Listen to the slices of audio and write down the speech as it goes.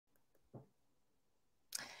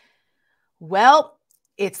Well,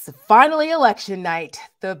 it's finally election night.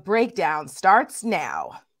 The breakdown starts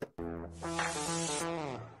now.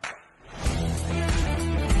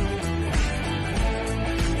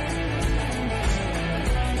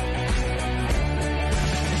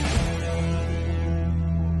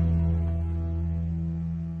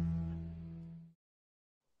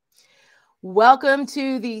 Welcome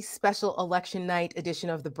to the special election night edition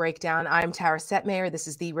of The Breakdown. I'm Tara Setmayer. This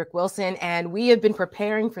is the Rick Wilson, and we have been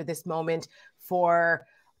preparing for this moment for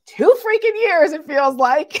 2 freaking years, it feels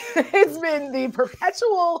like. It's been the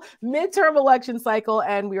perpetual midterm election cycle,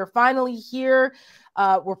 and we are finally here.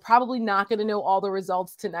 We're probably not going to know all the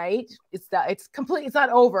results tonight. It's not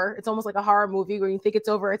over. It's almost like a horror movie where you think it's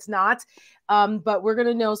over, it's not. But we're going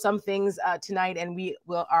to know some things tonight, and we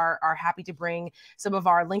are happy to bring some of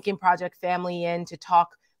our Lincoln Project family in to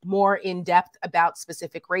talk more in depth about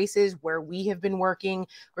specific races where we have been working.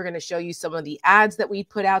 We're going to show you some of the ads that we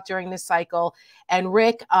put out during this cycle. And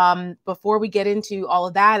Rick, before we get into all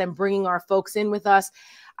of that and bringing our folks in with us,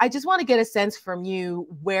 I just want to get a sense from you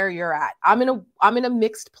where you're at. I'm in a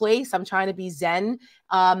mixed place. I'm trying to be zen.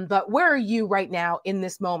 But where are you right now in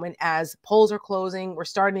this moment as polls are closing? We're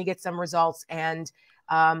starting to get some results, and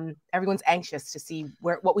everyone's anxious to see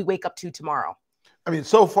what we wake up to tomorrow. I mean,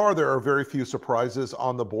 so far there are very few surprises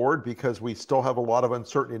on the board because we still have a lot of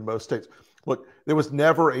uncertainty in most states. Look, there was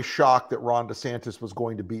never a shock that Ron DeSantis was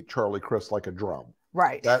going to beat Charlie Crist like a drum.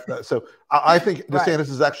 Right. So I think DeSantis right.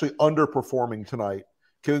 is actually underperforming tonight,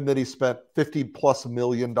 given that he spent $50+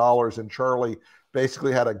 million and Charlie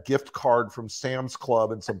basically had a gift card from Sam's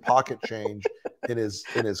Club and some pocket change in his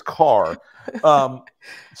car.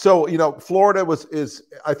 So, you know, Florida is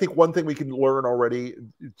I think one thing we can learn already,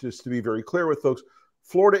 just to be very clear with folks,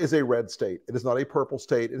 Florida is a red state. It is not a purple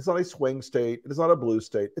state. It is not a swing state. It is not a blue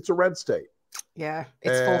state. It's a red state. Yeah,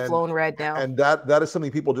 it's full-blown red now. And that is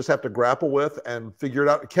something people just have to grapple with and figure it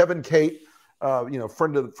out. Kevin Cate,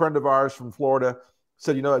 friend of ours from Florida,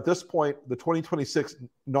 said, you know, at this point, the 2026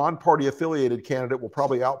 non-party affiliated candidate will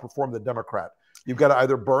probably outperform the Democrat. You've got to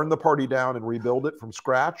either burn the party down and rebuild it from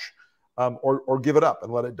scratch, or give it up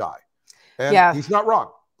and let it die. And he's not wrong.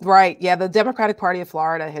 Right. Yeah. The Democratic Party of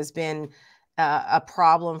Florida has been a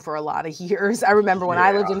problem for a lot of years. I remember when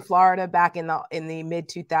I lived in Florida back in the mid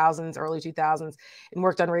 2000s, early 2000s, and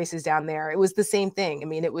worked on races down there. It was the same thing. I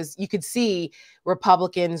mean, you could see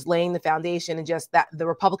Republicans laying the foundation, and just that the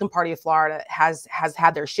Republican Party of Florida has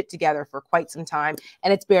had their shit together for quite some time,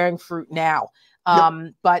 and it's bearing fruit now.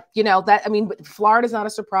 But you know Florida's not a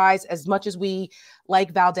surprise. As much as we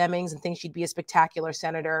like Val Demings and think she'd be a spectacular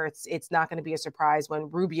senator, it's not going to be a surprise when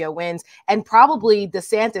Rubio wins, and probably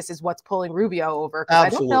DeSantis is what's pulling Rubio over. I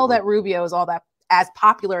don't know that Rubio is all that as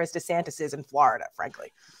popular as DeSantis is in Florida,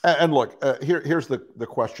 frankly. And look, here's the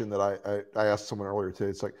question that I asked someone earlier today.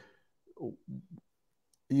 It's like,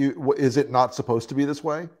 is it not supposed to be this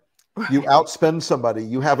way? You outspend somebody,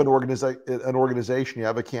 you have an organization, you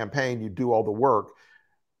have a campaign, you do all the work,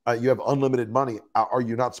 you have unlimited money. Are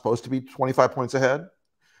you not supposed to be 25 points ahead?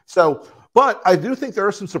 So, but I do think there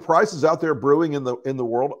are some surprises out there brewing in the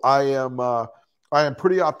world. I am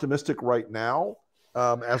pretty optimistic right now,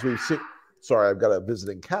 as we've seen. Sorry, I've got a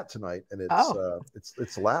visiting cat tonight, and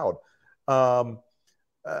it's loud.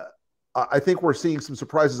 I think we're seeing some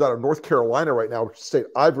surprises out of North Carolina right now, which is a state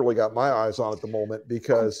I've really got my eyes on at the moment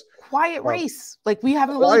because quiet race. Like we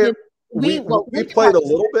haven't really been, we played a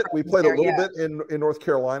little bit. We played a little bit in North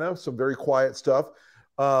Carolina, some very quiet stuff.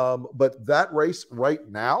 But that race right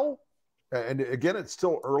now, and again, it's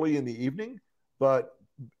still early in the evening, but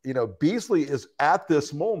you know, Beasley is at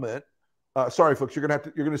this moment. Sorry, folks, you're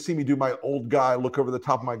gonna see me do my old guy look over the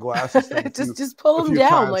top of my glasses. just pull him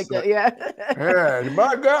down like that. Yeah. Hey,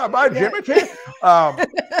 my God, my Jimmy Chan.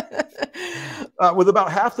 With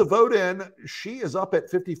about half the vote in, she is up at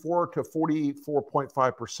 54 to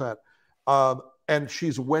 44.5%, and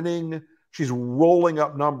she's winning. She's rolling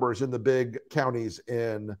up numbers in the big counties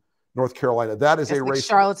in North Carolina. That is a race.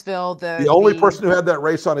 Charlottesville. The only person who had that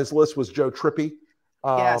race on his list was Joe Trippi.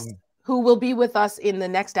 Yes. Who will be with us in the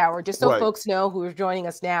next hour. Just so folks know who are joining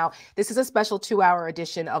us now, this is a special 2-hour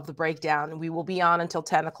edition of The Breakdown. We will be on until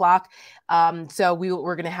 10 o'clock. So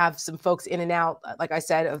we're going to have some folks in and out, like I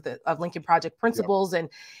said, of Lincoln Project principals and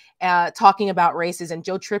talking about races. And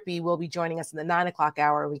Joe Trippi will be joining us in the 9 o'clock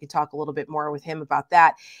hour. We can talk a little bit more with him about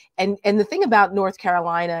that. And the thing about North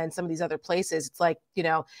Carolina and some of these other places, it's like, you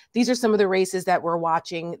know, these are some of the races that we're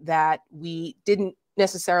watching that we didn't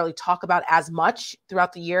necessarily talk about as much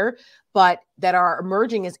throughout the year, but that are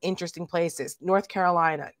emerging as interesting places. North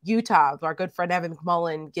Carolina, Utah, our good friend Evan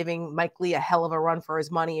McMullen giving Mike Lee a hell of a run for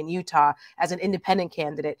his money in Utah as an independent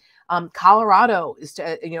candidate. Colorado is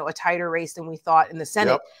a tighter race than we thought in the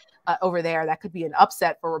Senate. Yep. Over there. That could be an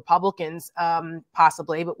upset for Republicans,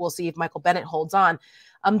 possibly, but we'll see if Michael Bennet holds on.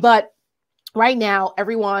 But right now,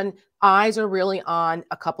 everyone, eyes are really on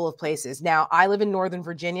a couple of places. Now, I live in Northern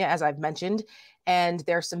Virginia, as I've mentioned, and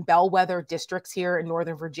there's some bellwether districts here in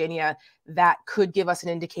Northern Virginia that could give us an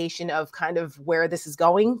indication of kind of where this is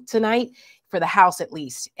going tonight, for the House at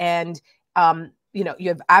least. And, you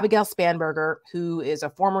have Abigail Spanberger, who is a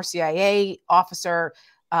former CIA officer,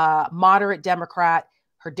 moderate Democrat.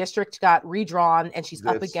 Her district got redrawn, and she's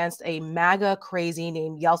up against a MAGA crazy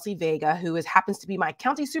named Yelsey Vega, who happens to be my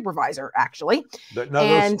county supervisor, actually.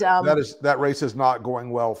 That race is not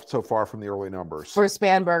going well so far from the early numbers. For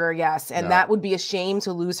Spanberger, yes. And that would be a shame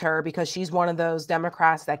to lose her, because she's one of those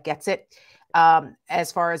Democrats that gets it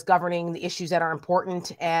as far as governing the issues that are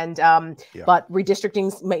important. And but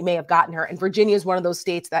redistricting may have gotten her. And Virginia is one of those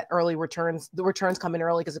states that the returns come in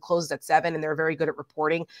early because it closes at 7, and they're very good at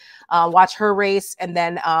reporting. Watch her race. And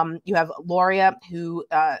then you have Loria, who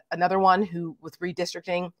another one who with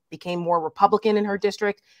redistricting became more Republican in her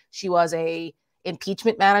district. She was a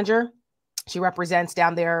impeachment manager. She represents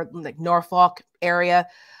down there like Norfolk area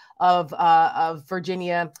of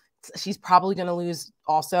Virginia. She's probably going to lose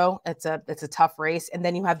also. It's a tough race. And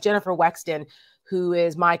then you have Jennifer Wexton, who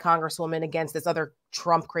is my congresswoman against this other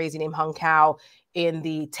Trump crazy named Hung Cao in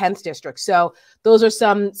the 10th district. So those are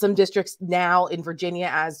some districts now in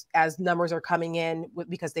Virginia as numbers are coming in,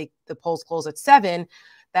 because the polls close at 7,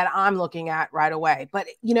 that I'm looking at right away. But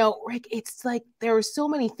Rick, it's like there are so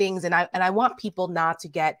many things, and I want people not to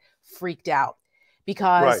get freaked out,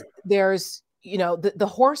 because there's the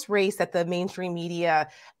horse race that the mainstream media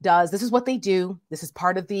does. This is what they do. This is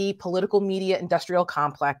part of the political media industrial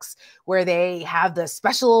complex, where they have the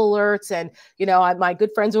special alerts. And, my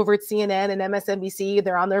good friends over at CNN and MSNBC,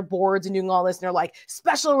 they're on their boards and doing all this. And they're like,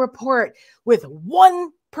 special report with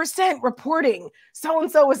 1% reporting.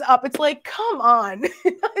 So-and-so is up. It's like, come on.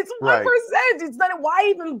 It's 1%. It's not, why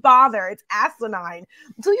even bother? It's asinine.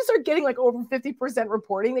 Until you start getting like over 50%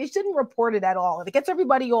 reporting, they shouldn't report it at all. And it gets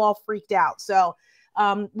everybody all freaked out. So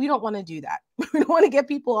we don't want to do that. We don't want to get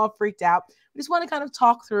people all freaked out. We just want to kind of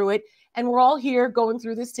talk through it. And we're all here going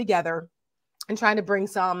through this together and trying to bring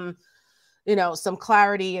some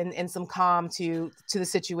clarity and some calm to the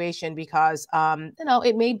situation, because,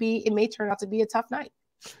 it may turn out to be a tough night.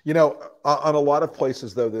 On a lot of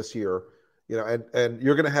places though this year, and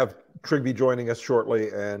you're going to have Trygve joining us shortly,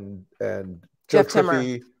 and Jeff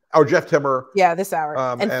Timmer. Jeff Timmer. Yeah, this hour.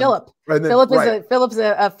 And Philip. Philip's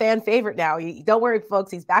a fan favorite now. Don't worry,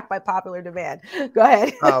 folks. He's back by popular demand. Go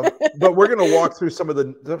ahead. But we're going to walk through some of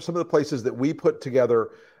the places that we put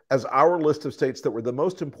together as our list of states that were the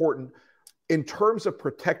most important in terms of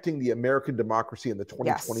protecting the American democracy in the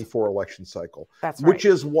 2024 election cycle. That's right. Which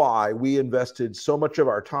is why we invested so much of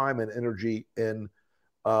our time and energy in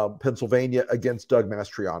Pennsylvania against Doug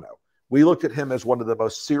Mastriano. We looked at him as one of the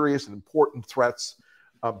most serious and important threats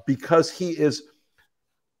because he is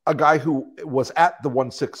a guy who was at the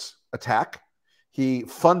 1/6 attack. He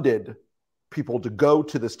funded people to go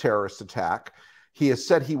to this terrorist attack. He has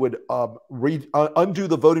said he would undo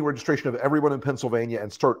the voting registration of everyone in Pennsylvania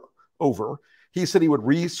and start over. He said he would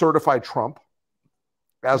recertify Trump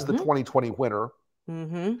as the 2020 winner.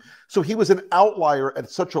 So he was an outlier at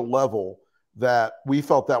such a level that we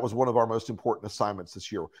felt that was one of our most important assignments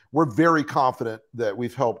this year. We're very confident that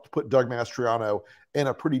we've helped put Doug Mastriano in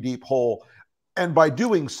a pretty deep hole. And by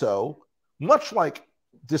doing so, much like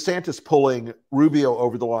DeSantis pulling Rubio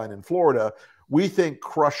over the line in Florida, we think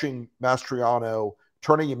crushing Mastriano,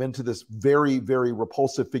 turning him into this very, very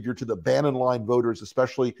repulsive figure to the Bannon line voters,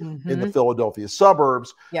 especially in the Philadelphia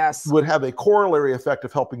suburbs, would have a corollary effect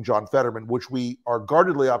of helping John Fetterman, which we are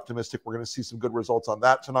guardedly optimistic we're going to see some good results on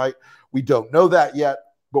that tonight. We don't know that yet,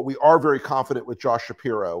 but we are very confident with Josh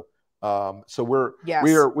Shapiro. So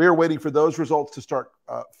we are waiting for those results to start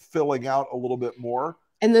filling out a little bit more.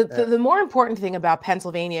 And the more important thing about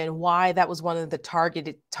Pennsylvania, and why that was one of the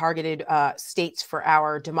targeted states for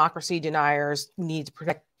our democracy deniers need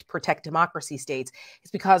to protect democracy states,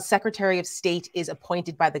 is because Secretary of State is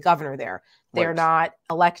appointed by the governor there. They're not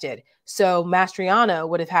elected. So Mastriano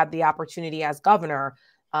would have had the opportunity as governor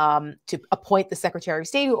to appoint the Secretary of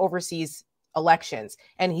State who oversees elections.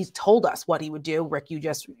 And he's told us what he would do. Rick, you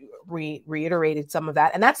just reiterated some of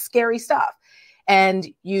that. And that's scary stuff. And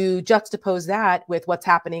you juxtapose that with what's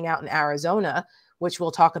happening out in Arizona, which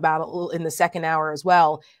we'll talk about in the second hour as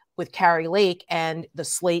well. with Kari Lake and the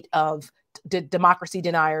slate of democracy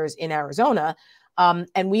deniers in Arizona.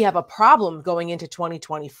 And we have a problem going into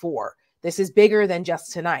 2024. This is bigger than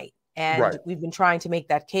just tonight. And we've been trying to make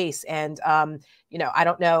that case. And, you know, I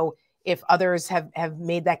don't know if others have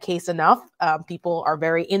made that case enough. People are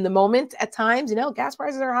very in the moment at times, you know, gas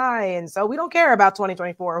prices are high. And so we don't care about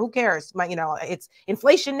 2024. Who cares? You know, it's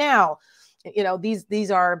inflation now. You know, this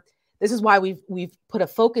is why we've put a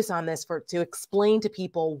focus on this to explain to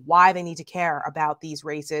people why they need to care about these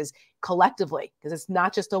races collectively, because it's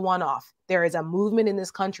not just a one-off. There is a movement in this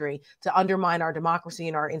country to undermine our democracy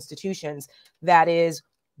and our institutions that is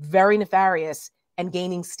very nefarious and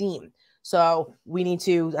gaining steam. So we need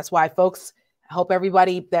to, that's why folks, I hope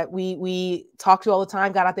everybody that we talk to all the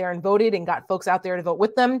time got out there and voted and got folks out there to vote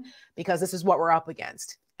with them, because this is what we're up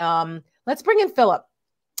against. Let's bring in Philip.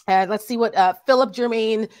 Let's see what Philip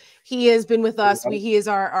Germain, he has been with us. He is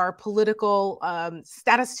our political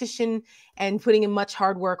statistician and putting in much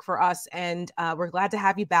hard work for us. And we're glad to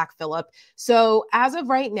have you back, Philip. So as of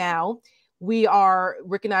right now,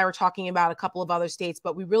 Rick and I were talking about a couple of other states,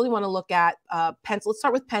 but we really want to look at let's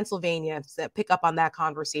start with Pennsylvania to pick up on that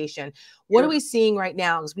conversation. What are we seeing right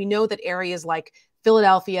now? Because we know that areas like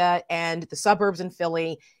Philadelphia and the suburbs in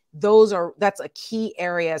Philly, that's a key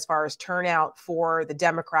area as far as turnout for the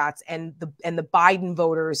Democrats and the Biden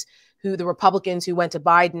voters, the Republicans who went to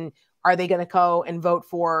Biden. Are they going to go and vote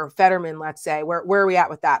for Fetterman, let's say? Where are we at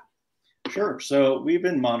with that? Sure. So we've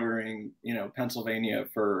been monitoring, Pennsylvania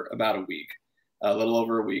for about a week, a little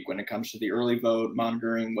over a week when it comes to the early vote,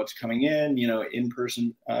 monitoring what's coming in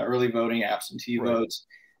early voting, absentee votes.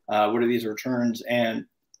 What are these returns? And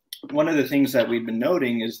one of the things that we've been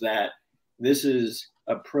noting is that this is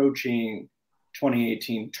approaching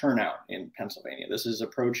 2018 turnout in Pennsylvania. This is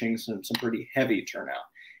approaching some pretty heavy turnout.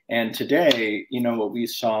 And today, what we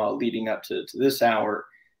saw leading up to this hour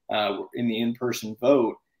in the in-person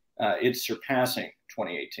vote, it's surpassing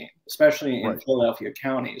 2018, especially in Philadelphia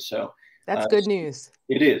County. So that's good news.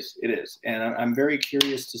 It is. And I'm very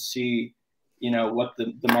curious to see, what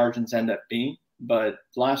the margins end up being. But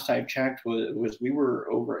last I checked was we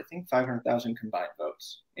were over, I think, 500,000 combined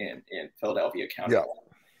votes in Philadelphia County.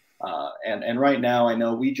 Yeah. And right now, I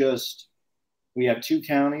know we have two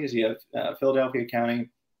counties. You have Philadelphia County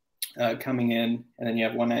coming in, and then you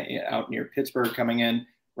have one out near Pittsburgh coming in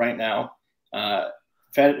right now.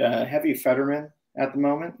 Heavy Fetterman at the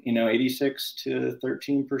moment, 86 to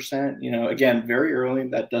 13%. Again, very early.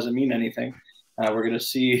 That doesn't mean anything. We're going to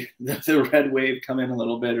see the red wave come in a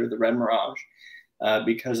little bit, or the red mirage,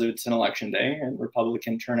 because it's an election day, and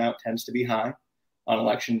Republican turnout tends to be high on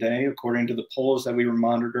election day, according to the polls that we were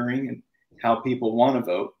monitoring and how people want to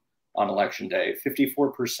vote on election day.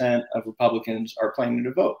 54% of Republicans are planning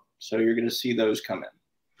to vote. So you're going to see those come in.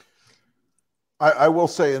 I will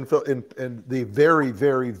say in the very,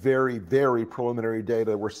 very, very, very preliminary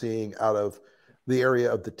data we're seeing out of the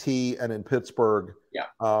area of the T and in Pittsburgh,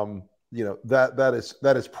 that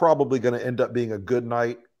is probably going to end up being a good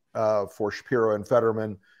night for Shapiro and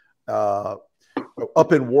Fetterman.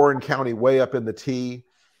 Up in Warren County, way up in the T,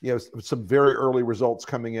 some very early results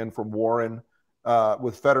coming in from Warren,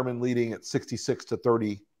 with Fetterman leading at 66 to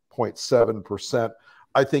 30.7%.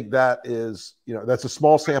 I think that is, that's a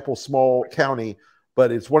small sample, small county,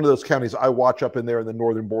 but it's one of those counties I watch up in there in the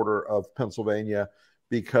northern border of Pennsylvania,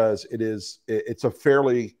 because it's a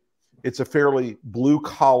fairly blue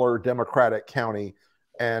collar Democratic county.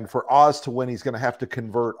 And for Oz to win, he's going to have to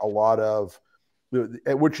convert a lot of,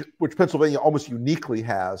 which Pennsylvania almost uniquely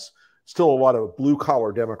has, still a lot of blue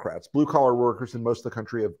collar Democrats. Blue collar workers in most of the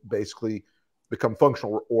country have basically become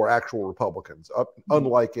functional or actual Republicans,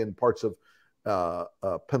 unlike in parts of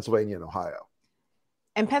Pennsylvania and Ohio.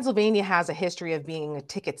 And Pennsylvania has a history of being a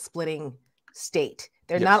ticket splitting state.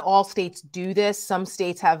 Not all states do this. Some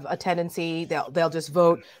states have a tendency, they'll just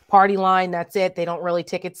vote party line. That's it. They don't really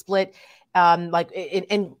ticket split. Like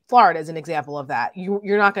in Florida is an example of that.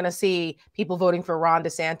 You're not going to see people voting for Ron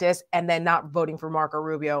DeSantis and then not voting for Marco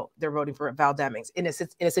Rubio. They're voting for Val Demings. In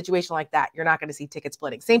a situation like that, you're not going to see ticket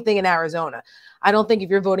splitting. Same thing in Arizona. I don't think if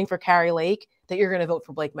you're voting for Kari Lake that you're going to vote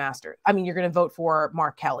for Blake Masters. I mean, you're going to vote for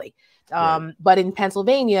Mark Kelly. But in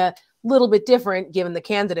Pennsylvania, a little bit different given the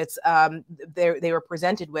candidates they were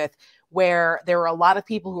presented with, where there were a lot of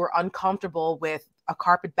people who were uncomfortable with a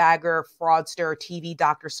carpetbagger, fraudster, TV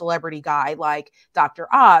doctor, celebrity guy like Dr.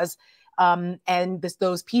 Oz. And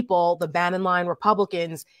those people, the Bannon line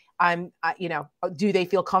Republicans, do they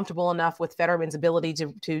feel comfortable enough with Fetterman's ability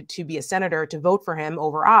to be a senator to vote for him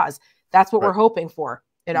over Oz? That's what we're hoping for.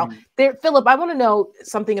 Philip, I want to know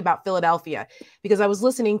something about Philadelphia, because I was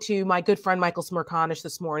listening to my good friend Michael Smerconish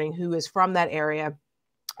this morning, who is from that area.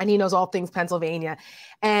 and he knows all things Pennsylvania.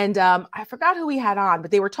 And I forgot who we had on,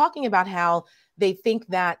 but they were talking about how they think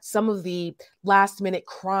that some of the last minute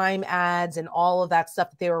crime ads and all of that stuff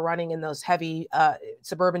that they were running in those heavy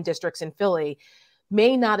suburban districts in Philly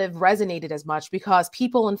may not have resonated as much because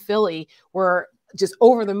people in Philly were just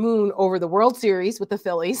over the moon over the World Series with the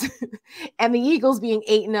Phillies and the Eagles being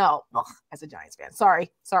 8-0. Ugh, as a Giants fan.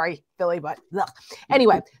 Sorry, Philly, but ugh.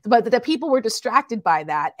 Anyway, but the people were distracted by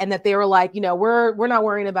that, and that they were like, you know, we're not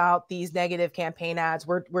worrying about these negative campaign ads.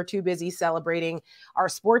 We're too busy celebrating our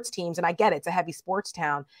sports teams. And I get it, it's a heavy sports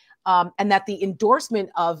town. And that the endorsement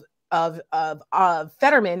of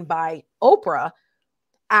Fetterman by Oprah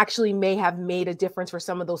actually may have made a difference for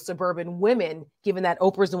some of those suburban women, given that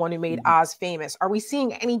Oprah's the one who made Oz famous. Are we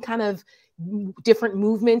seeing any kind of different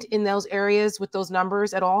movement in those areas with those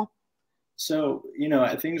numbers at all? So, you know,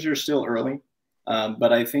 things are still early,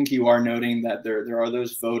 but I think you are noting that there are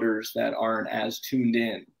those voters that aren't as tuned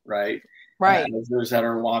in, right? Right. As those that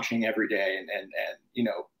are watching every day and you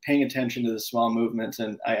know, paying attention to the small movements.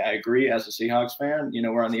 And I agree, as a Seahawks fan, you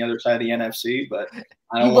know, we're on the other side of the NFC, but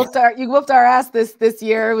you whooped our ass this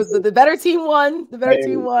year. It was the better team won. The better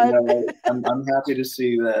team won. You know, I'm happy to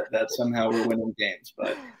see that somehow we're winning games,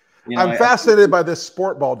 but you know, I'm fascinated by this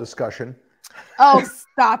sport ball discussion. Oh,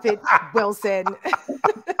 stop it, Wilson.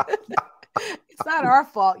 It's not our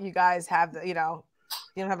fault you guys have you know,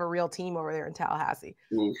 you don't have a real team over there in Tallahassee.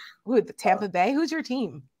 Ooh, the Tampa Bay? Who's your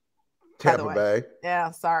team? Tampa Bay.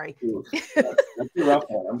 Yeah, sorry. That's a rough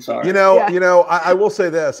one. I'm sorry. You know, I will say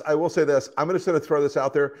this. I'm going to sort of throw this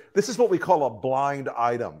out there. This is what we call a blind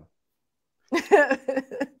item.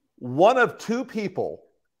 One of two people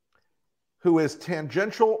who is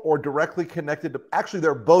tangential or directly connected to, actually,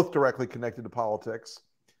 they're both directly connected to politics,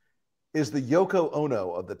 is the Yoko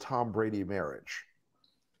Ono of the Tom Brady marriage.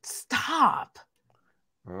 Stop.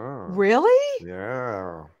 Oh, really?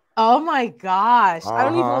 Yeah. Oh my gosh.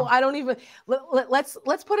 I don't even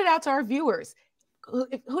let's put it out to our viewers. Who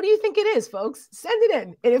do you think it is, folks? Send it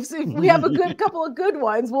in. And if we have a good couple of good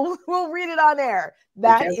ones, we'll read it on air.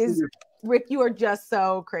 That is, Rick, you are just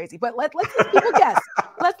so crazy. But let's let people guess.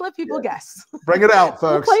 Let's let people guess. Bring it out,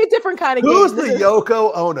 folks. We'll play a different kind of game. Who's the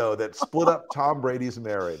Yoko Ono that split up Tom Brady's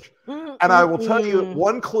marriage? And I will tell you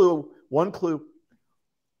one clue.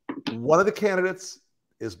 One of the candidates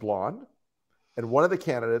is blonde, and one of the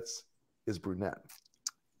candidates is brunette.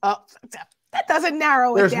 Oh, that doesn't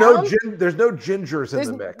narrow it down. There's no gingers in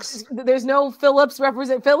the mix. There's no Phillips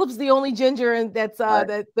represent. Philip's the only ginger, and that's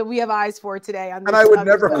that we have eyes for today. On this, and I would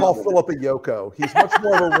never call Philip a Yoko. He's much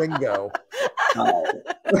more of a Ringo.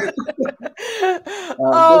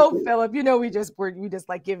 Oh, Philip, you know we just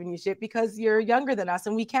like giving you shit because you're younger than us,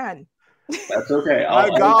 and we can. That's okay. My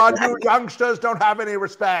God, you youngsters don't have any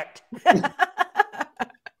respect.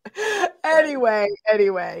 Anyway.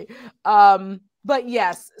 But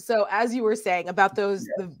yes, so as you were saying about those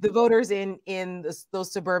the voters in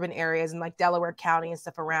those suburban areas in like Delaware County and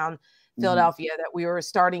stuff around Philadelphia, that we were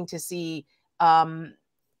starting to see,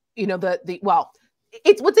 you know,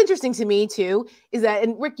 it's what's interesting to me too is that,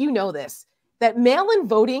 and Rick, you know this, that mail-in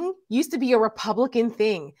voting used to be a Republican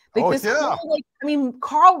thing. Like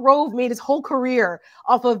Karl Rove made his whole career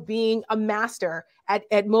off of being a master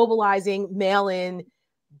at mobilizing mail-in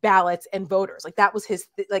ballots and voters. Like that was his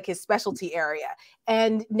specialty area.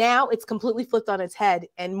 And now it's completely flipped on its head,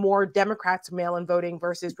 and more Democrats are mail-in voting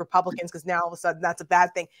versus Republicans, because now all of a sudden that's a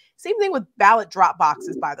bad thing. Same thing with ballot drop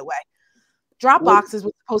boxes, by the way. Drop boxes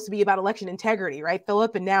was supposed to be about election integrity, right,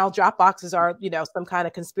 Philip? And now drop boxes are, you know, some kind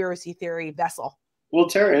of conspiracy theory vessel. Well,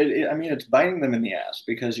 Tara, I mean, it's biting them in the ass,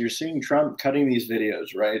 because you're seeing Trump cutting these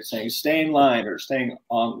videos, right, saying stay in line or staying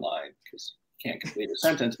online, because can't complete a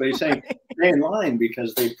sentence, but he's saying stay in line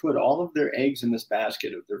because they put all of their eggs in this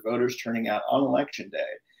basket of their voters turning out on election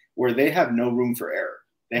day, where they have no room for error.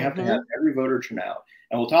 They have to have every voter turn out.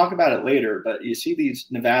 And we'll talk about it later, but you see these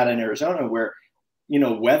Nevada and Arizona where, you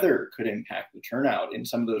know, weather could impact the turnout in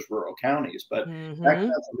some of those rural counties. But back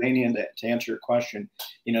to Pennsylvania, and to answer your question,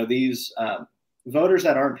 you know, these voters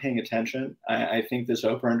that aren't paying attention, I think this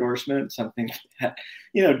Oprah endorsement, something that,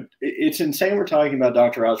 you know, it's insane. We're talking about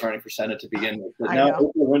Dr. Oz running for Senate to begin with, but now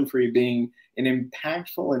Oprah Winfrey being an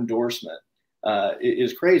impactful endorsement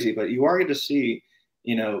is crazy. But you are going to see,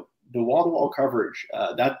 you know, the wall-to-wall coverage,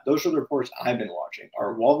 those are the reports I've been watching,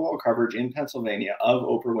 are wall-to-wall coverage in Pennsylvania of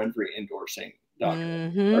Oprah Winfrey endorsing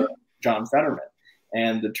Dr. John Fetterman.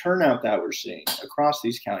 And the turnout that we're seeing across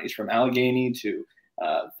these counties, from Allegheny to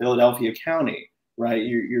Philadelphia County, right?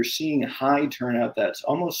 You're seeing high turnout that's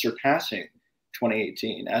almost surpassing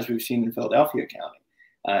 2018, as we've seen in Philadelphia County.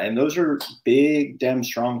 And those are big Dem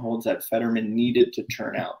strongholds that Fetterman needed to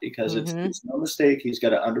turn out, because it's no mistake he's got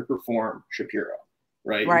to underperform Shapiro,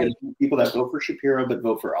 right? Right. People that vote for Shapiro but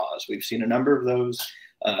vote for Oz. We've seen a number of those,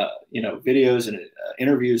 videos and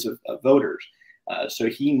interviews of voters. So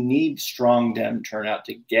he needs strong Dem turnout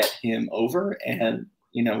to get him over. And,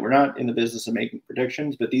 we're not in the business of making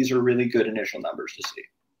predictions, but these are really good initial numbers to see.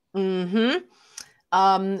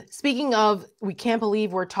 Speaking of, we can't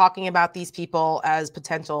believe we're talking about these people as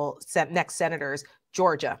potential next senators,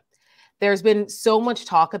 Georgia. There's been so much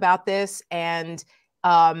talk about this, and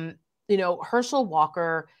Herschel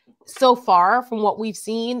Walker, so far from what we've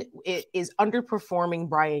seen, is underperforming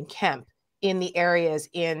Brian Kemp in the areas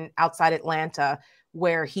outside Atlanta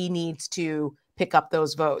where he needs to pick up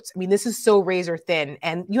those votes. I mean, this is so razor thin,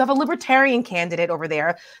 and you have a libertarian candidate over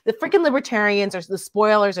there. The freaking libertarians are the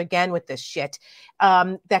spoilers again with this shit.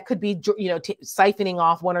 That could be, siphoning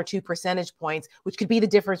off 1 or 2 percentage points, which could be the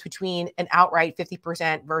difference between an outright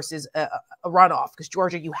 50% versus a runoff. Because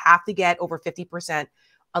Georgia, you have to get over 50%.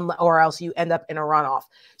 Or else you end up in a runoff.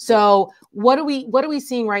 So what are we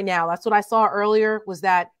seeing right now? That's what I saw earlier, was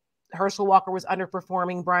that Herschel Walker was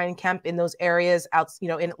underperforming Brian Kemp in those areas out, in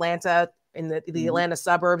Atlanta, in the Atlanta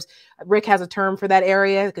suburbs. Rick has a term for that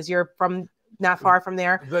area because you're from not far from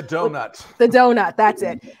there. The donut. The donut. That's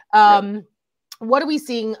it. What are we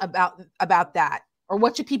seeing about that? Or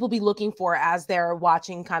what should people be looking for as they're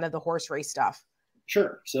watching kind of the horse race stuff?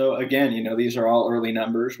 Sure. So again, these are all early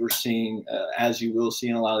numbers. We're seeing, as you will see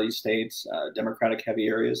in a lot of these states, Democratic heavy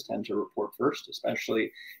areas tend to report first, especially,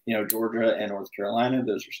 Georgia and North Carolina.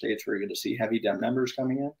 Those are states where you're going to see heavy Dem numbers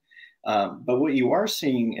coming in. But what you are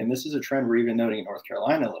seeing, and this is a trend we're even noting in North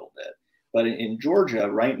Carolina a little bit, but in Georgia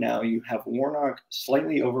right now, you have Warnock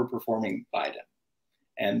slightly overperforming Biden.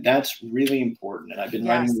 And that's really important. And I've been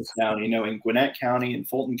writing this down, in Gwinnett County and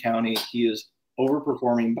Fulton County, he is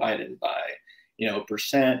overperforming Biden by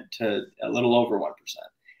percent to a little over 1%.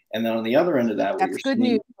 And then on the other end of that, that's good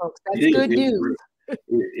news, folks. That's good news.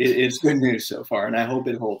 It's good news so far, and I hope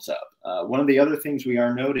it holds up. One of the other things we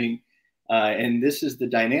are noting, and this is the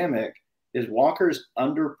dynamic, is Walker's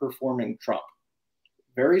underperforming Trump.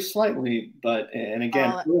 Very slightly, and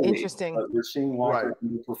again, interesting. But we're seeing Walker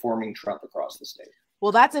underperforming Trump across the state.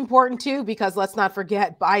 Well, that's important too, because let's not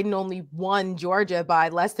forget, Biden only won Georgia by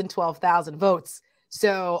less than 12,000 votes.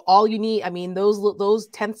 So all you need, those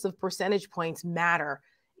tenths of percentage points matter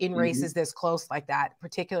in races this close like that,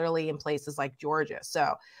 particularly in places like Georgia.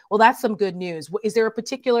 So, well, that's some good news. Is there a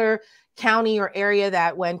particular county or area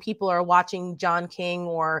that when people are watching John King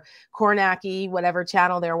or Kornacki, whatever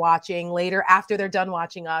channel they're watching later, after they're done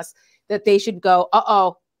watching us, that they should go,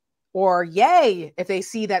 uh-oh, or yay, if they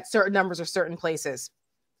see that certain numbers are certain places?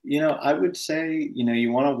 I would say,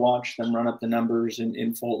 you want to watch them run up the numbers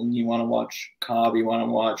in Fulton. You want to watch Cobb. You want to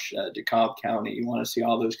watch DeKalb County. You want to see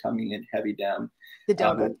all those coming in heavy Dem. The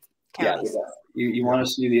donut counties. You want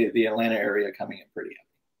to see the Atlanta area coming in pretty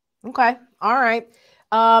heavy. Okay. All right.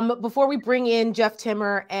 Before we bring in Jeff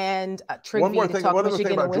Timmer and Trygve one more thing about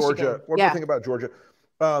Georgia. One more thing about Georgia.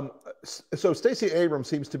 So Stacey Abrams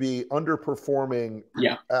seems to be underperforming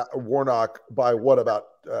Warnock by about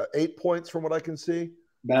 8 points from what I can see.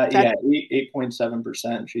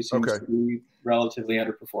 8.7%. She seems to be relatively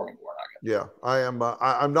underperforming Warnock. Yeah, I am.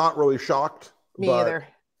 I'm not really shocked. Me either.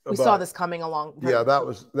 We saw this coming along. Yeah, that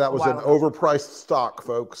was an overpriced stock,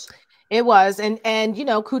 folks. It was, and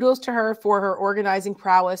kudos to her for her organizing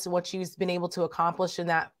prowess and what she's been able to accomplish in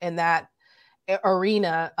that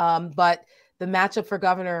arena. But the matchup for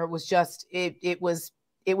governor was just it was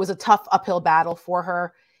a tough uphill battle for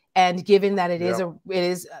her. And given that it is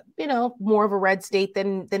more of a red state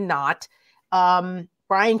than not,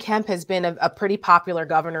 Brian Kemp has been a pretty popular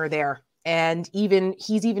governor there, and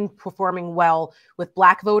he's even performing well with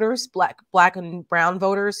black voters, black and brown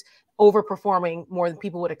voters, overperforming more than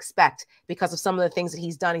people would expect because of some of the things that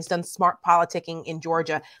he's done. He's done smart politicking in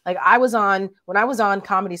Georgia. Like when I was on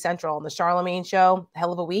Comedy Central on the Charlemagne show,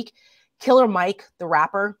 Hell of a Week, Killer Mike, the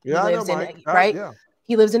rapper, lives in right. Yeah.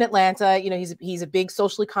 He lives in Atlanta. He's a big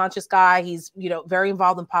socially conscious guy. He's, very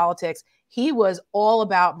involved in politics. He was all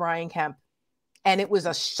about Brian Kemp. And it was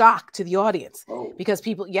a shock to the audience because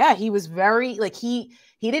people, he was very he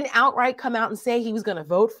didn't outright come out and say he was going to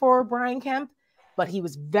vote for Brian Kemp, but he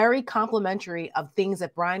was very complimentary of things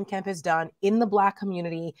that Brian Kemp has done in the Black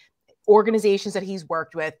community, organizations that he's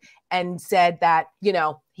worked with, and said that,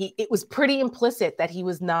 it was pretty implicit that he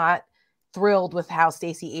was not thrilled with how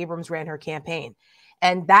Stacey Abrams ran her campaign.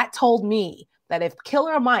 And that told me that if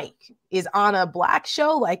Killer Mike is on a Black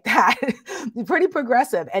show like that, pretty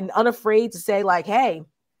progressive and unafraid to say hey,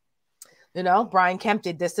 Brian Kemp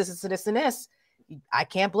did this, and this. I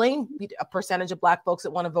can't blame a percentage of Black folks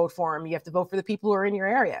that want to vote for him. You have to vote for the people who are in your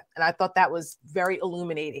area. And I thought that was very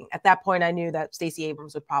illuminating. At that point, I knew that Stacey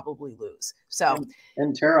Abrams would probably lose. So,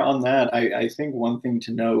 and Tara, on that, I think one thing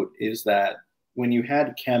to note is that when you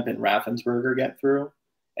had Kemp and Raffensperger get through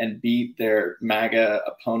and beat their MAGA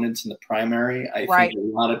opponents in the primary, I think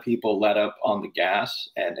a lot of people let up on the gas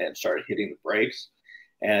and started hitting the brakes.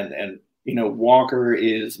 And you know, Walker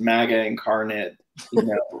is MAGA incarnate, you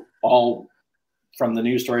know, all from the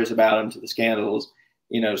news stories about him to the scandals,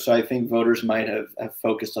 you know, so I think voters might have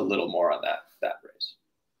focused a little more on that race.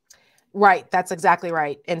 Right. That's exactly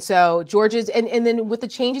right. And so Georgia's, and then with the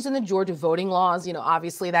changes in the Georgia voting laws, you know,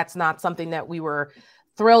 obviously that's not something that we were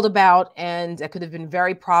thrilled about, and it could have been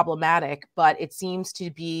very problematic, but it seems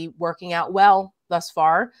to be working out well thus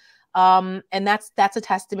far. And that's a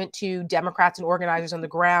testament to Democrats and organizers on the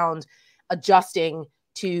ground adjusting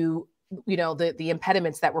to, you know, the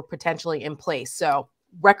impediments that were potentially in place. So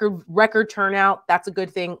record turnout. That's a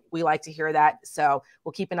good thing. We like to hear that. So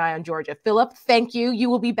we'll keep an eye on Georgia. Philip, thank you. You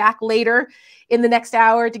will be back later in the next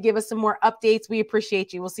hour to give us some more updates. We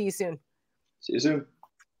appreciate you. We'll see you soon. See you soon.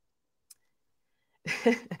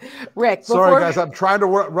 Rick, sorry guys, I'm trying to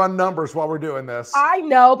run numbers while we're doing this. I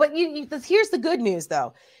know, but here's the good news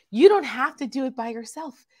though. You don't have to do it by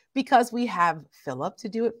yourself, because we have Philip to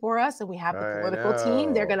do it for us, and we have the political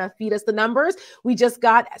team. They're going to feed us the numbers. We just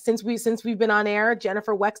got, since we've been on air,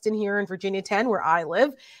 Jennifer Wexton here in Virginia 10, where I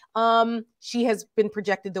live. She has been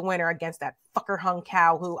projected the winner against that fucker hung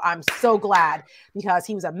cow, who I'm so glad, because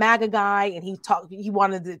he was a MAGA guy and he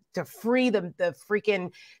wanted to free the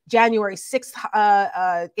freaking January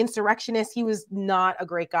 6th insurrectionists. He was not a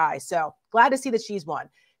great guy. So glad to see that she's won.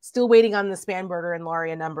 Still waiting on the Spanberger and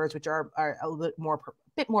Laria numbers, which are a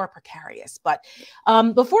bit more precarious. But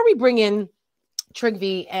before we bring in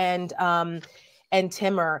Trygve and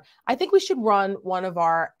Timur, I think we should run one of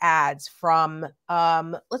our ads from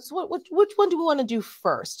which one do we want to do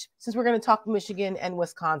first, since we're going to talk Michigan and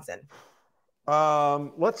Wisconsin?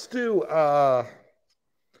 Let's do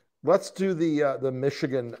the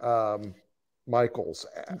Michigan Michaels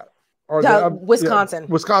ad. Or Wisconsin. Yeah,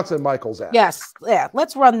 Wisconsin Michaels ad. Yes. Yeah.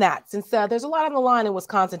 Let's run that, since there's a lot on the line in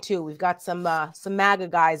Wisconsin too. We've got some MAGA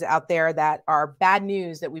guys out there that are bad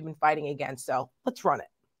news that we've been fighting against. So let's run it.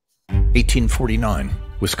 1849,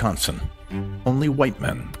 Wisconsin. Only white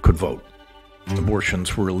men could vote.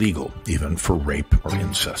 Abortions were illegal, even for rape or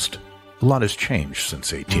incest. A lot has changed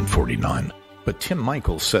since 1849, but Tim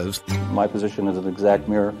Michaels says my position is an exact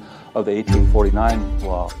mirror of the 1849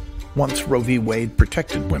 law. Once Roe v. Wade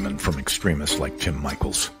protected women from extremists like Tim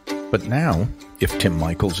Michaels. But now, if Tim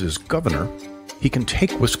Michaels is governor, he can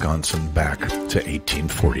take Wisconsin back to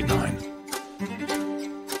 1849.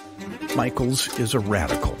 Michaels is a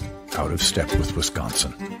radical, out of step with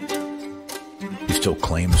Wisconsin. He still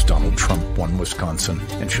claims Donald Trump won Wisconsin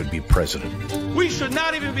and should be president. We should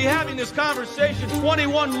not even be having this conversation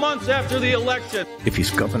 21 months after the election. If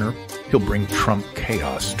he's governor, he'll bring Trump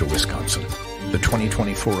chaos to Wisconsin. The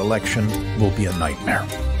 2024 election will be a nightmare.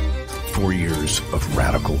 4 years of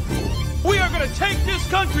radical rule. We are going to take this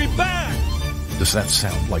country back! Does that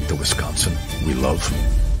sound like the Wisconsin we love?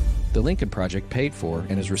 The Lincoln Project paid for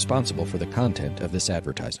and is responsible for the content of this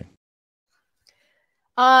advertising.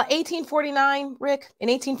 1849, Rick. In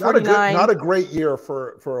 1849, not a great year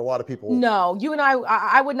for a lot of people. No, you and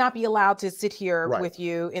I would not be allowed to sit here with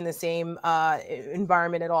you in the same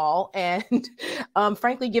environment at all. And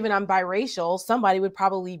frankly, given I'm biracial, somebody would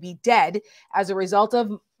probably be dead as a result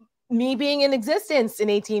of me being in existence in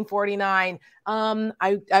 1849.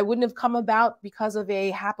 I wouldn't have come about because of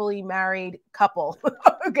a happily married couple.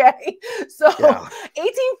 Okay. So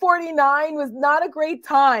 1849 was not a great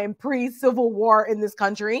time pre-Civil War in this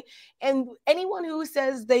country. And anyone who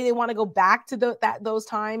says they want to go back to those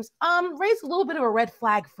times, raise a little bit of a red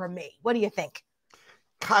flag for me. What do you think?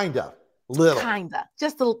 Kinda.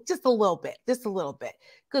 Just a little bit.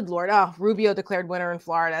 Good Lord. Oh, Rubio declared winner in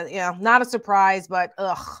Florida. Yeah, not a surprise, but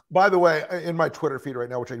ugh. By the way, in my Twitter feed right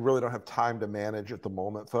now, which I really don't have time to manage at the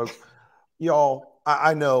moment, folks, y'all,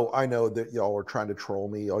 I know that y'all are trying to troll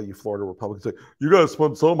me, all you Florida Republicans. Say, you guys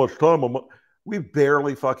spend so much time on we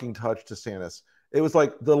barely fucking touched DeSantis. It was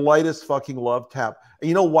like the lightest fucking love tap. And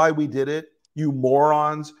you know why we did it? You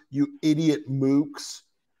morons, you idiot mooks.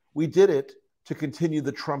 We did it to continue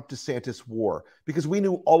the Trump-DeSantis war, because we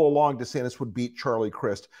knew all along DeSantis would beat Charlie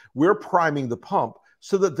Crist. We're priming the pump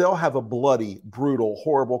so that they'll have a bloody, brutal,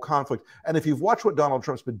 horrible conflict. And if you've watched what Donald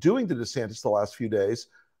Trump's been doing to DeSantis the last few days,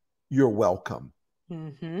 you're welcome.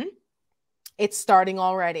 Mm-hmm. It's starting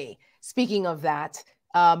already. Speaking of that,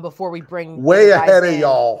 before we bring way ahead of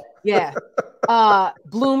y'all. Yeah.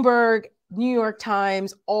 Bloomberg New York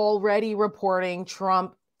Times already reporting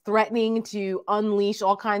Trump threatening to unleash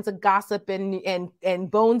all kinds of gossip and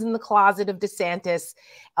bones in the closet of DeSantis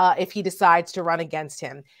if he decides to run against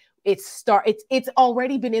him. It's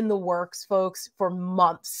already been in the works, folks, for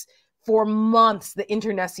months. For months, the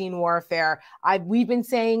internecine warfare. We've been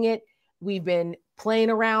saying it. We've been playing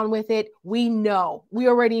around with it. We know. We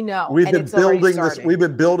already know. We've been building this. We've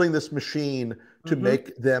been building this machine to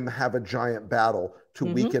make them have a giant battle to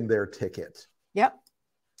weaken their ticket. Yep,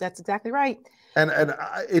 that's exactly right. And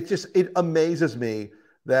it amazes me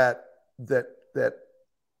that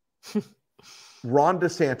Ron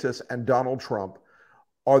DeSantis and Donald Trump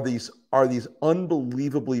are these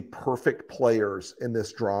unbelievably perfect players in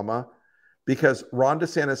this drama, because Ron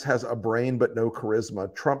DeSantis has a brain but no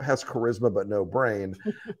charisma. Trump has charisma but no brain.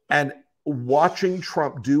 And watching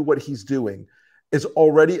Trump do what he's doing is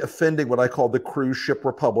already offending what I call the cruise ship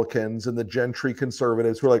Republicans and the gentry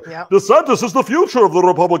conservatives who are like, DeSantis is the future of the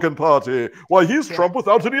Republican Party. Why, he's Trump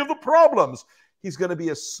without any of the problems. He's going to be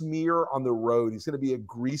a smear on the road. He's going to be a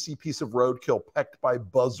greasy piece of roadkill pecked by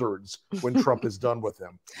buzzards when Trump is done with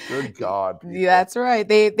him. Good God. People. Yeah, that's right.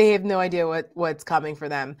 They have no idea what's coming for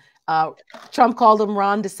them. Trump called him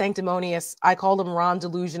Ron DeSanctimonious. I called him Ron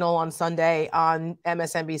Delusional on Sunday on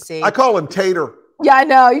MSNBC. I call him Tater. Yeah, I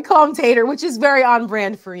know. You call him Tater, which is very on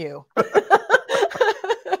brand for you.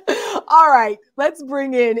 All right. Let's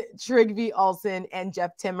bring in Trygve Olson and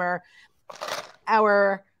Jeff Timmer,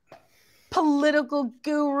 our political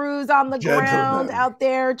gurus on the ground out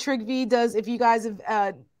there. Trygve does, if you guys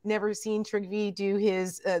have never seen Trygve do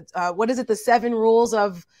his, what is it? The 7 rules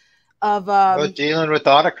of dealing with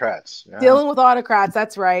autocrats. Yeah. Dealing with autocrats.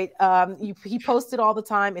 That's right. He posted all the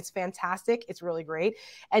time. It's fantastic. It's really great.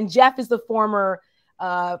 And Jeff is the former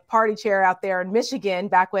party chair out there in Michigan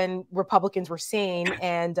back when Republicans were sane.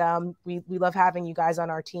 And we love having you guys on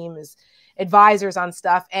our team as advisors on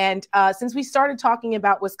stuff. And since we started talking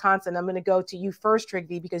about Wisconsin, I'm going to go to you first,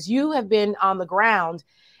 Trygve, because you have been on the ground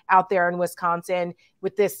out there in Wisconsin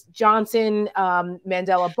with this Johnson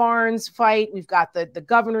Mandela Barnes fight. We've got the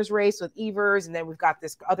governor's race with Evers, and then we've got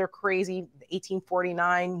this other crazy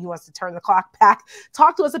 1849 who wants to turn the clock back.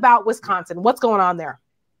 Talk to us about Wisconsin. What's going on there?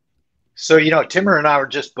 So, Timmer and I were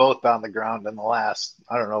just both on the ground in the last,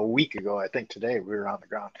 a week ago. I think today we were on the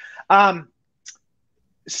ground.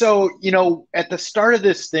 So, at the start of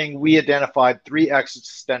this thing, we identified 3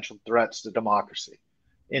 existential threats to democracy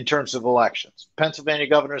in terms of elections: Pennsylvania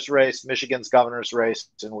governor's race, Michigan's governor's race,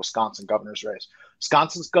 and Wisconsin governor's race.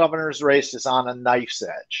 Wisconsin's governor's race is on a knife's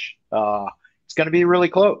edge. It's going to be really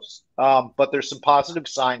close, but there's some positive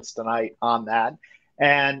signs tonight on that.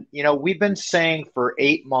 And, we've been saying for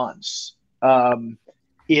 8 months,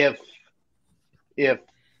 if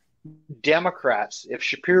Democrats, if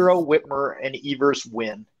Shapiro, Whitmer, and Evers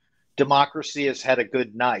win, democracy has had a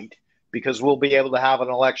good night, because we'll be able to have an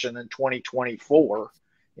election in 2024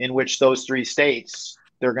 in which those 3 states,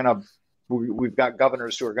 we've got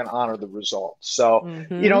governors who are going to honor the results. So,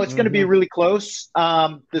 it's going to be really close.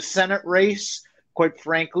 The Senate race, quite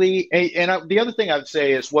frankly, and the other thing I would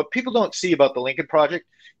say is what people don't see about the Lincoln Project,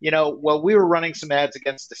 while we were running some ads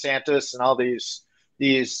against DeSantis and all these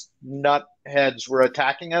nutheads were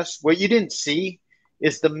attacking us, what you didn't see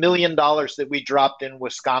is the $1 million that we dropped in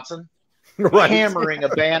Wisconsin, hammering a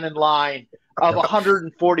ban in line of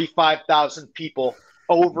 145,000 people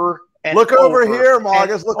over and look over here,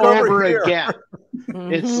 Marcus. Look over here again.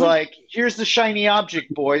 It's like, here's the shiny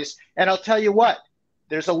object, boys. And I'll tell you what,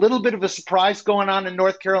 there's a little bit of a surprise going on in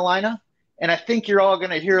North Carolina, and I think you're all going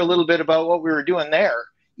to hear a little bit about what we were doing there,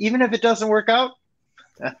 even if it doesn't work out.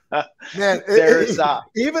 Man, there's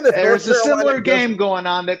a similar game going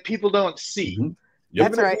on that people don't see.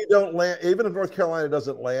 That's right. Even if North Carolina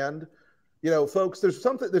doesn't land, folks, there's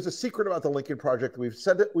a secret about the Lincoln Project. We've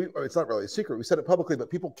said it. It's not really a secret. We said it publicly, but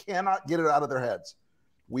people cannot get it out of their heads.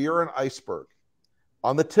 We are an iceberg.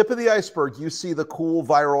 On the tip of the iceberg, you see the cool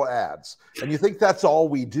viral ads, and you think that's all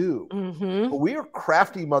we do. But we are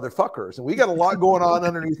crafty motherfuckers, and we got a lot going on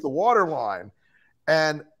underneath the waterline.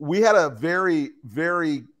 And we had a very,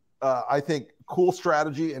 very, I think, cool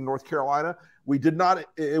strategy in North Carolina.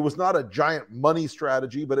 It was not a giant money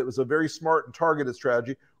strategy, but it was a very smart and targeted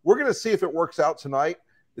strategy. We're going to see if it works out tonight.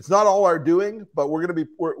 It's not all our doing, but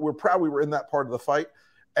we're proud we were in that part of the fight.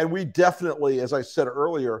 And we definitely, as I said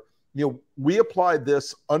earlier, we applied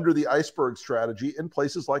this under the iceberg strategy in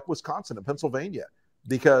places like Wisconsin and Pennsylvania,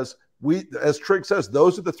 because as Trig says,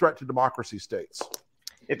 those are the threat to democracy states.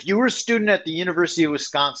 If you were a student at the University of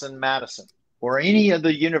Wisconsin-Madison or any of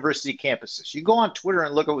the university campuses, you go on Twitter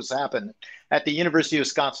and look at what's happened at the University of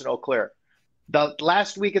Wisconsin-Eau Claire. The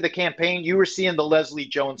last week of the campaign, you were seeing the Leslie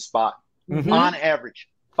Jones spot on average,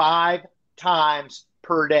 5 times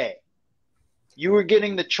per day. You were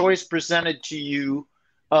getting the choice presented to you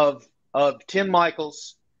of Tim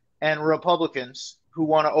Michels and Republicans who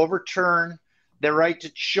want to overturn their right to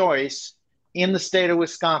choice in the state of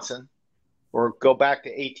Wisconsin, or go back to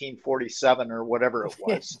 1847 or whatever it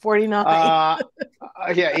was. 49. Yeah,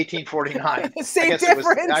 1849. Same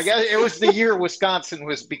difference. I guess it was the year Wisconsin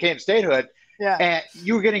became statehood. Yeah. And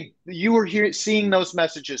you were seeing those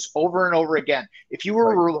messages over and over again. If you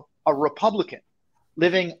were a Republican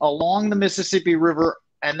living along the Mississippi River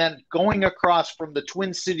and then going across from the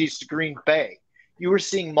Twin Cities to Green Bay, you were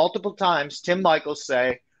seeing multiple times Tim Michels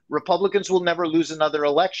say, Republicans will never lose another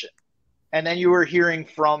election. And then you were hearing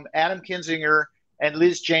from Adam Kinzinger and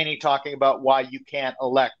Liz Cheney talking about why you can't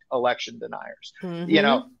elect election deniers. You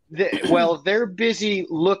know, they're busy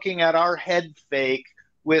looking at our head fake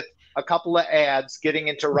with a couple of ads, getting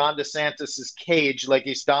into Ron DeSantis's cage like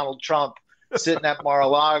he's Donald Trump sitting at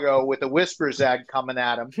Mar-a-Lago with a Whispers ad coming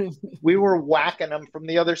at him. We were whacking them from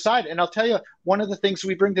the other side. And I'll tell you, one of the things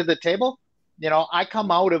we bring to the table, you know, I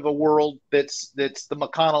come out of a world that's the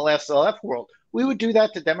McConnell SLF world. We would do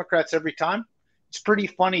that to Democrats every time. It's pretty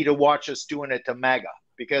funny to watch us doing it to MAGA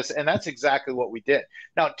and that's exactly what we did.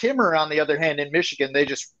 Now, Timmer, on the other hand, in Michigan, they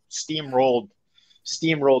just steamrolled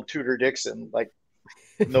Tudor Dixon like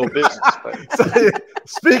no business. But.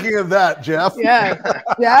 Speaking of that, Jeff. Yeah.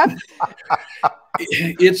 Jeff?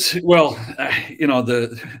 It's, well, you know,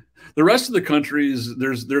 the rest of the countries,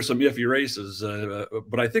 there's some iffy races,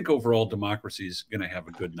 but I think overall democracy is going to have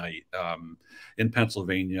a good night. In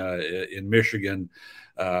Pennsylvania, in Michigan,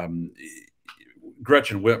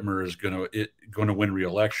 Gretchen Whitmer is going to win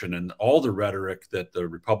re-election, and all the rhetoric that the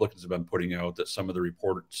Republicans have been putting out, that some of the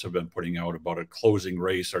reports have been putting out about a closing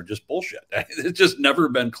race, are just bullshit. It's just never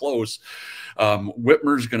been close.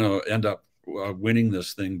 Whitmer's going to end up winning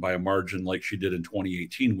this thing by a margin like she did in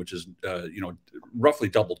 2018, which is, you know, roughly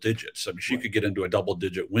double digits. I mean, she could get into a double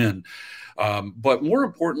digit win. But more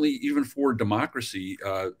importantly, even for democracy,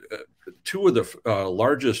 two of the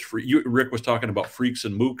largest, Rick was talking about freaks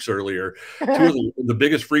and mooks earlier. Two of the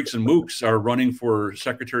biggest freaks and mooks are running for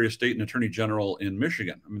Secretary of State and Attorney General in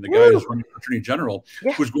Michigan. I mean, the guy who's running for Attorney General,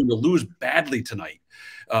 who's going to lose badly tonight.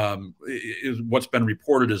 What's been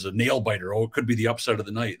reported as a nail biter. Oh, it could be the upset of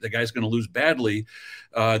the night. The guy's going to lose badly.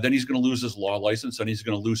 Then he's going to lose his law license, and he's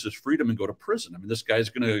going to lose his freedom and go to prison. I mean, this guy's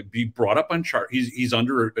going to be brought up on charge. He's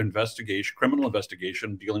under investigation, criminal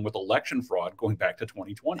investigation, dealing with election fraud going back to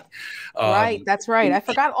 2020. Right, that's right. I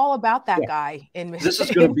forgot all about that guy in Michigan. This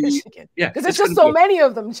is going to be Michigan. Because there's just so many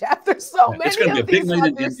of them, Jeff. There's so many. It's going to be a big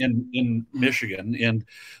night in Michigan, and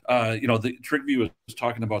you know, the Trygve was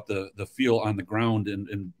talking about the feel on the ground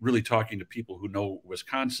and really talking to people who know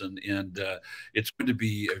Wisconsin, and it's going to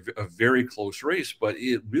be a very close race. But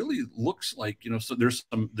it really looks like, you know, so there's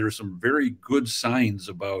some very good signs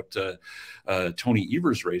about Tony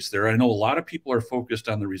Evers' race there. I know a lot of people are focused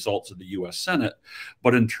on the results of the U.S. Senate,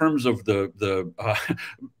 but in terms of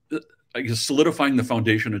I guess solidifying the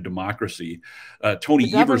foundation of democracy,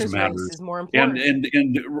 Tony Evers matters, is more important.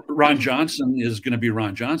 and Ron Johnson is going to be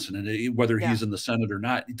Ron Johnson, and whether he's in the Senate or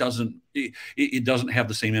not, it doesn't have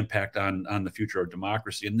the same impact on the future of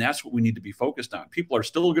democracy, and that's what we need to be focused on. People are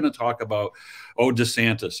still going to talk about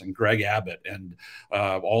DeSantis and Greg Abbott and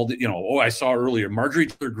all the, you know, I saw earlier Marjorie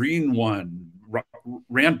Taylor Greene won.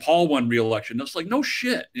 Rand Paul won re-election. It's like, no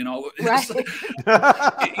shit, you know. Right. Like,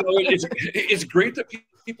 you know, it's great that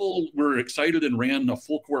people were excited and ran a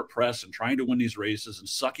full court press and trying to win these races and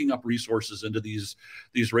sucking up resources into these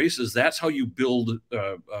races. That's how you build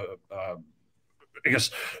I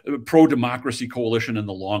guess, pro-democracy coalition in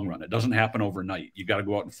the long run. It doesn't happen overnight. You got to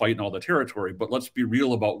go out and fight in all the territory. But let's be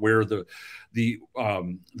real about where the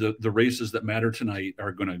races that matter tonight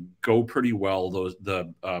are going to go pretty well.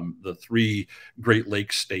 The three Great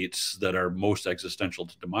Lakes states that are most existential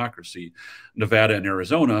to democracy, Nevada and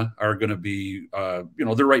Arizona, are going to be, you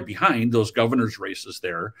know, they're right behind. Those governor's races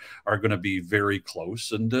there are going to be very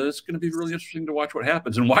close, and it's going to be really interesting to watch what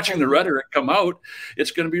happens. And watching the rhetoric come out,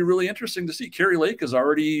 it's going to be really interesting to see. Carrie Lake is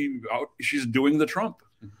already out. She's doing the Trump.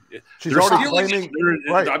 She's already claiming,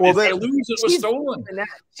 right? Well, they lose. It was stolen.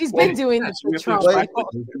 She's been doing this with Trump.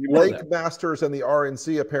 Lake Masters and the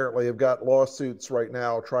RNC apparently have got lawsuits right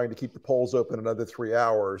now trying to keep the polls open another 3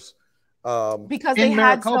 hours. Because they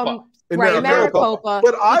had some in Maricopa.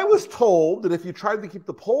 But I was told that if you tried to keep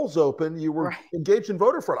the polls open, you were engaged in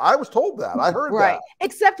voter fraud. I was told that. I heard that.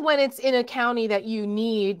 Except when it's in a county that you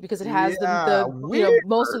need, because it has the you know,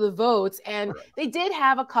 most of the votes. And they did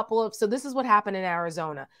have a couple of, so this is what happened in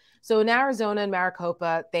Arizona. So in Arizona and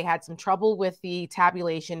Maricopa, they had some trouble with the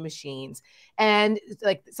tabulation machines, and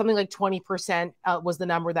like something like 20% was the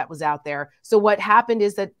number that was out there. So what happened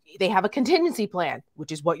is that they have a contingency plan,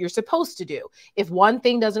 which is what you're supposed to do. If one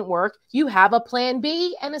thing doesn't work, you have a plan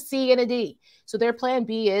B and a C and a D. So their plan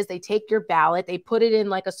B is they take your ballot, they put it in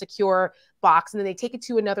like a secure box, and then they take it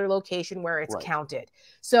to another location where it's counted.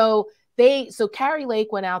 So Carrie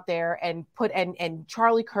Lake went out there and and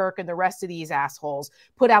Charlie Kirk and the rest of these assholes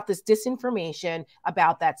put out this disinformation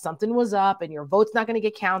about that something was up and your vote's not going to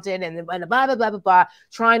get counted and blah, blah, blah, blah, blah,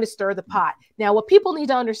 trying to stir the pot. Now, what people need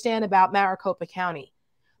to understand about Maricopa County,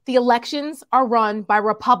 the elections are run by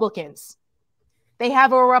Republicans. They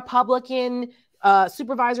have a Republican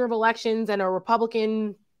supervisor of elections and a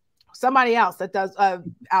Republican somebody else that does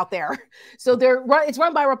out there. So it's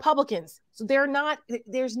run by Republicans. So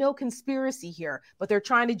there's no conspiracy here, but they're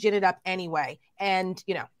trying to gin it up anyway. And,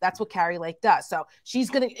 that's what Carrie Lake does. So she's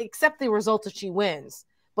going to accept the results if she wins.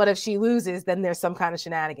 But if she loses, then there's some kind of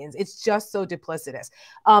shenanigans. It's just so duplicitous.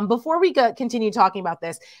 Before we continue talking about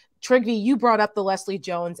this, Trygve, you brought up the Leslie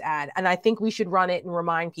Jones ad, and I think we should run it and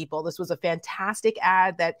remind people this was a fantastic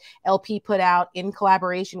ad that LP put out in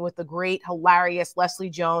collaboration with the great, hilarious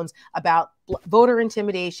Leslie Jones about voter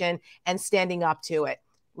intimidation and standing up to it.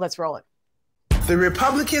 Let's roll it. The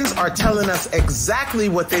Republicans are telling us exactly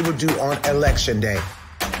what they would do on Election Day.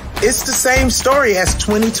 It's the same story as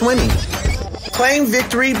 2020. Claim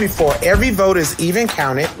victory before every vote is even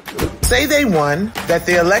counted. Say they won, that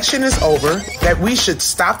the election is over, that we should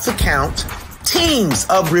stop the count. Teams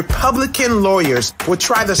of Republican lawyers would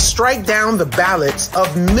try to strike down the ballots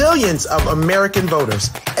of millions of American voters,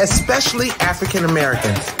 especially African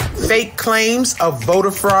Americans. Fake claims of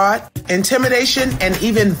voter fraud, intimidation, and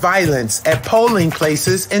even violence at polling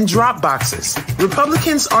places and drop boxes.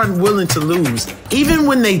 Republicans aren't willing to lose, even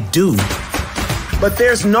when they do. But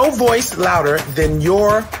there's no voice louder than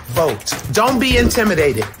your vote. Don't be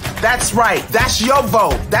intimidated. That's right. That's your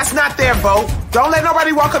vote. That's not their vote. Don't let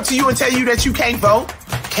nobody walk up to you and tell you that you can't vote.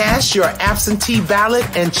 Cast your absentee ballot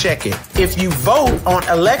and check it. If you vote on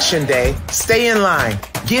Election Day, stay in line.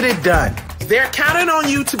 Get it done. They're counting on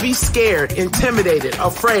you to be scared, intimidated,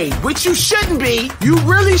 afraid, which you shouldn't be. You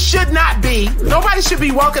really should not be. Nobody should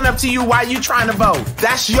be walking up to you while you're trying to vote.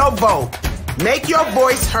 That's your vote. Make your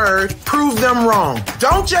voice heard. Prove them wrong.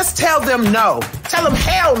 Don't just tell them no. Tell them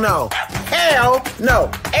hell no. Hell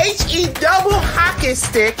no. H-E double hockey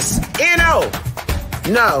sticks N-O.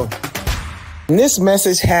 No. This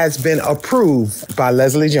message has been approved by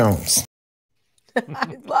Leslie Jones.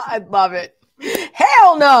 I love it.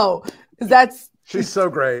 Hell no. She's so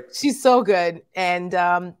great. She's so good. And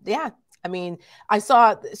I mean, I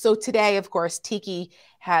saw, so today, of course, Tiki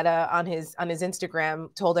had on his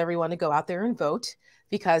Instagram told everyone to go out there and vote,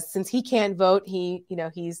 because since he can't vote,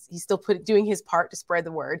 he's still doing his part to spread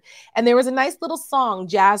the word. And there was a nice little song,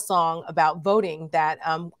 jazz song about voting that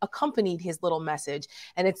accompanied his little message.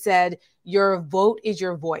 And it said, "Your vote is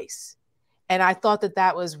your voice." And I thought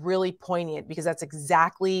that was really poignant, because that's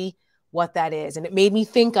exactly what that is. And it made me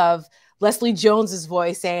think of Leslie Jones's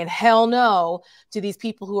voice saying hell no to these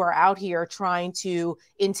people who are out here trying to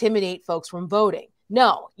intimidate folks from voting.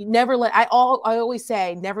 No, you never I always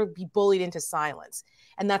say, never be bullied into silence.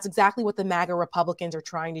 And that's exactly what the MAGA Republicans are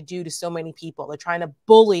trying to do to so many people. They're trying to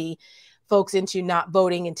bully folks into not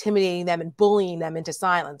voting, intimidating them and bullying them into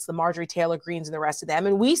silence, the Marjorie Taylor Greens and the rest of them.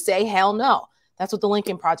 And we say, hell no. That's what the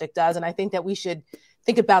Lincoln Project does. And I think that we should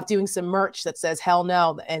think about doing some merch that says hell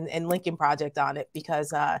no and Lincoln Project on it,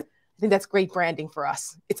 because I think that's great branding for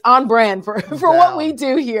us. It's on brand for what we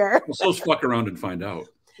do here. Well, so fuck around and find out.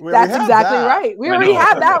 That's exactly right. We already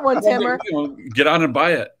have that one, Timmer. Get on and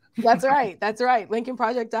buy it. That's right. That's right.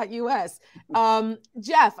 LincolnProject.us.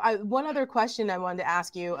 Jeff, one other question I wanted to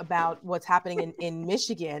ask you about what's happening in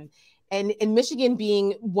Michigan, and in Michigan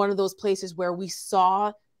being one of those places where we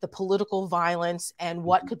saw the political violence and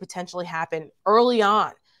what could potentially happen early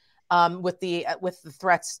on with the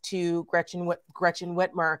threats to Gretchen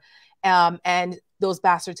Whitmer, and those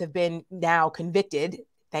bastards have been now convicted,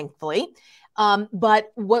 thankfully.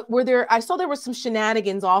 But what were there? I saw there were some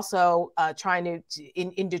shenanigans also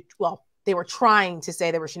they were trying to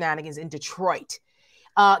say there were shenanigans in Detroit.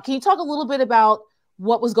 Can you talk a little bit about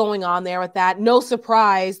what was going on there with that? No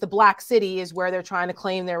surprise, the Black City is where they're trying to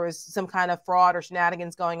claim there was some kind of fraud or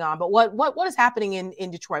shenanigans going on. But what is happening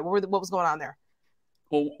in Detroit? What was going on there?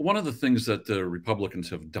 Well, one of the things that the Republicans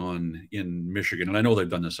have done in Michigan, and I know they've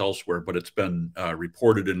done this elsewhere, but it's been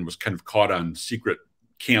reported and was kind of caught on secret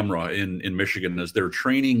camera in Michigan as they're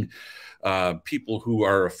training people who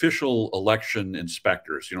are official election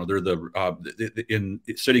inspectors. You know, they're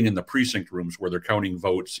sitting in the precinct rooms where they're counting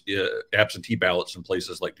votes, absentee ballots in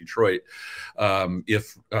places like Detroit.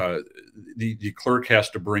 If the clerk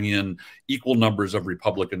has to bring in equal numbers of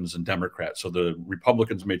Republicans and Democrats, so the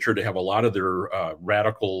Republicans made sure to have a lot of their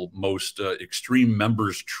radical, most extreme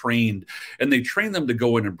members trained, and they train them to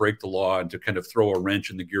go in and break the law and to kind of throw a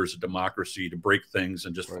wrench in the gears of democracy, to break things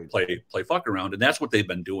and just play fuck around. And that's what they've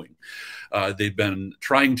been doing. They've been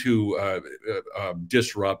trying to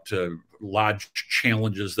disrupt, lodge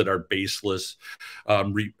challenges that are baseless,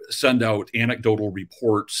 send out anecdotal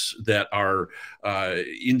reports that are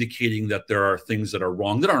indicating that there are things that are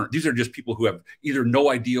wrong that aren't. These are just people who have either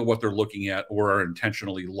no idea what they're looking at or are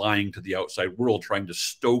intentionally lying to the outside world, trying to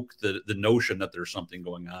stoke the notion that there's something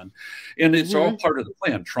going on. And it's all part of the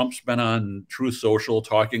plan. Trump's been on Truth Social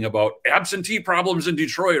talking about absentee problems in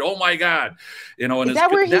Detroit. Oh my God. You know, and is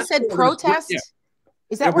that where he said protest? Yeah.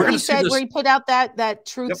 Is that where he said, where he put out that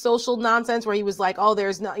Truth Social nonsense, where he was like, "Oh,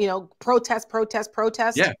 there's no, you know, protest."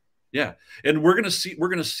 Yeah, yeah, and we're gonna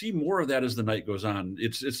see more of that as the night goes on.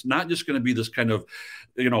 It's not just going to be this kind of,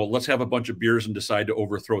 you know, let's have a bunch of beers and decide to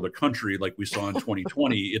overthrow the country like we saw in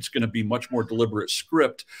 2020. It's going to be much more deliberate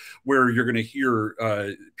script, where you're going to hear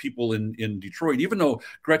people in Detroit, even though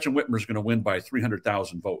Gretchen Whitmer is going to win by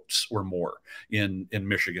 300,000 votes or more in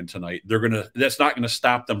Michigan tonight, that's not going to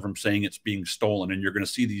stop them from saying it's being stolen. And you're going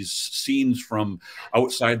to see these scenes from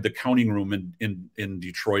outside the counting room in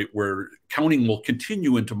Detroit, where counting will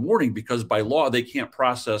continue into morning, because by law they can't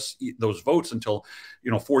process those votes until,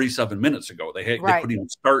 you know, 47 minutes ago. They couldn't even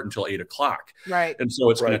start until 8 o'clock. Right. And so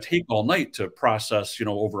it's going to take all night to process, you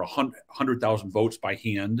know, over 100,000 votes by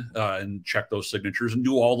hand, and check those signatures and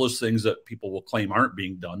do all those things that people will claim aren't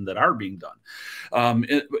being done that are being done.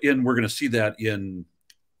 And we're going to see that in,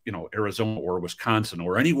 you know, Arizona or Wisconsin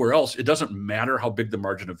or anywhere else. It doesn't matter how big the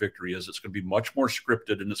margin of victory is. It's going to be much more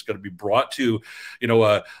scripted, and it's going to be brought to, you know,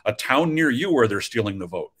 a town near you where they're stealing the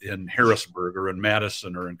vote, in Harrisburg or in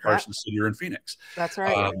Madison or in Carson City or in Phoenix. That's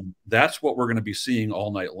right. That's what we're going to be seeing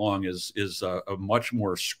all night long, is a much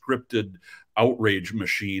more scripted outrage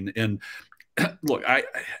machine. And look,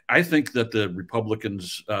 I think that the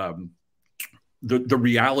Republicans, the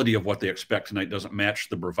reality of what they expect tonight doesn't match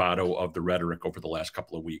the bravado of the rhetoric over the last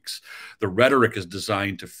couple of weeks. The rhetoric is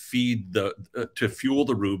designed to feed to fuel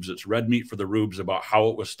the rubes. It's red meat for the rubes about how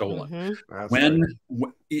it was stolen.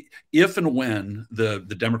 If and when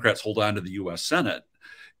the Democrats hold on to the U.S. Senate,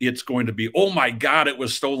 it's going to be, oh my God, it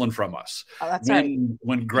was stolen from us. Oh, that's right.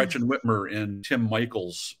 When Gretchen Whitmer and Tim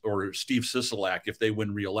Michels or Steve Sisolak, if they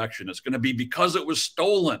win re-election, it's going to be because it was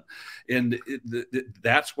stolen. And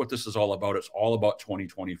that's what this is all about. It's all about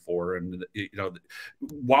 2024. And, you know,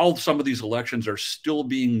 while some of these elections are still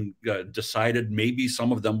being decided, maybe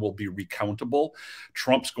some of them will be recountable.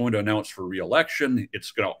 Trump's going to announce for re-election. It's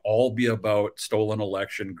going to all be about stolen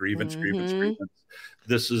election, grievance.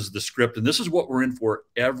 This is the script, and this is what we're in for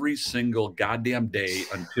every single goddamn day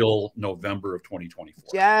until November of 2024.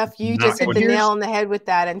 Jeff, you just hit the nail on the head with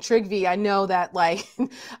that. And Trygve, I know that, like,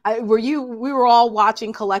 we were all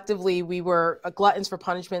watching collectively. We were gluttons for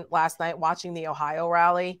punishment last night, watching the Ohio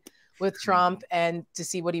rally with Trump and to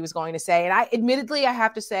see what he was going to say. And I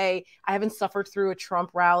have to say, I haven't suffered through a Trump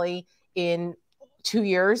rally in 2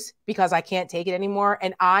 years because I can't take it anymore.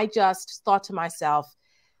 And I just thought to myself,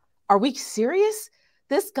 are we serious?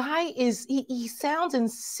 This guy he sounds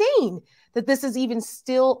insane that this is even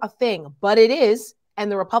still a thing, but it is.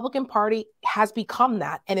 And the Republican Party has become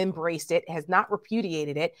that and embraced it, has not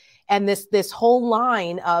repudiated it. And this whole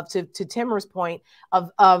line of, to Timmer's point,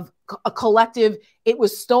 of a collective, it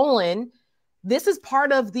was stolen. This is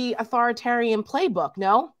part of the authoritarian playbook,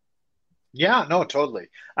 no? Yeah, no, totally.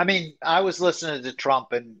 I mean, I was listening to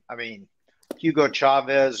Trump, and I mean, Hugo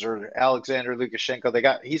Chavez or Alexander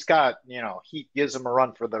Lukashenko, he gives them a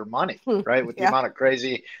run for their money, right? With the amount of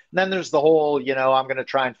crazy. And then there's the whole, I'm going to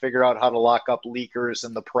try and figure out how to lock up leakers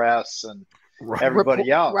in the press and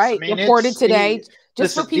everybody else. Right. I mean, reported today,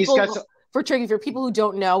 for Trygve, for people who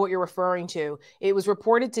don't know what you're referring to, it was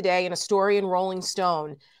reported today in a story in Rolling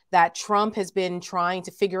Stone that Trump has been trying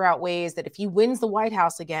to figure out ways that if he wins the White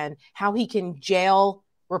House again, how he can jail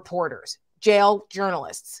reporters, jail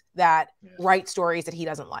journalists that write stories that he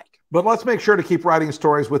doesn't like. But let's make sure to keep writing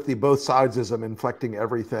stories with the both sidesism inflecting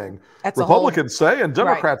everything. Republicans say and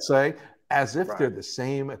Democrats say, as if they're the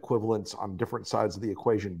same equivalents on different sides of the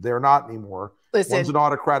equation. They're not anymore. Listen, one's an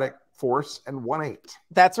autocratic force and 1-8.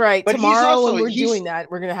 That's right. But Tomorrow, when we're doing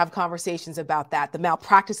that, we're going to have conversations about that, the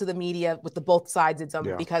malpractice of the media with the both sides of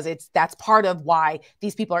them, because that's part of why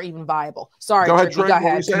these people are even viable. Sorry, go ahead. Go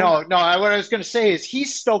ahead. No, what I was going to say is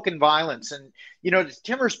he's stoking violence. And, you know, to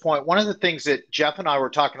Timmer's point, one of the things that Jeff and I were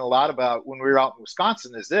talking a lot about when we were out in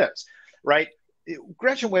Wisconsin is this, right?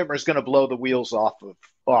 Gretchen Whitmer is going to blow the wheels off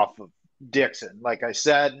of Dixon, like I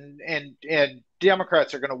said, and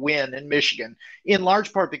Democrats are going to win in Michigan, in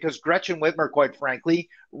large part because Gretchen Whitmer, quite frankly,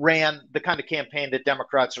 ran the kind of campaign that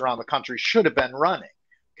Democrats around the country should have been running.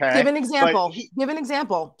 Okay, give an example. Give an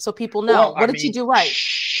example so people know. What did she do right?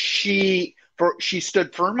 She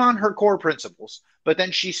stood firm on her core principles, but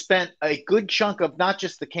then she spent a good chunk of not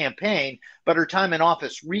just the campaign, but her time in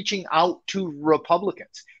office reaching out to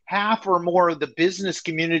Republicans. Half or more of the business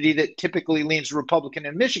community that typically leans Republican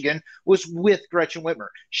in Michigan was with Gretchen Whitmer.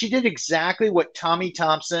 She did exactly what Tommy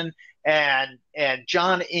Thompson and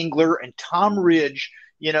John Engler and Tom Ridge,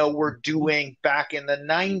 you know, were doing back in the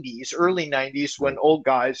 90s, early 90s, when old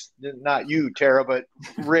guys, not you, Tara, but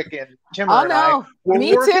Rick and Timmer and I were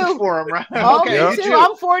working for them, right? Oh, okay, me too.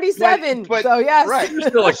 I'm 47, so yes. Right.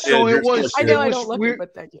 So it was. I know I don't look it,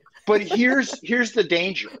 but thank you. But here's the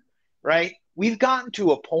danger, right? We've gotten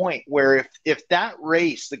to a point where if that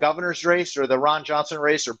race, the governor's race or the Ron Johnson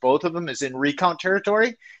race, or both of them is in recount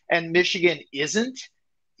territory and Michigan isn't,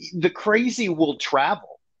 the crazy will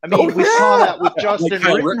travel. I mean, we saw that with Justin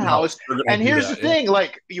Rittenhouse. And here's the thing,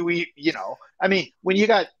 like you know, I mean, when you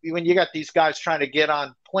got these guys trying to get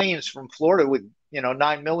on planes from Florida with, you know,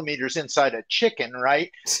 9 millimeters inside a chicken,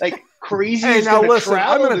 right? Like crazy is going to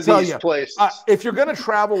travel to these places. If you're going to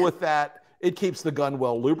travel with that, it keeps the gun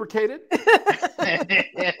well lubricated.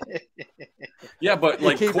 Yeah, but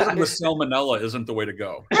like corn with salmonella isn't the way to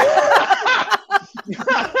go.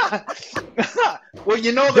 Well,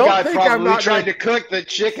 you know, the guy probably tried to cook the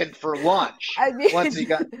chicken for lunch. I mean, once he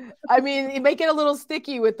got. I mean, you make it a little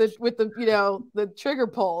sticky with the you know, the trigger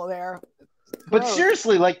pull there. But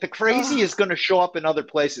seriously, like the crazy is going to show up in other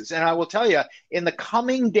places, and I will tell you, in the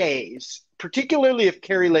coming days, particularly if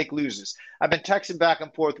Kari Lake loses, I've been texting back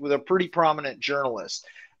and forth with a pretty prominent journalist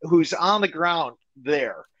who's on the ground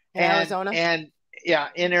there in Arizona,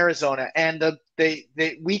 in Arizona, and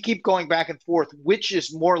we keep going back and forth, which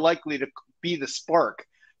is more likely to be the spark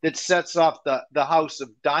that sets off the house of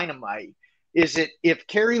dynamite. Is it if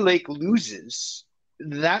Kari Lake loses,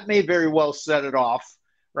 that may very well set it off,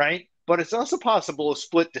 right? But it's also possible a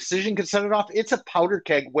split decision could set it off. It's a powder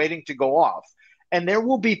keg waiting to go off. And there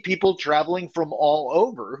will be people traveling from all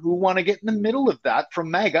over who want to get in the middle of that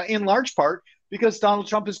from MAGA, in large part because Donald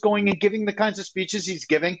Trump is going and giving the kinds of speeches he's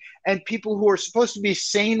giving, and people who are supposed to be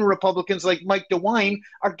sane Republicans like Mike DeWine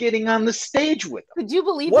are getting on the stage with him. Could you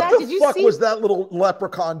believe that? Did you see? What the fuck was that little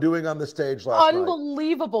leprechaun doing on the stage last night?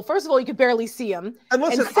 Unbelievable. First of all, you could barely see him. And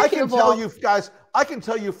listen, I can tell you guys, I can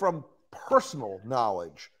tell you from personal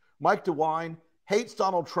knowledge, Mike DeWine hates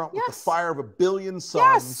Donald Trump with the fire of a billion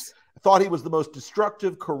suns. Thought he was the most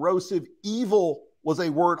destructive, corrosive, evil was a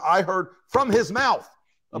word I heard from his mouth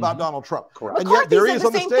about Donald Trump. Correct. And yet there he is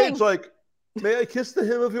on the stage like, may I kiss the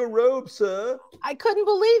hem of your robe, sir? I couldn't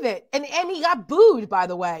believe it. And he got booed, by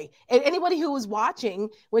the way. And anybody who was watching,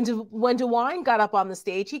 when DeWine got up on the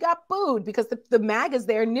stage, he got booed because the MAGAs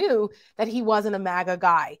there knew that he wasn't a MAGA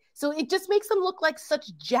guy. So it just makes them look like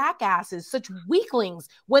such jackasses, such weaklings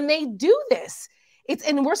when they do this.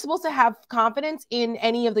 And we're supposed to have confidence in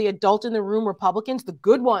any of the adult in the room Republicans, the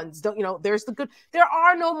good ones. Don't, you know, there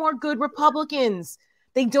are no more good Republicans.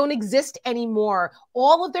 They don't exist anymore.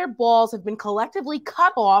 All of their balls have been collectively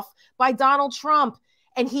cut off by Donald Trump,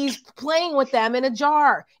 and he's playing with them in a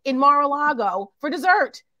jar in Mar-a-Lago for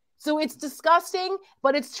dessert. So it's disgusting,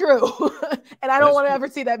 but it's true. And I don't want to ever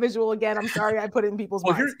see that visual again. I'm sorry I put it in people's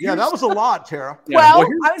minds. Yeah, that was a lot, Tara. Well,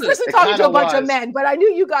 I was just talking to a bunch of men, but I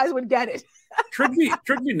knew you guys would get it.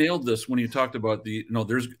 Trygve nailed this when you talked about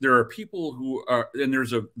there are people who are, and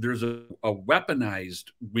there's a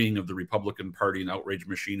weaponized wing of the Republican Party and outrage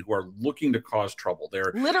machine who are looking to cause trouble.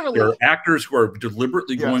 There are actors who are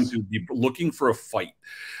deliberately going to be looking for a fight.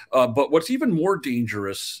 But what's even more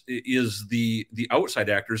dangerous is the outside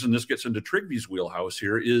actors, and this gets into Trygve's wheelhouse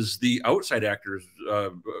here, is the outside actors,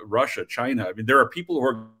 Russia, China. I mean, there are people who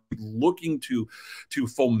are looking to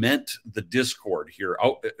foment the discord here.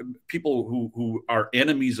 People who are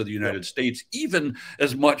enemies of the United States, even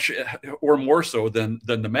as much or more so than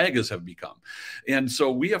the MAGAs have become. And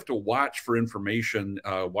so we have to watch for information,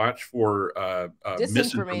 watch for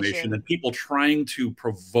misinformation, and people trying to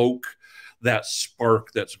provoke that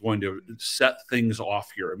spark that's going to set things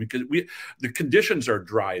off here. I mean, because the conditions are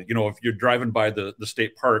dry. You know, if you're driving by the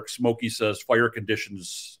state park, Smokey says fire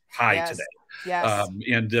conditions high today. Yes.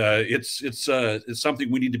 And it's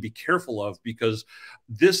something we need to be careful of, because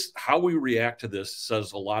how we react to this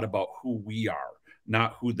says a lot about who we are,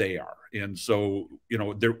 not who they are. And so,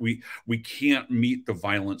 we can't meet the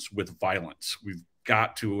violence with violence. We've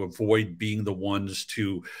got to avoid being the ones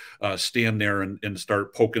to stand there and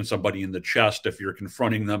start poking somebody in the chest if you're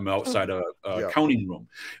confronting them outside a counting room.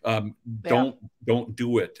 Don't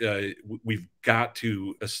do it. We've got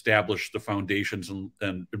to establish the foundations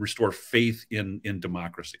and restore faith in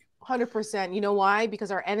democracy. 100%. You know why?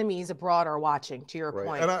 Because our enemies abroad are watching, to your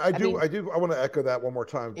point. And I want to echo that one more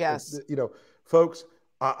time. Yes. Folks,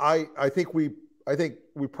 I think we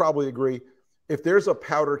probably agree. If there's a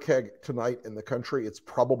powder keg tonight in the country, it's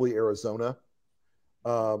probably Arizona.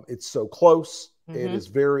 It's so close. It is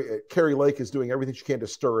Carrie Lake is doing everything she can to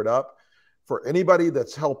stir it up. For anybody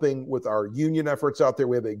that's helping with our union efforts out there,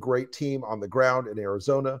 we have a great team on the ground in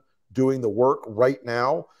Arizona doing the work right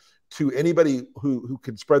now. To anybody who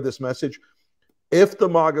can spread this message, if the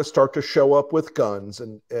MAGA start to show up with guns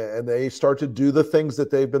and they start to do the things that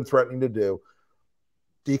they've been threatening to do,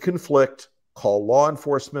 deconflict, call law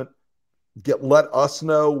enforcement, let us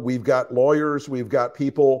know. We've got lawyers, we've got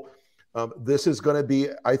people. This is going to be,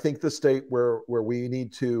 I think, the state where we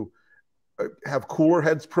need to have cooler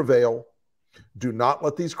heads prevail. Do not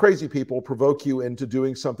let these crazy people provoke you into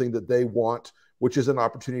doing something that they want, which is an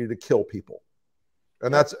opportunity to kill people.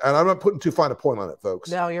 And I'm not putting too fine a point on it, folks.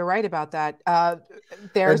 No, you're right about that.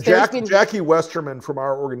 Jackie Westerman from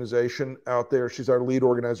our organization out there, she's our lead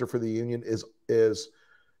organizer for the union, she's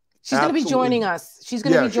going to be joining us. She's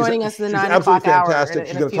going to be joining us in the 9 o'clock hour. Fantastic.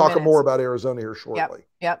 She's going to talk more about Arizona here shortly.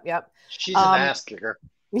 Yep. She's an ass kicker.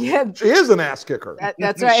 Yeah, she is an ass kicker.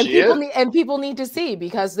 That's right. And people need to see,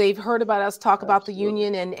 because they've heard about us talk about the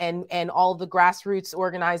union and all the grassroots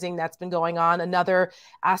organizing that's been going on. Another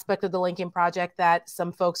aspect of the Lincoln Project that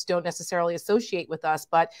some folks don't necessarily associate with us,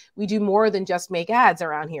 but we do more than just make ads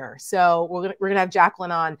around here. So we're gonna have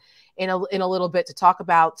Jacqueline on in a little bit to talk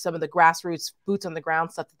about some of the grassroots boots on the ground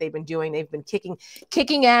stuff that they've been doing. They've been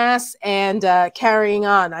kicking ass and carrying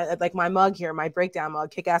on. I like my mug here, my breakdown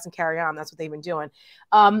mug, kick ass and carry on. That's what they've been doing.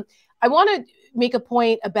 I want to make a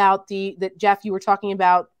point about that Jeff, you were talking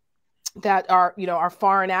about, that our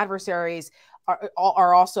foreign adversaries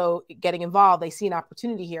are also getting involved. They see an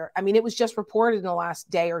opportunity here. I mean, it was just reported in the last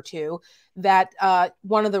day or two that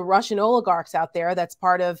one of the Russian oligarchs out there that's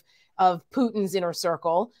part of Putin's inner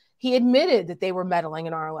circle, he admitted that they were meddling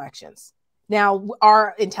in our elections. Now,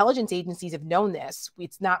 our intelligence agencies have known this.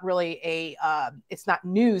 It's not really it's not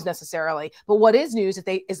news necessarily, but what is news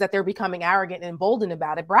is that they're becoming arrogant and emboldened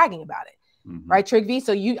about it, bragging about it. Right, Trygve?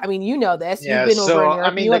 So you know this. Yeah, you've been over in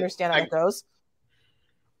Europe. You understand how it goes.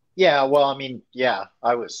 Yeah, well,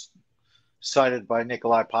 I was cited by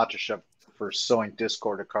Nikolai Patrushev for sowing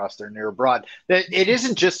discord across their near abroad. It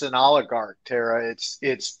isn't just an oligarch, Tara.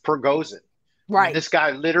 It's Prigozhin. Right. I mean, this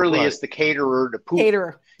guy literally is the caterer to Putin.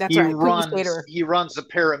 Caterer. That's right. He runs a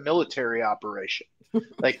paramilitary operation.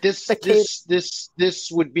 Like this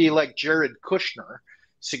would be like Jared Kushner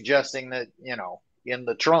suggesting that, in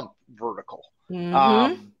the Trump vertical.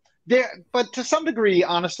 But to some degree,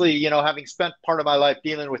 honestly, having spent part of my life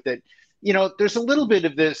dealing with it, there's a little bit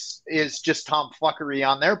of this is just tomfuckery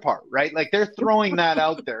on their part, right? Like they're throwing that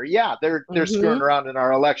out there. Yeah, they're screwing around in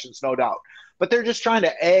our elections, no doubt. But they're just trying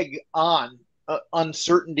to egg on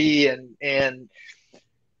uncertainty and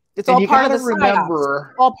it's all part of the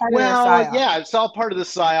remember. All part of the psyops. Yeah, it's all part of the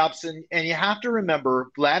psyops, and you have to remember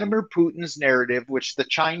Vladimir Putin's narrative, which the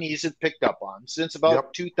Chinese have picked up on since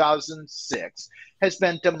about 2006, has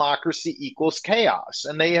been democracy equals chaos,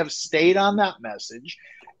 and they have stayed on that message,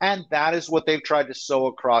 and that is what they've tried to sow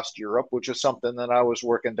across Europe, which is something that I was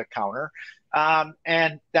working to counter,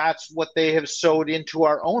 and that's what they have sowed into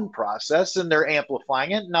our own process, and they're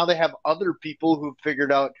amplifying it. Now they have other people who've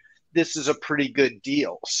figured out this is a pretty good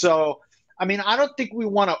deal. So, I don't think we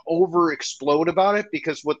want to over explode about it,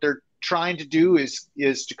 because what they're trying to do is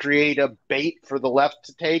to create a bait for the left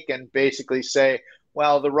to take and basically say,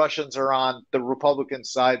 well, the Russians are on the Republican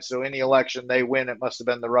side, so any election they win, it must have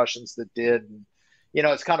been the Russians that did. And,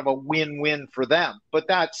 it's kind of a win-win for them. But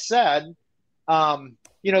that said,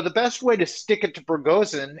 the best way to stick it to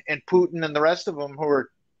Prigozhin and Putin and the rest of them who are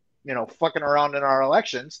fucking around in our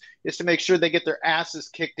elections is to make sure they get their asses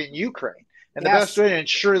kicked in Ukraine. And the best way to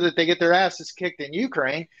ensure that they get their asses kicked in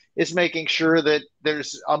Ukraine is making sure that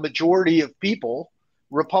there's a majority of people,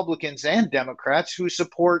 Republicans and Democrats, who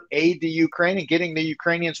support aid to Ukraine and getting the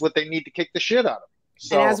Ukrainians what they need to kick the shit out of them.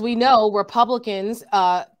 So, and as we know, Republicans,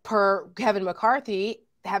 per Kevin McCarthy,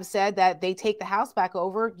 have said that they take the House back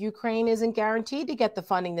over, Ukraine isn't guaranteed to get the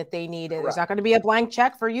funding that they need. There's not going to be a blank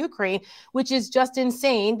check for Ukraine, which is just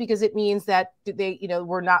insane because it means that they,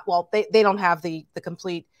 we're not, well, they don't have the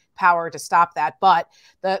complete power to stop that, but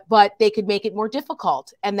they could make it more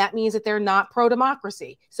difficult. And that means that they're not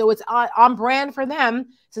pro-democracy. So it's on brand for them,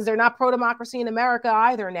 since they're not pro-democracy in America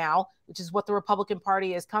either now, which is what the Republican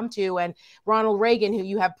Party has come to. And Ronald Reagan, who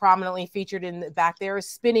you have prominently featured in the back there, is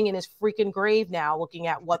spinning in his freaking grave now, looking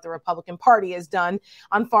at what the Republican Party has done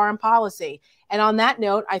on foreign policy. And on that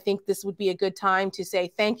note, I think this would be a good time to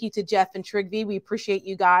say thank you to Jeff and Trygve. We appreciate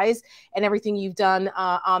you guys and everything you've done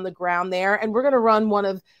on the ground there. And we're going to run one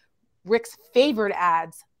of Rick's favorite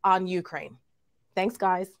ads on Ukraine. Thanks,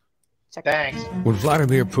 guys. Thanks. When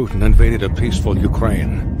Vladimir Putin invaded a peaceful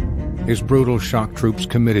Ukraine, his brutal shock troops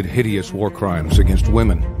committed hideous war crimes against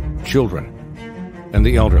women, children, and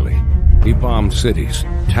the elderly. He bombed cities,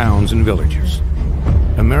 towns, and villages.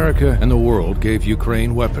 America and the world gave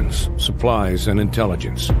Ukraine weapons, supplies, and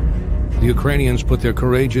intelligence. The Ukrainians put their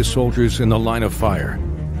courageous soldiers in the line of fire.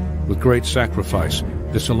 With great sacrifice,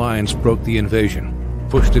 this alliance broke the invasion,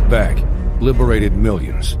 pushed it back, liberated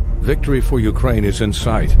millions. Victory for Ukraine is in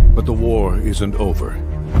sight, but the war isn't over.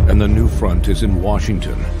 And the new front is in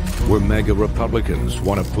Washington, where MAGA Republicans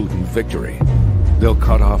want a Putin victory. They'll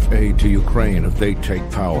cut off aid to Ukraine if they take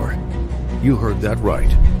power. You heard that right.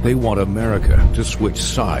 They want America to switch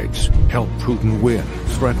sides, help Putin win,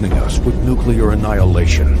 threatening us with nuclear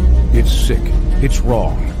annihilation. It's sick. It's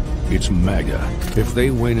wrong. It's MAGA. If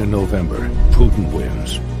they win in November, Putin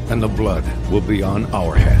wins, and the blood will be on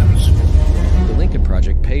our hands. The Lincoln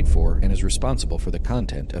Project paid for and is responsible for the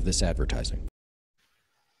content of this advertising.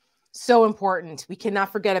 So important. We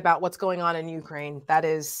cannot forget about what's going on in Ukraine. That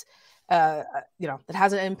is, that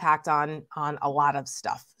has an impact on a lot of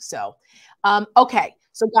stuff. So, okay.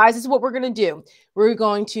 So guys, this is what we're going to do. We're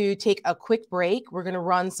going to take a quick break. We're going to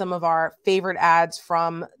run some of our favorite ads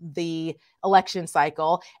from the election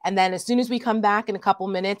cycle. And then as soon as we come back in a couple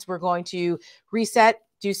minutes, we're going to reset,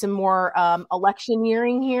 do some more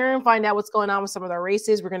electioneering here and find out what's going on with some of our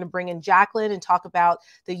races. We're going to bring in Jacqueline and talk about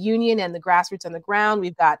the union and the grassroots on the ground.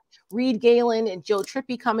 We've got Reed Galen and Joe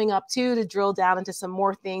Trippi coming up too to drill down into some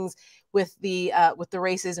more things with the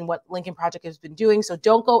races and what Lincoln Project has been doing. So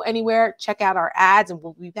don't go anywhere. Check out our ads and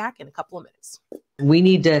we'll be back in a couple of minutes. We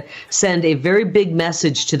need to send a very big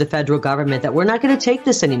message to the federal government that we're not going to take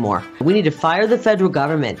this anymore. We need to fire the federal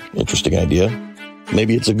government. Interesting idea.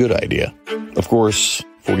 Maybe it's a good idea. Of course,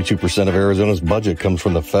 42% of Arizona's budget comes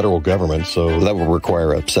from the federal government, so that would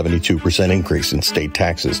require a 72% increase in state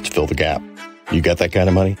taxes to fill the gap. You got that kind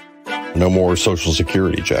of money? No more Social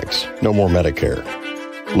Security checks. No more Medicare.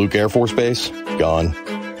 Luke Air Force Base? Gone.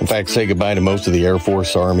 In fact, say goodbye to most of the Air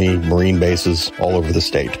Force, Army, Marine bases all over the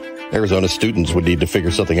state. Arizona students would need to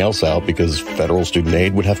figure something else out because federal student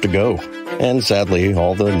aid would have to go. And sadly,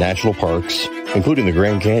 all the national parks, including the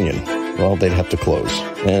Grand Canyon, well, they'd have to close.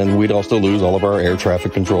 And we'd also lose all of our air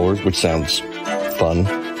traffic controllers, which sounds fun.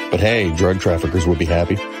 But hey, drug traffickers would be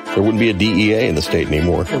happy. There wouldn't be a DEA in the state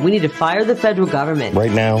anymore. We need to fire the federal government.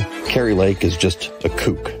 Right now, Carrie Lake is just a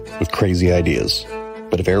kook with crazy ideas.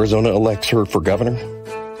 But if Arizona elects her for governor,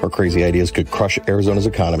 her crazy ideas could crush Arizona's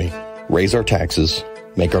economy, raise our taxes,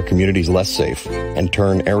 make our communities less safe, and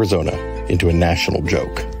turn Arizona into a national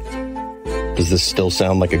joke. Does this still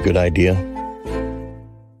sound like a good idea?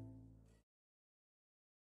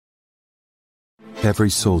 Every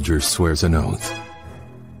soldier swears an oath.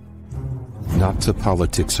 Not to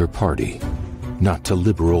politics or party, not to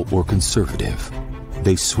liberal or conservative.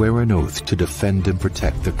 They swear an oath to defend and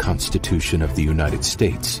protect the Constitution of the United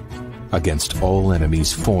States against all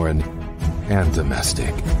enemies, foreign and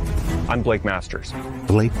domestic. I'm Blake Masters.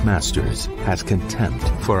 Blake Masters has contempt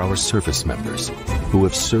for our service members who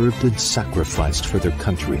have served and sacrificed for their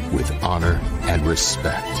country with honor and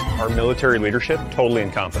respect. Our military leadership, totally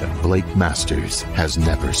incompetent. Blake Masters has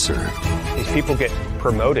never served. These people get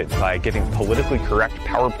promoted by giving politically correct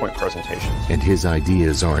PowerPoint presentations. And his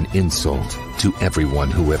ideas are an insult to everyone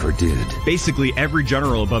who ever did. Basically, every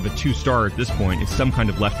general above a 2-star at this point is some kind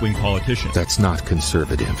of left-wing politician. That's not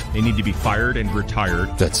conservative. They need to be fired and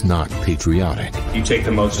retired. That's not patriotic. You take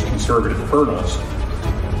the most conservative colonels,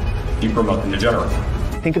 you promote them to general.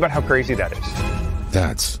 Think about how crazy that is.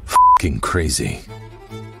 That's f***ing crazy.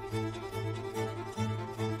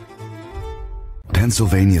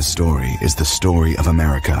 Pennsylvania's story is the story of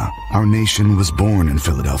America. Our nation was born in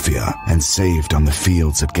Philadelphia and saved on the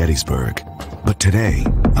fields at Gettysburg. But today,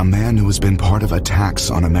 a man who has been part of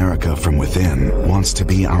attacks on America from within wants to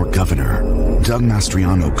be our governor. Doug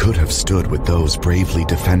Mastriano could have stood with those bravely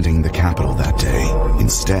defending the Capitol that day.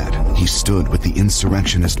 Instead, he stood with the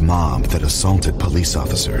insurrectionist mob that assaulted police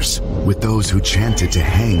officers, with those who chanted to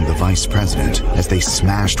hang the vice president as they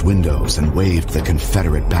smashed windows and waved the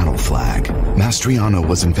Confederate battle flag. Mastriano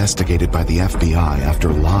was investigated by the FBI after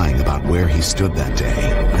lying about where he stood that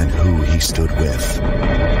day and who he stood with.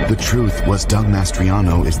 The truth was Doug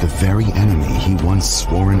Mastriano is the very enemy he once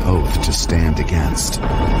swore an oath to stand against.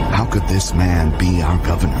 How could this man be our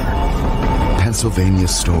governor?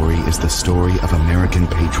 Pennsylvania's story is the story of American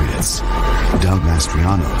patriots. Doug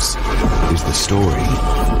Mastriano's is the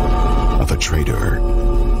story of a traitor.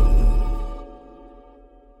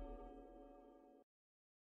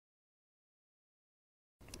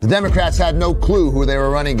 The Democrats had no clue who they were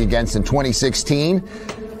running against in 2016.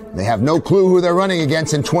 They have no clue who they're running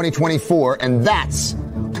against in 2024, and that's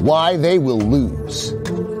why they will lose.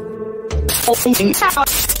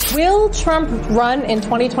 Will Trump run in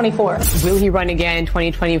 2024? Will he run again in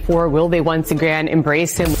 2024? Will they once again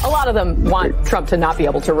embrace him? A lot of them want Trump to not be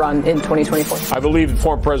able to run in 2024. I believe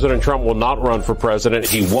former President Trump will not run for president.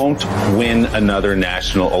 He won't win another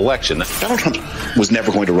national election. Donald Trump was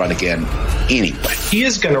never going to run again anyway. He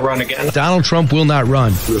is going to run again. Donald Trump will not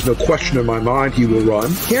run. There's no question in my mind he will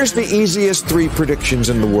run. Here's the easiest three predictions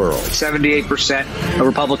in the world. 78% of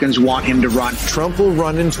Republicans want him to run. Trump will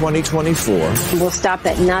run in 2024. We'll stop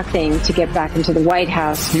at nothing to get back into the White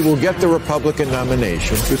House. He will get the Republican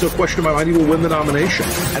nomination. There's no question in my mind he will win the nomination.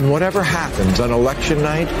 And whatever happens on election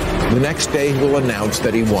night, the next day he will announce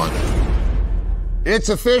that he won. It's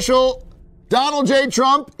official. Donald J.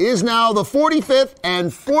 Trump is now the 45th and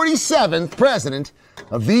 47th president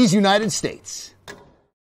of these United States.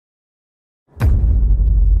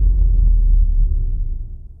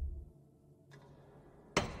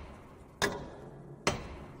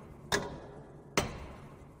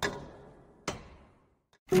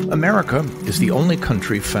 America is the only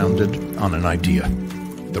country founded on an idea,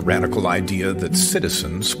 the radical idea that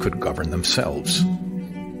citizens could govern themselves.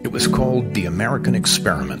 It was called the American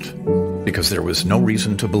Experiment because there was no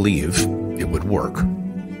reason to believe it would work.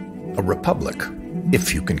 A republic,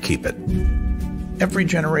 if you can keep it. Every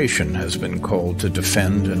generation has been called to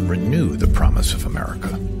defend and renew the promise of America.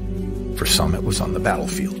 For some, it was on the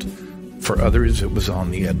battlefield. For others, it was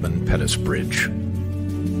on the Edmund Pettus Bridge.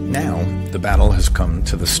 Now, the battle has come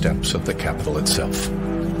to the steps of the Capitol itself.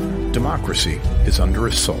 Democracy is under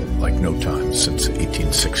assault like no time since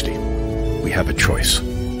 1860. We have a choice.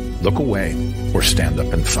 Look away or stand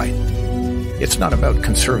up and fight. It's not about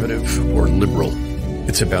conservative or liberal.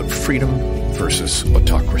 It's about freedom versus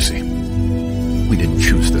autocracy. We didn't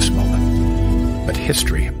choose this moment, but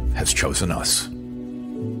history has chosen us.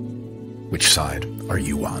 Which side are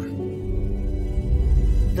you on?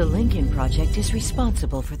 The Lincoln Project is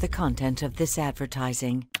responsible for the content of this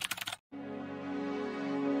advertising.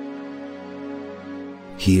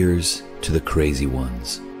 Here's to the crazy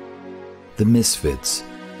ones, the misfits,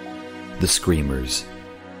 the screamers,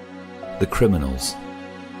 the criminals,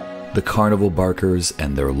 the carnival barkers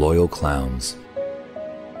and their loyal clowns,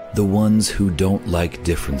 the ones who don't like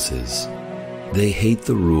differences. They hate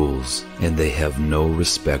the rules and they have no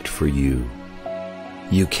respect for you.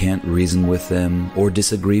 You can't reason with them or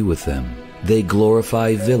disagree with them. They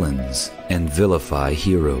glorify villains and vilify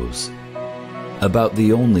heroes. About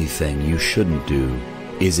the only thing you shouldn't do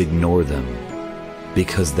is ignore them,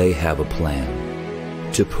 because they have a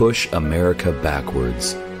plan to push America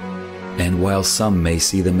backwards. And while some may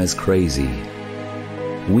see them as crazy,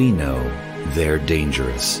 we know they're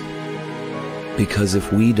dangerous. Because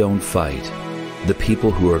if we don't fight, the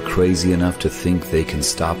people who are crazy enough to think they can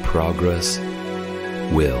stop progress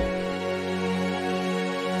will.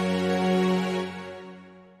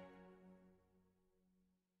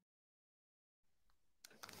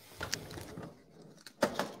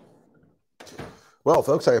 Well,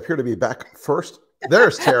 folks, I appear to be back first.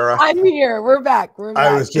 There's Tara. I'm here. We're back. We're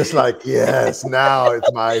back. I was just like, yes, now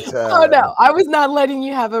it's my turn. Oh, no. I was not letting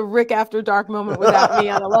you have a Rick After Dark moment without me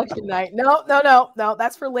on election night. No.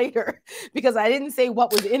 That's for later, because I didn't say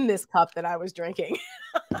what was in this cup that I was drinking.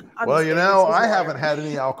 Well, you know, I haven't had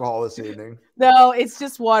any alcohol this evening. No, it's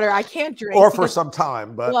just water. I can't drink. Or for some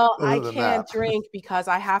time, but well, I can't drink because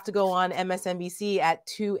I have to go on MSNBC at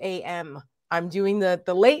 2 a.m. I'm doing the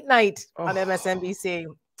late night on MSNBC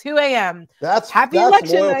 2 a.m. That's happy that's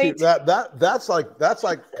election loyalty. night. That's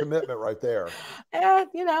like commitment right there.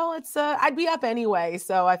 You know, it's I'd be up anyway,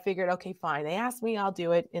 so I figured, okay, fine. They asked me, I'll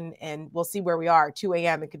do it, and we'll see where we are. 2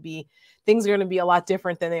 a.m. It could be, things are going to be a lot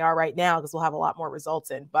different than they are right now because we'll have a lot more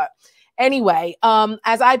results in. But anyway,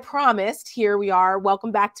 as I promised, here we are.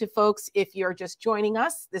 Welcome back to folks. If you're just joining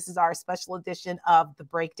us, this is our special edition of The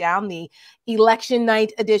Breakdown, the election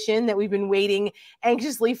night edition that we've been waiting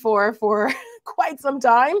anxiously for quite some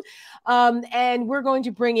time. And we're going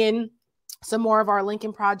to bring in some more of our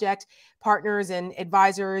Lincoln Project partners and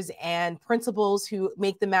advisors and principals who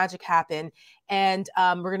make the magic happen. And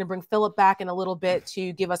we're going to bring Philip back in a little bit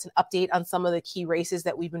to give us an update on some of the key races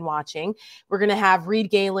that we've been watching. We're going to have Reed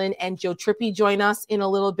Galen and Joe Trippi join us in a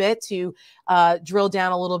little bit to drill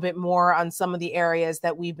down a little bit more on some of the areas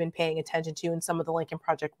that we've been paying attention to in some of the Lincoln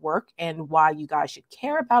Project work and why you guys should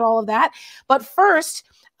care about all of that. But first,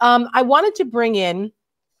 I wanted to bring in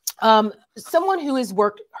someone who has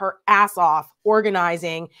worked her ass off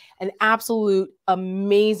organizing an absolute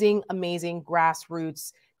amazing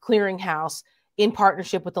grassroots clearinghouse in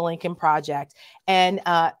partnership with the Lincoln Project. And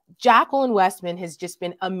Jacqueline Westman has just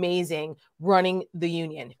been amazing running the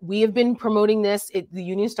union. We have been promoting this. The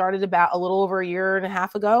union started about a little over a year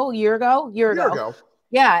ago.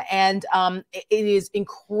 Yeah, and it is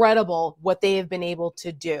incredible what they have been able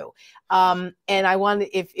to do. And I wanted,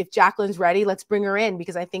 if Jacqueline's ready, let's bring her in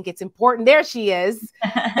because I think it's important. There she is.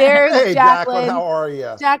 There's hey, Jacqueline. How are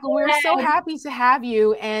you? Jacqueline, we're so happy to have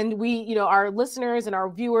you. And we, you know, our listeners and our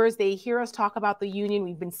viewers, they hear us talk about the union.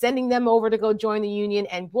 We've been sending them over to go join the union,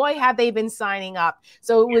 and boy, have they been signing up.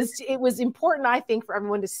 So it was important, I think, for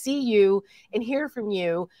everyone to see you and hear from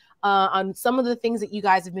you on some of the things that you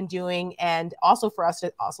guys have been doing, and also for us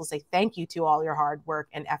to also say thank you to all your hard work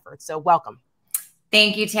and efforts. So welcome.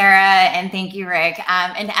 Thank you, Tara, and thank you, Rick,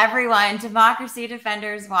 and everyone, democracy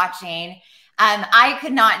defenders watching. I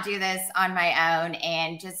could not do this on my own,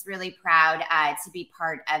 and just really proud to be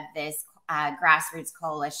part of this grassroots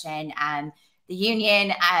coalition. The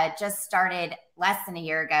union just started less than a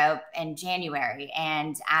year ago in January,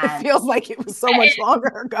 and it feels like it was so much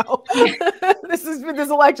longer ago. This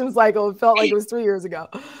election cycle, it felt like it was 3 years ago.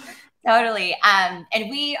 Totally. And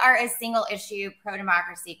we are a single issue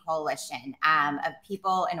pro-democracy coalition of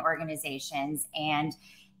people and organizations, and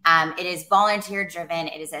it is volunteer driven.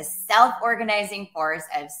 It is a self-organizing force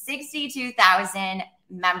of 62,000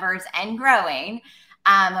 members and growing.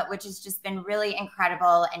 Which has just been really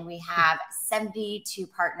incredible. And we have 72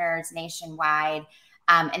 partners nationwide.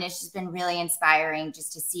 And it's just been really inspiring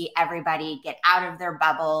just to see everybody get out of their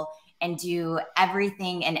bubble and do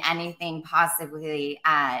everything and anything possibly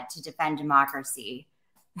to defend democracy.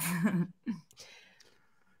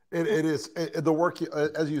 It is the work,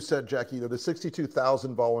 as you said, Jackie, the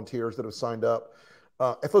 62,000 volunteers that have signed up.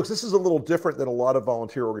 And folks, this is a little different than a lot of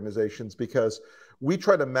volunteer organizations because we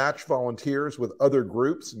try to match volunteers with other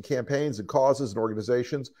groups and campaigns and causes and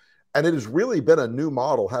organizations. And it has really been a new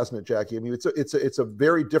model, hasn't it, Jackie? I mean, it's a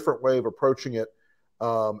very different way of approaching it,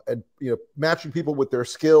 and matching people with their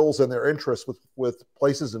skills and their interests with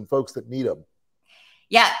places and folks that need them.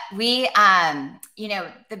 Yeah, we,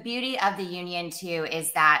 the beauty of the union too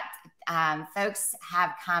is that folks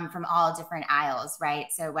have come from all different aisles, right?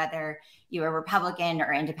 So whether you are Republican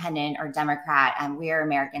or independent or Democrat, we are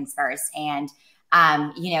Americans first. And,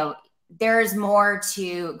 there's more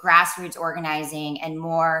to grassroots organizing and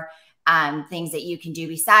more things that you can do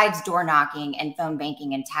besides door knocking and phone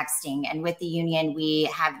banking and texting. And with the union, we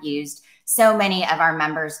have used so many of our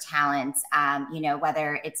members' talents,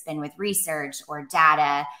 whether it's been with research or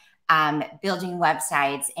data, building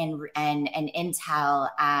websites and intel,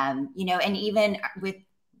 and even with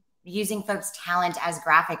using folks' talent as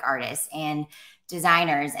graphic artists and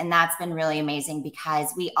designers. And that's been really amazing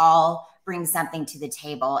because we all bring something to the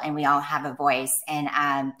table and we all have a voice. And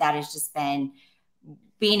that has just been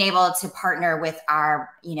being able to partner with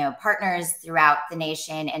our, partners throughout the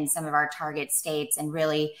nation and some of our target states and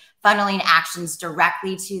really funneling actions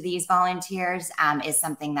directly to these volunteers is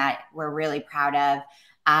something that we're really proud of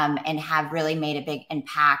and have really made a big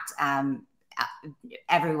impact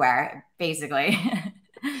everywhere, basically.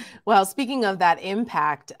 Well, speaking of that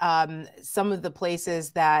impact, some of the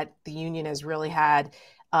places that the union has really had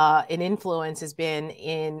an influence has been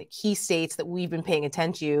in key states that we've been paying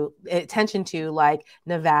attention to, like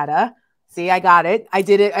Nevada. See, I got it. I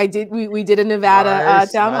did it. We did a Nevada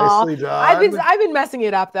town hall. I've been messing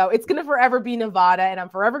it up though. It's gonna forever be Nevada, and I'm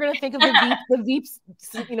forever gonna think of the Veep,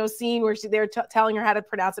 scene where they're telling her how to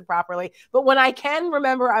pronounce it properly. But when I can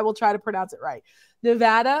remember, I will try to pronounce it right.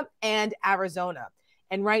 Nevada and Arizona.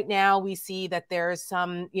 And right now we see that there's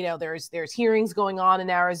some, there's hearings going on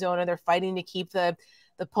in Arizona. They're fighting to keep the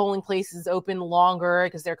polling places open longer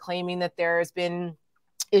because they're claiming that there's been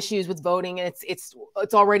issues with voting, and it's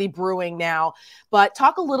already brewing now. But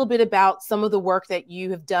talk a little bit about some of the work that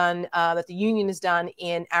you have done, that the union has done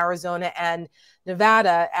in Arizona and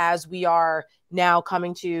Nevada, as we are now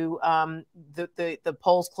coming to the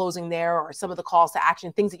polls closing there, or some of the calls to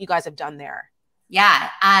action, things that you guys have done there. Yeah,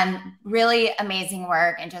 really amazing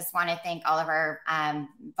work, and just want to thank all of our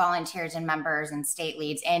volunteers and members and state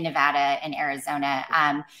leads in Nevada and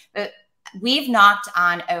Arizona. But we've knocked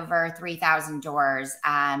on over 3,000 doors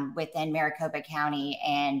within Maricopa County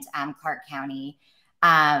and Clark County.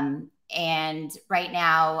 And right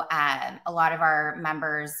now, a lot of our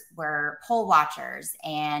members were poll watchers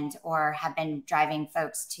or have been driving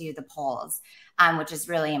folks to the polls, which is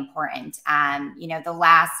really important. The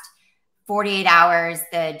last 48 hours,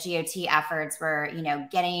 the GOT efforts were,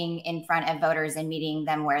 getting in front of voters and meeting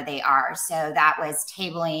them where they are. So that was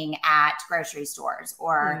tabling at grocery stores,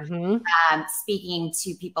 or speaking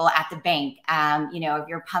to people at the bank, if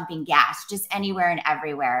you're pumping gas, just anywhere and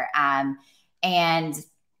everywhere. And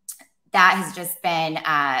that has just been,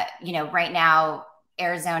 right now,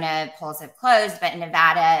 Arizona polls have closed, but in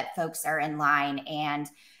Nevada, folks are in line. And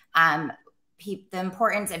the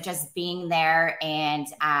importance of just being there and,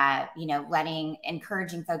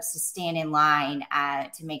 encouraging folks to stand in line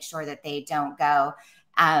to make sure that they don't go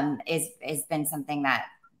has been something that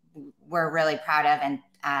we're really proud of. And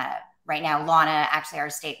right now, Lana, actually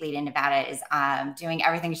our state lead in Nevada, is doing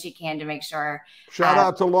everything she can to make sure. Shout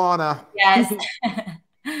out to Lana. Yes.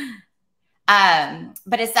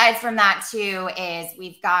 But aside from that too, is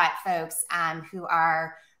we've got folks who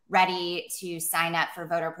are ready to sign up for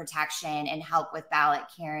voter protection and help with ballot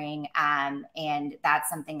carrying. And that's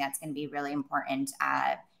something that's going to be really important,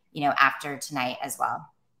 after tonight as well.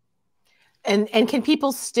 And can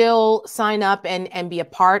people still sign up and be a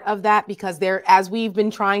part of that? Because as we've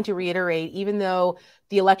been trying to reiterate, even though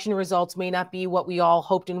the election results may not be what we all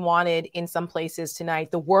hoped and wanted in some places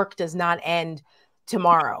tonight, the work does not end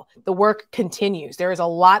tomorrow. The work continues. There is a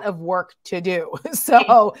lot of work to do.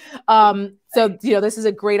 So this is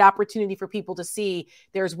a great opportunity for people to see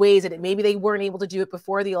there's ways that maybe they weren't able to do it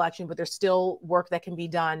before the election, but there's still work that can be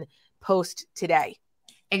done post today.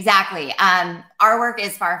 Exactly. Our work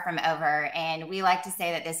is far from over, and we like to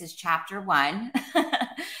say that this is chapter 1.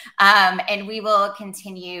 And we will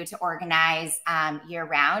continue to organize year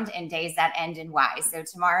round in days that end in Y. So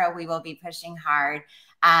tomorrow we will be pushing hard.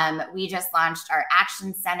 We just launched our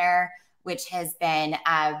Action Center, which has been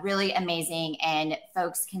really amazing. And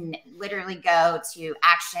folks can literally go to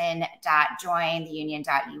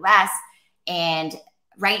action.jointheunion.us. And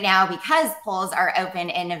right now, because polls are open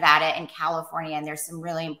in Nevada and California, and there's some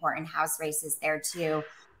really important House races there too,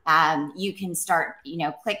 you can start,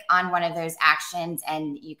 click on one of those actions,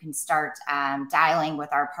 and you can start dialing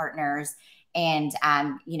with our partners and,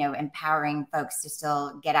 empowering folks to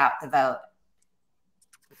still get out the vote.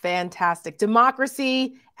 Fantastic.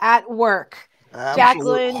 Democracy at work.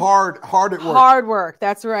 Absolutely. Jacqueline, hard at work. Hard work.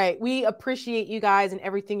 That's right. We appreciate you guys and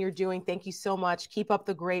everything you're doing. Thank you so much. Keep up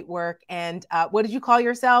the great work. And what did you call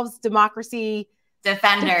yourselves? Democracy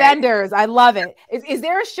Defenders. I love it. Is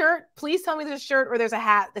there a shirt? Please tell me there's a shirt or there's a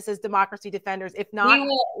hat that says Democracy Defenders. If not,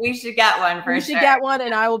 we should get one for sure. We should get one,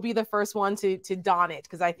 and I will be the first one to don it,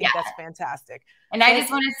 because I think that's fantastic. And I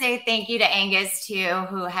just want to say thank you to Angus too,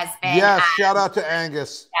 who has been. Yes, shout out to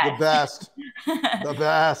Angus, the best, the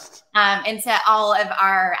best. And to all of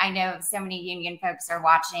I know so many union folks are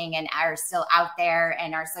watching and are still out there,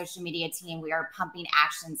 and our social media team, we are pumping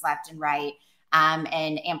actions left and right.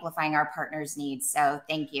 And amplifying our partners' needs. So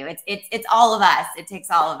thank you. It's all of us. It takes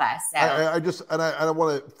all of us. So I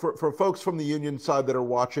want to, for folks from the union side that are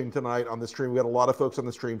watching tonight on the stream, we got a lot of folks on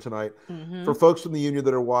the stream tonight. For folks from the union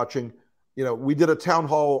that are watching, we did a town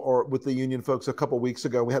hall with the union folks a couple of weeks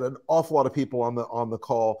ago. We had an awful lot of people on the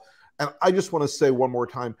call, and I just want to say one more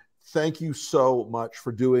time, thank you so much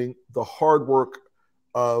for doing the hard work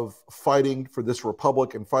of fighting for this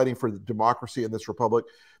republic and fighting for the democracy in this republic,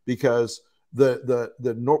 because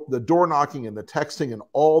the door knocking and the texting and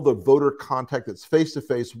all the voter contact that's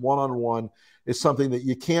face-to-face, one-on-one, is something that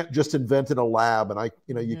you can't just invent in a lab. And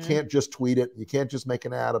you can't just tweet it. You can't just make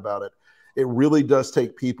an ad about it. It really does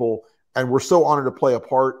take people. And we're so honored to play a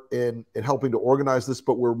part in helping to organize this,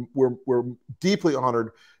 but we're deeply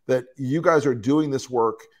honored that you guys are doing this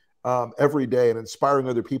work every day and inspiring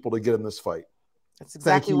other people to get in this fight. That's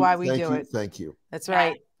exactly why we do it. Thank you. That's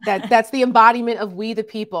right. That's the embodiment of we the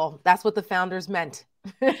people. That's what the founders meant.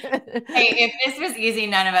 Hey, if this was easy,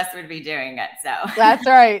 none of us would be doing it. So that's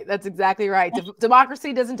right. That's exactly right.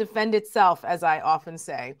 Democracy doesn't defend itself, as I often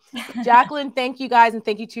say. Jacqueline, thank you guys, and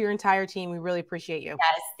thank you to your entire team. We really appreciate you.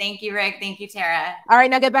 Yes, thank you, Rick. Thank you, Tara. All right,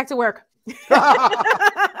 now get back to work.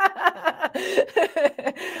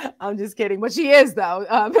 I'm just kidding, but she is though.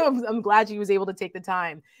 I'm glad she was able to take the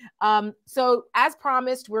time. So as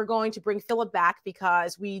promised, we're going to bring Philip back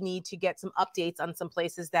because we need to get some updates on some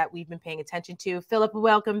places that we've been paying attention to. Philip,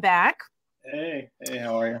 welcome back. Hey,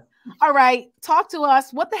 how are you? All right, talk to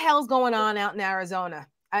us. What the hell's going on out in Arizona?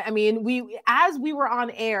 I mean, as we were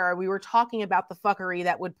on air, we were talking about the fuckery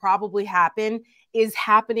that would probably happen is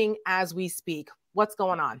happening as we speak. What's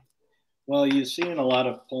going on? Well, you see in a lot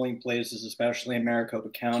of polling places, especially in Maricopa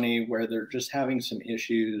County, where they're just having some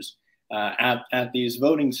issues at these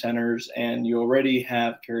voting centers. And you already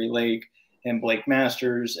have Kari Lake and Blake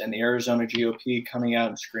Masters and the Arizona GOP coming out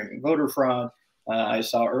and screaming voter fraud. I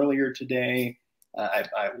saw earlier today,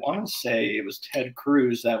 I want to say it was Ted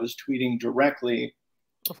Cruz that was tweeting directly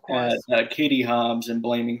at Katie Hobbs and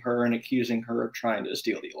blaming her and accusing her of trying to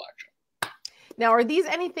steal the election. Now,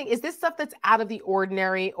 is this stuff that's out of the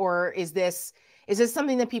ordinary, or is this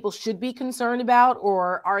something that people should be concerned about,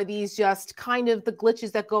 or are these just kind of the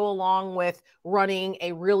glitches that go along with running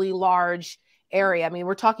a really large area? I mean,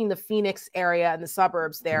 we're talking the Phoenix area and the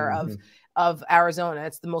suburbs there of Arizona.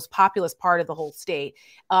 It's the most populous part of the whole state.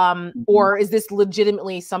 Or is this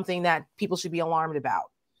legitimately something that people should be alarmed about?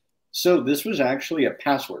 So this was actually a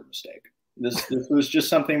password mistake. This was just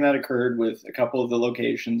something that occurred with a couple of the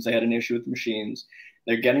locations. They had an issue with the machines.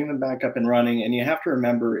 They're getting them back up and running. And you have to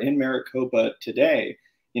remember, in Maricopa today,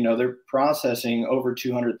 they're processing over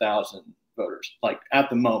 200,000 voters. Like at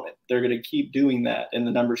the moment, they're going to keep doing that, and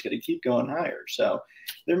the number's going to keep going higher. So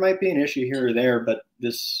there might be an issue here or there, but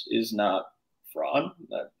this is not fraud.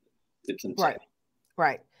 It's insane.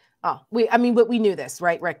 Right. Oh, but we knew this,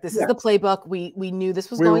 right, Rick? This is the playbook. We knew this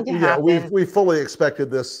was going to happen. Yeah, we fully expected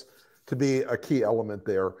this to be a key element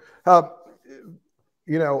there. I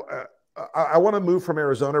want to move from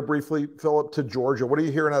Arizona briefly, Philip, to Georgia. What are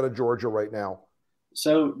you hearing out of Georgia right now?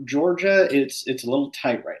 So Georgia, it's a little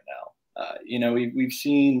tight right now. We've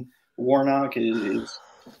seen Warnock is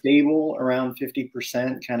stable around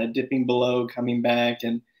 50%, kind of dipping below, coming back,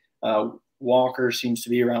 and Walker seems to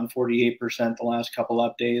be around 48% the last couple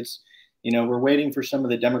updates. We're waiting for some of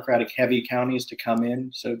the Democratic heavy counties to come in,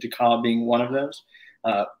 so DeKalb being one of those.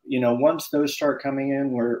 Once those start coming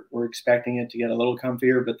in, we're expecting it to get a little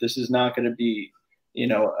comfier, but this is not going to be,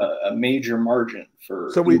 a major margin for.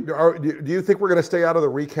 So do you think we're going to stay out of the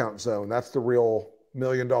recount zone? That's the real $1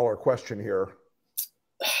 million question here.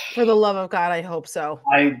 For the love of God, I hope so.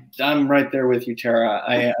 I'm right there with you, Tara.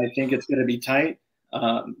 I think it's going to be tight.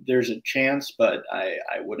 There's a chance, but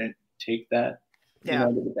I wouldn't take that to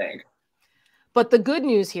the bank. But the good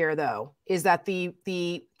news here, though, is that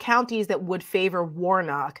the counties that would favor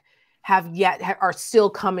Warnock are still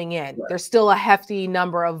coming in. Right. There's still a hefty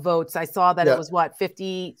number of votes. I saw that it was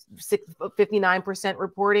 59%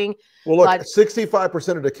 reporting. Well, look,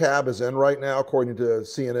 65% of DeKalb is in right now, according to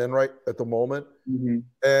CNN right at the moment. Mm-hmm.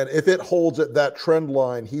 And if it holds at that trend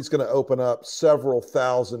line, he's going to open up several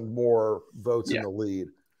thousand more votes in the lead.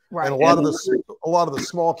 Right. And a lot of the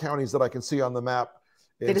small counties that I can see on the map,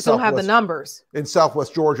 they just don't have the numbers in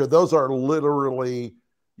Southwest Georgia. Those are literally,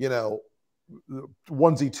 onesie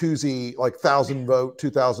twosie, like 1,000 vote,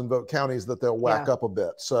 2,000 vote counties that they'll whack up a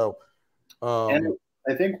bit. So, and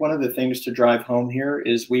I think one of the things to drive home here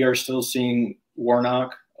is we are still seeing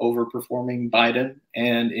Warnock overperforming Biden,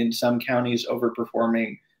 and in some counties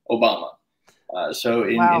overperforming Obama. So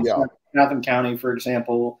in Chatham County, for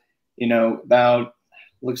example, about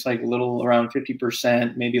looks like a little around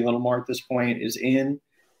 50%, maybe a little more at this point, is in.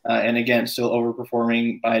 And again, still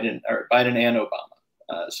overperforming Biden and Obama.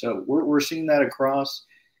 So we're seeing that across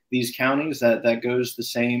these counties. That goes the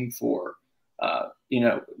same for,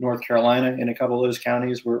 North Carolina. In a couple of those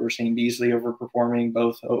counties, we're seeing Beasley overperforming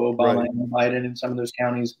both Obama and Biden in some of those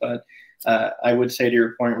counties. But I would say, to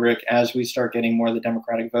your point, Rick, as we start getting more of the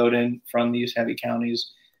Democratic vote in from these heavy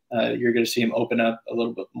counties, you're going to see them open up a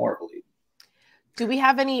little bit more of a lead. Do we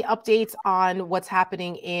have any updates on what's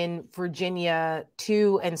happening in Virginia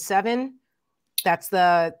 2 and 7? That's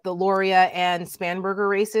the Loria and Spanberger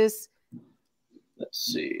races.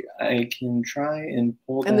 Let's see. I can try and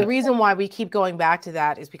pull that. And the reason why we keep going back to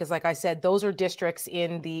that is because, like I said, those are districts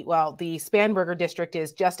in the Spanberger district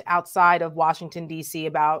is just outside of Washington, D.C.,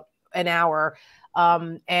 about an hour.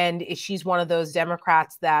 And she's one of those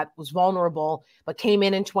Democrats that was vulnerable, but came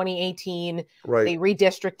in 2018. Right. They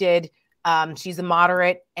redistricted. She's a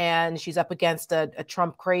moderate, and she's up against a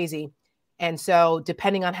Trump crazy. And so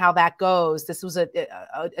depending on how that goes, this was a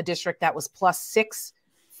district that was +6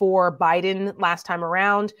 for Biden last time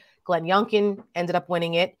around. Glenn Youngkin ended up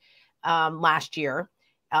winning it last year.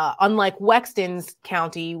 Unlike Wexton's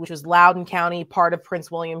county, which was Loudoun County, part of Prince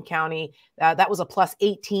William County, that was a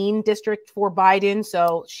 +18 district for Biden.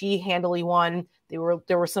 So she handily won.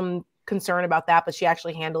 There were some concern about that, but she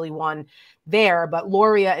actually handily won there. But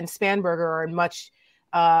Loria and Spanberger are in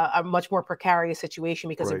a much more precarious situation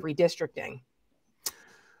because of redistricting.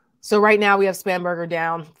 So right now we have Spanberger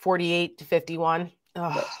down 48 to 51.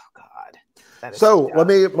 Oh God. So let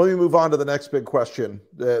me move on to the next big question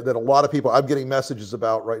that a lot of people, I'm getting messages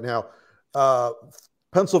about right now.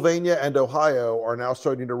 Pennsylvania and Ohio are now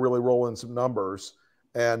starting to really roll in some numbers.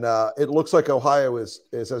 And it looks like Ohio is,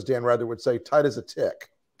 as Dan Rather would say, tight as a tick.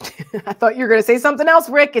 I thought you were going to say something else,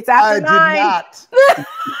 Rick. It's after 9. I did not.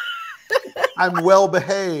 I'm well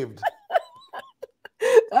behaved.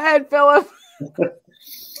 Go ahead, Philip.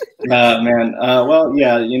 Man. Well,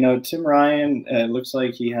 yeah, Tim Ryan, looks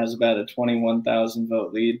like he has about a 21,000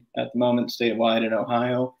 vote lead at the moment statewide in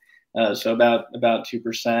Ohio. So about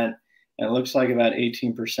 2%. And it looks like about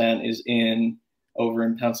 18% is over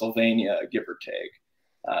in Pennsylvania, give or take.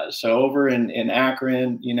 So over in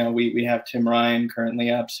Akron, we have Tim Ryan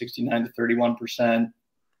currently up 69 to 31%.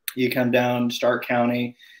 You come down Stark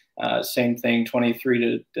County, same thing,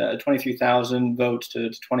 23,000 votes to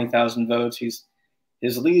 20,000 votes.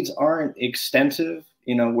 His leads aren't extensive,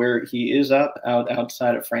 where he is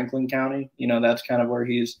outside of Franklin County. That's kind of where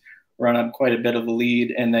he's run up quite a bit of a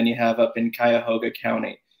lead. And then you have up in Cuyahoga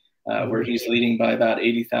County, where he's leading by about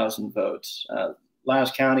 80,000 votes.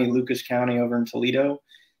 Last county, Lucas County over in Toledo,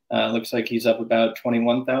 looks like he's up about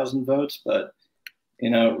 21,000 votes. But,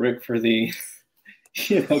 Rick, for the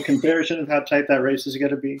comparison of how tight that race is going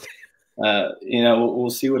to be, we'll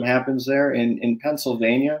see what happens there. In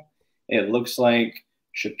Pennsylvania, it looks like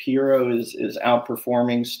Shapiro is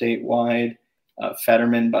outperforming statewide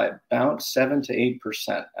Fetterman by about 7 to 8%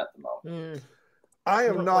 at the moment. I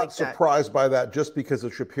am not surprised by that, just because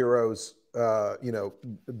of Shapiro's,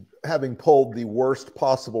 having pulled the worst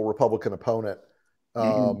possible Republican opponent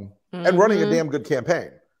and running a damn good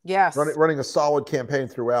campaign. Yes, running a solid campaign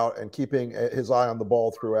throughout and keeping his eye on the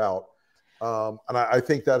ball throughout. And I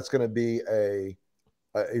think that's going to be a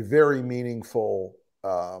very meaningful.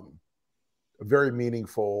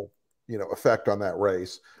 Effect on that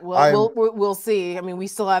race. Well, we'll see. I mean, we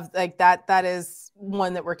still have that is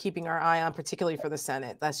one that we're keeping our eye on, particularly for the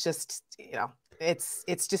Senate. That's just,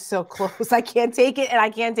 it's just so close. I can't take it, and I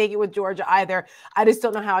can't take it with Georgia either. I just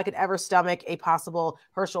don't know how I could ever stomach a possible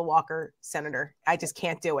Herschel Walker senator. I just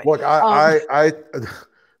can't do it. Look,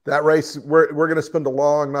 that race, we're going to spend a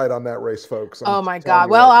long night on that race, folks. Oh my God.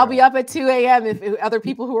 Well, I'll be up at 2 a.m. if other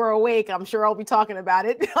people who are awake, I'm sure I'll be talking about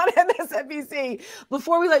it on MSNBC.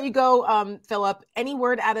 Before we let you go, Philip, any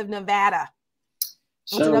word out of Nevada?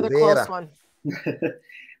 What's another close one?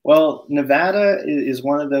 Well, Nevada is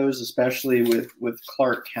one of those, especially with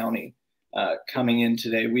Clark County coming in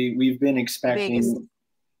today. We've been expecting,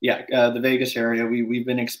 the Vegas area. We've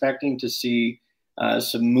been expecting to see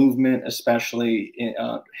some movement, especially in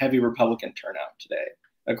heavy Republican turnout today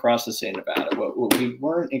across the state of Nevada. What we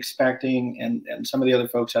weren't expecting, and some of the other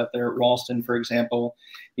folks out there, Ralston, for example,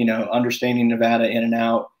 understanding Nevada in and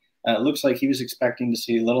out, looks like he was expecting to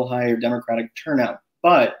see a little higher Democratic turnout.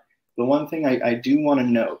 But the one thing I do want to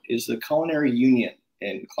note is the Culinary Union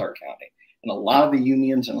in Clark County. And a lot of the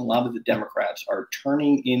unions and a lot of the Democrats are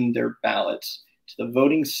turning in their ballots to the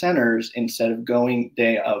voting centers instead of going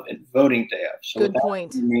day of and voting day of. So good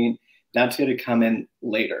point. That's going to come in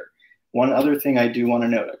later. One other thing I do want to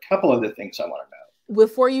note, a couple other things I want to note.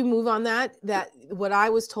 Before you move on that what I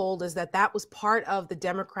was told is that was part of the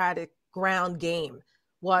Democratic ground game,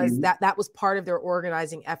 was that was part of their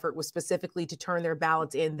organizing effort, was specifically to turn their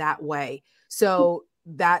ballots in that way. So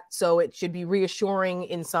it should be reassuring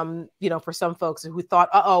in some, for some folks who thought,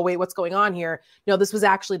 wait, what's going on here? No, this was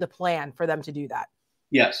actually the plan for them to do that.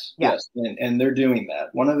 Yes. And they're doing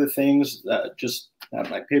that. One of the things, just have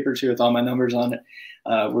my paper too with all my numbers on it.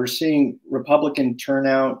 We're seeing Republican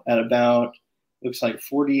turnout at about, looks like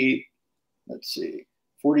 45%,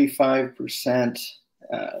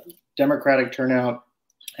 Democratic turnout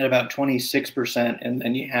at about 26%. And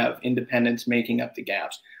then you have independents making up the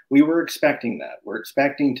gaps. We were expecting that. We're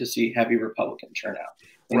expecting to see heavy Republican turnout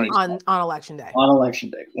on election day. On election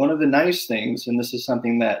day. One of the nice things, and this is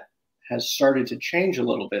something that has started to change a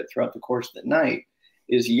little bit throughout the course of the night,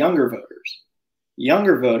 is younger voters.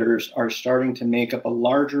 Younger voters are starting to make up a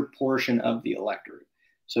larger portion of the electorate.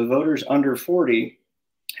 So voters under 40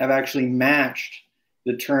 have actually matched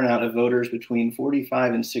the turnout of voters between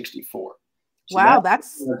 45 and 64. So wow,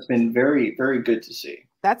 that's been very, very good to see.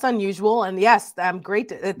 That's unusual, and yes,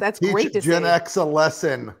 great. That's great to see. Gen X a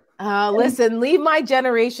lesson. Listen, leave my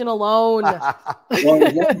generation alone.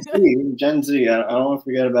 Well, Gen Z. I don't want to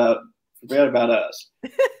forget about us.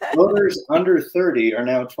 Voters under 30 are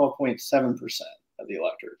now 12.7% of the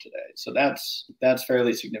electorate today. So that's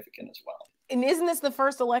fairly significant as well. And isn't this the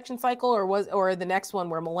first election cycle, or the next one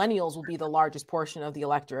where millennials will be the largest portion of the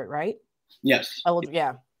electorate, right? Yes.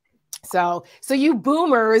 Yeah. So you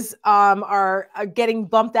boomers are getting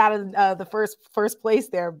bumped out of the first place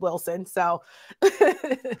there, Wilson. So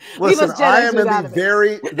listen, I am in the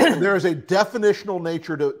there is a definitional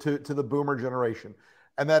nature to the boomer generation,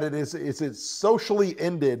 and that it's socially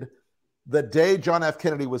ended the day John F.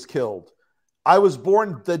 Kennedy was killed. I was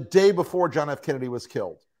born the day before John F. Kennedy was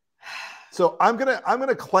killed. So I'm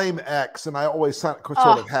gonna claim X, and I always sort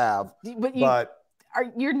of have, but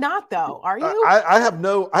you're not though, are you? I have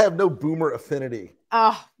no boomer affinity.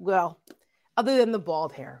 Oh, well, other than the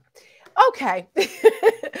bald hair. Okay.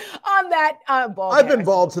 On that bald I've hair. been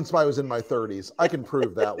bald since I was in my 30s. I can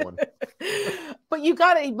prove that one. But you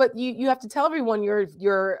have to tell everyone your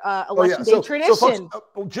election day tradition. So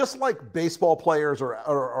folks, just like baseball players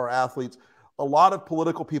or athletes, a lot of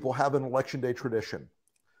political people have an election day tradition.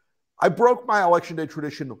 I broke my election day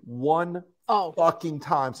tradition one fucking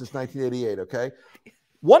time since 1988, okay?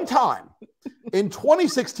 One time. In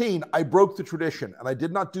 2016, I broke the tradition, and I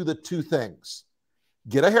did not do the two things.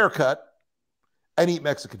 Get a haircut and eat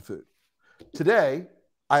Mexican food. Today,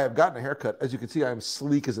 I have gotten a haircut. As you can see, I am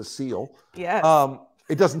sleek as a seal. Yes.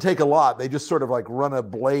 It doesn't take a lot. They just sort of like run a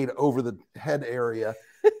blade over the head area.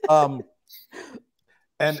 And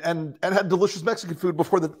had delicious Mexican food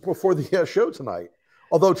before the show tonight.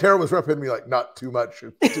 Although Tara was repping me like, not too much.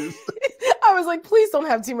 I was like, please don't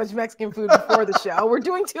have too much Mexican food before the show. We're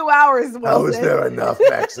doing 2 hours. Wilson. How is there enough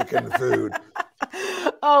Mexican food?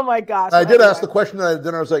 Oh my gosh. I did ask the question at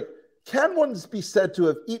dinner. I was like, can one be said to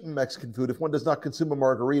have eaten Mexican food if one does not consume a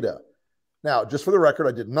margarita? Now, just for the record,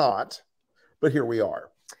 I did not, but here we are.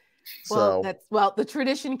 Well, the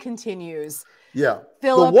tradition continues. Yeah.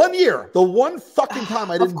 Philip, the one fucking time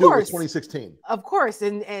I didn't do it was 2016. Of course.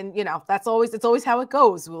 And you know, it's always how it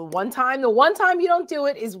goes. The one time you don't do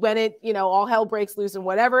it is when it, all hell breaks loose and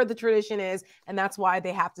whatever the tradition is. And that's why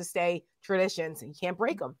they have to stay traditions and you can't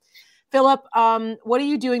break them. Philip, what are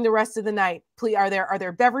you doing the rest of the night? Please, are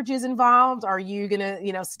there beverages involved? Are you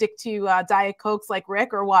gonna, stick to Diet Cokes like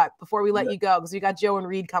Rick or what? Before we let you go, because we got Joe and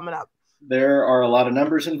Reed coming up. There are a lot of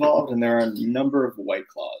numbers involved, and there are a number of White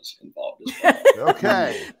Claws involved as well.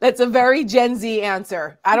 Okay. That's a very Gen Z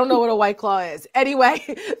answer. I don't know what a White Claw is. Anyway,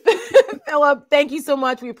 Philip, thank you so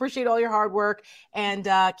much. We appreciate all your hard work, and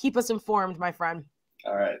keep us informed, my friend.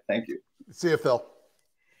 All right. Thank you. See you, Phil.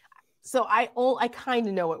 So I kind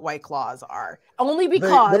of know what White Claws are, only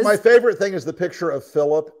because my favorite thing is the picture of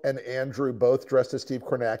Philip and Andrew both dressed as Steve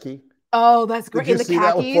Kornacki. Oh, that's great. In the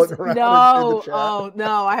khakis? No.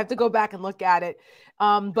 No. I have to go back and look at it.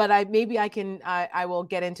 But I will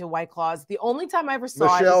get into White Claws. The only time I ever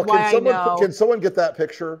saw it is why I know. Can someone get that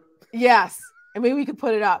picture? Yes. And maybe we could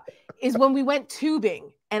put it up. Is when we went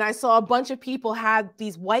tubing and I saw a bunch of people had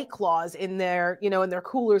these White Claws in their, in their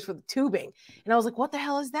coolers for the tubing. And I was like, what the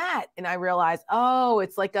hell is that? And I realized,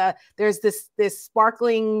 it's like there's this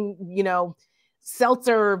sparkling,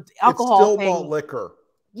 seltzer alcohol it's still thing. malt liquor.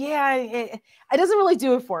 Yeah, it doesn't really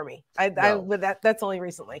do it for me. That's only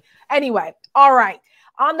recently. Anyway, all right.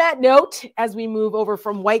 On that note, as we move over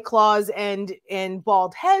from White Claws and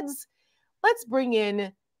bald heads, let's bring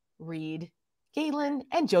in Reed Galen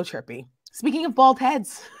and Joe Trippi. Speaking of bald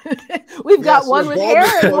heads, we've got one with hair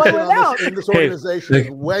and one without. In this organization is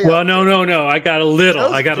way well, no. I got a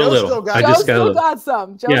little. I just got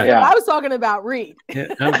some. I was talking about Reed.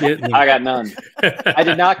 Yeah, I got none. I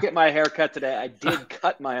did not get my hair cut today. I did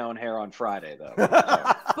cut my own hair on Friday, though. So.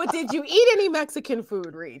 But did you eat any Mexican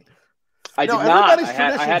food, Reed? I did not. I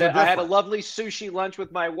had a lovely sushi lunch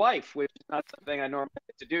with my wife, which is not something I normally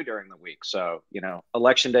get to do during the week. So,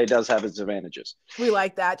 Election Day does have its advantages. We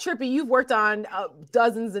like that. Trippi, you've worked on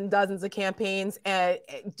dozens and dozens of campaigns.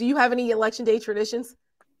 Do you have any Election Day traditions?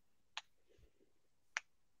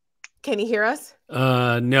 Can you hear us?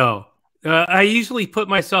 No. I usually put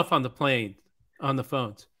myself on the plane, on the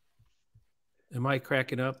phones. Am I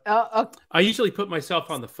cracking up? I usually put myself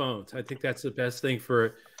on the phones. I think that's the best thing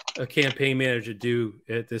for a campaign manager to do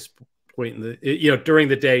at this point in the, during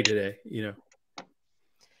the day today,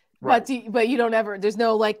 Right. But you don't ever, there's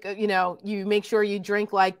no you make sure you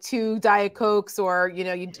drink like 2 Diet Cokes or,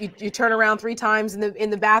 you turn around 3 times in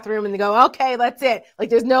the bathroom and they go, okay, that's it. Like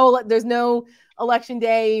there's no election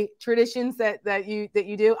day traditions that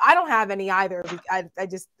you do? I don't have any either. I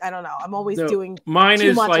don't know. I'm always doing. Mine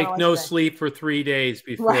is much like no sleep for 3 days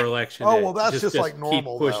before election day. Oh well, that's just like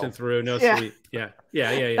normal. Keep pushing through. No sleep. Yeah.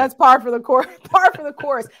 That's par for the course. Par for the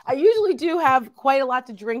course. I usually do have quite a lot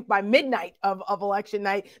to drink by midnight of election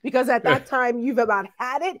night, because at that time you've about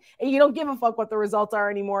had it and you don't give a fuck what the results are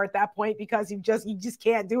anymore at that point, because you just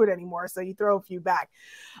can't do it anymore. So you throw a few back.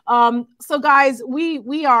 So guys,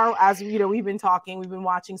 we are, as you know, we've been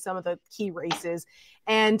watching some of the key races,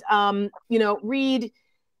 and Reed,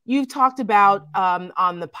 you've talked about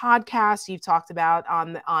on the podcast, you've talked about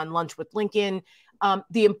on Lunch with Lincoln,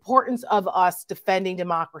 the importance of us defending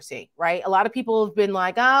democracy, right? A lot of people have been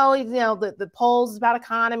like, oh, the polls is about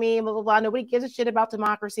economy, blah, blah, blah. Nobody gives a shit about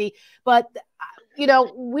democracy. But,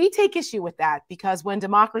 we take issue with that, because when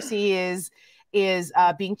democracy is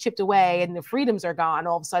being chipped away and the freedoms are gone,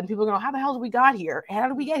 all of a sudden people are going, how the hell did we get here? How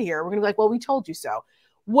did we get here? We're going to be like, well, we told you so.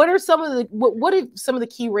 What are some of the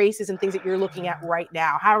key races and things that you're looking at right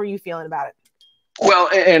now? How are you feeling about it? Well,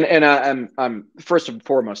 and I'm first and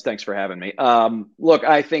foremost, thanks for having me. Look,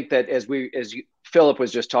 I think that Philip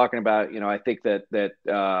was just talking about, I think that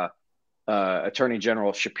Attorney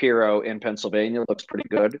General Shapiro in Pennsylvania looks pretty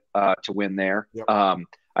good to win there. Yep.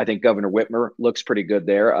 I think Governor Whitmer looks pretty good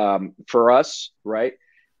there. For us, right?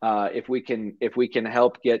 If we can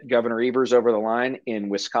help get Governor Evers over the line in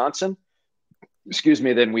Wisconsin,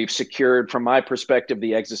 then we've secured, from my perspective,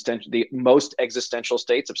 the most existential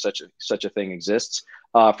states, if such a thing exists,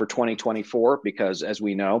 for 2024, because as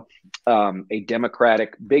we know, a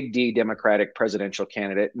big D Democratic presidential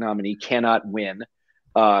candidate nominee cannot win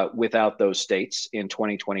without those states in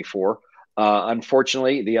 2024.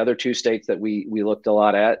 Unfortunately, the other two states that we looked a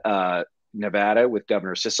lot at, Nevada with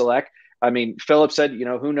Governor Sisolak. I mean, Philip said,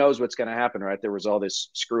 who knows what's going to happen, right? There was all this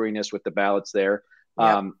screwiness with the ballots there.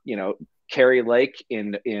 Yep. Kerry Lake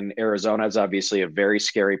in Arizona is obviously a very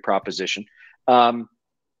scary proposition.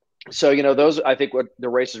 So, those, I think, what the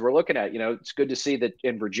races we're looking at, it's good to see that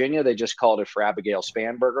in Virginia, they just called it for Abigail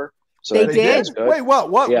Spanberger. So they did? Wait,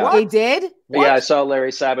 what? Yeah. They did? What? Yeah, I saw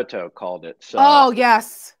Larry Sabato called it. So. Oh,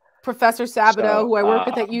 yes. Professor Sabato, who I work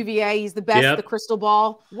with at UVA. He's the best, the crystal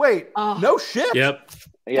ball. Wait, no shit. Yep.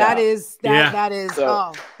 Yeah. That is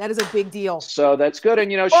a big deal. So that's good.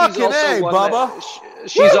 And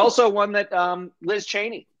she's also one that Liz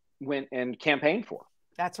Cheney went and campaigned for.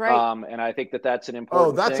 That's right. And I think that's an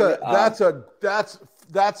important thing.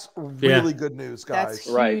 That's really good news, guys. That's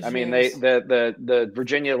right. I mean, the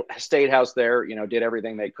Virginia State House there, did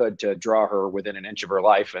everything they could to draw her within an inch of her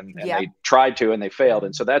life, and they tried to, and they failed.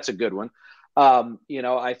 And so that's a good one.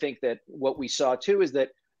 I think that what we saw too is that,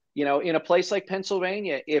 in a place like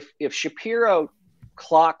Pennsylvania, if Shapiro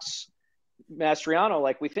clocks Mastriano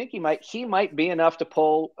like we think he might be enough to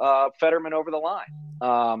pull Fetterman over the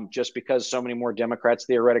line, just because so many more Democrats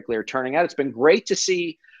theoretically are turning out. It's been great to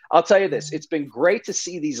see. I'll tell you this. It's been great to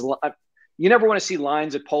see these. You never want to see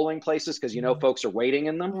lines at polling places because folks are waiting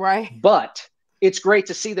in them. Right. But it's great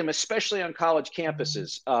to see them, especially on college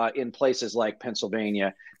campuses in places like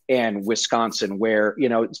Pennsylvania and Wisconsin, where,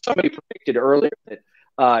 somebody predicted earlier that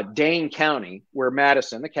Dane County, where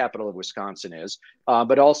Madison, the capital of Wisconsin, is,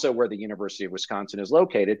 but also where the University of Wisconsin is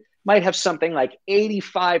located, might have something like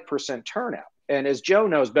 85% turnout. And as Joe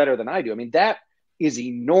knows better than I do, I mean, that is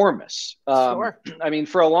enormous. Sure. I mean,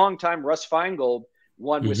 for a long time, Russ Feingold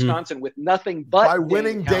won Wisconsin with nothing but by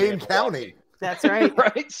winning Dane County. That's right.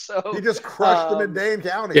 Right. So he just crushed them in Dane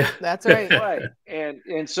County. Yeah, that's right. Right.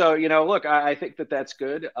 And so, look, I think that's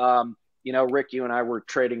good. Rick, you and I were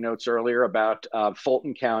trading notes earlier about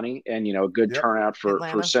Fulton County and, a good turnout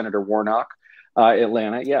for Senator Warnock,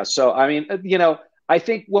 Atlanta. Yeah. So, I mean, I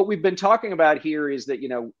think what we've been talking about here is that,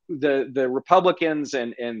 the Republicans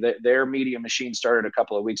and their media machine started a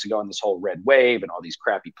couple of weeks ago on this whole red wave and all these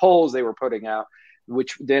crappy polls they were putting out,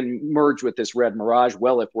 which then merged with this red mirage.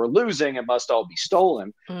 Well, if we're losing, it must all be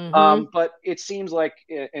stolen. Mm-hmm. But it seems like,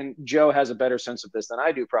 and Joe has a better sense of this than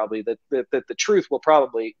I do probably, that the truth will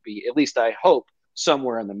probably be, at least I hope,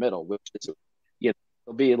 somewhere in the middle, which is,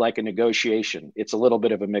 it'll be like a negotiation. It's a little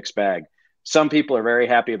bit of a mixed bag. Some people are very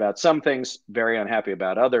happy about some things, very unhappy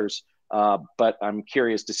about others. But I'm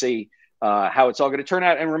curious to see how it's all going to turn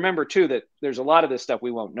out. And remember, too, that there's a lot of this stuff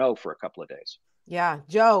we won't know for a couple of days. Yeah.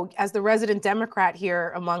 Joe, as the resident Democrat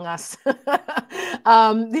here among us,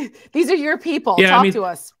 these are your people. Yeah, Talk to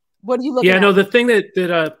us. What are you looking at? Yeah, no, the thing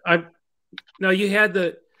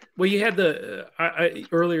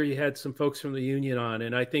earlier you had some folks from the union on,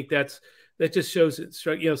 and I think that just shows it,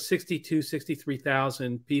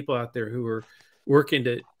 63,000 people out there who are working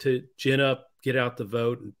to gin up, get out the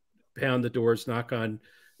vote, and pound the doors, knock on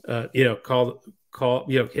hit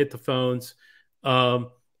the phones.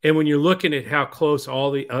 And when you're looking at how close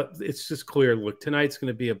it's just clear. Look, tonight's going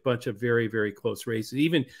to be a bunch of very, very close races.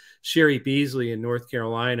 Even Sherry Beasley in North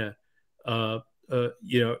Carolina,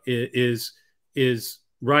 is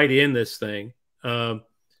right in this thing.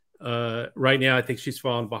 Right now, I think she's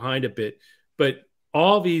fallen behind a bit. But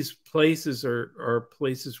all these places are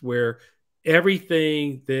places where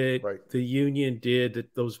everything that the union did,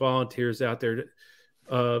 that those volunteers out there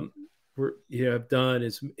have done,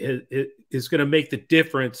 is going to make the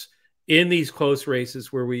difference in these close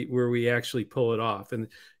races where we actually pull it off. And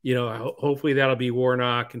hopefully that'll be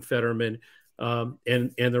Warnock and Fetterman,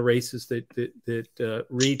 and the races that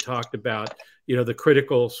Reed talked about. The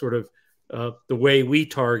critical sort of the way we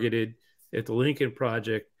targeted at the Lincoln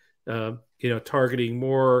Project, targeting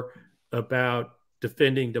more about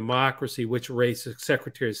defending democracy, which races,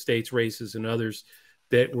 Secretary of State's races and others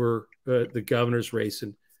that were the governor's race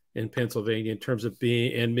in Pennsylvania, in terms of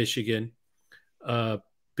and Michigan,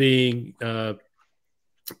 being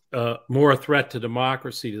more a threat to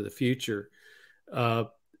democracy, to the future.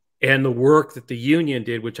 And the work that the union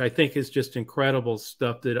did, which I think is just incredible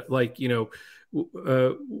stuff that,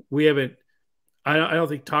 we haven't, I don't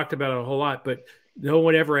think talked about it a whole lot, but no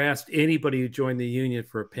one ever asked anybody who joined the union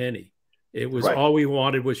for a penny. It was all we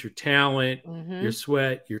wanted was your talent, your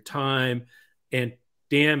sweat, your time, and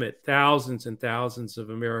damn it, thousands and thousands of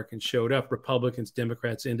Americans showed up, Republicans,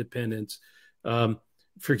 Democrats, Independents,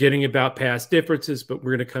 forgetting about past differences, but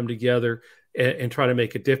we're going to come together and try to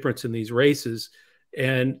make a difference in these races.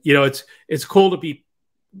 And, it's cool to be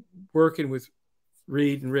working with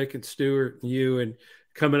Reed and Rick and Stuart and you, and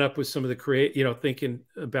coming up with some of the thinking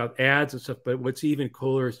about ads and stuff. But what's even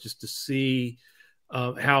cooler is just to see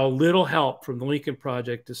how little help from the Lincoln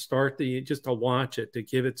Project to start just to launch it, to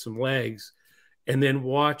give it some legs, and then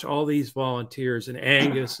watch all these volunteers and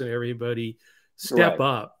Angus and everybody step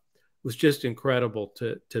up. It was just incredible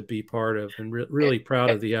to be part of, and really proud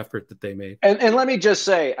of the effort that they made. And let me just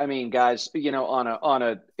say, I mean, guys, in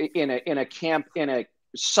a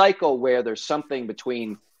cycle where there's something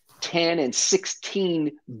between 10 and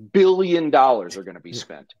 16 billion dollars are going to be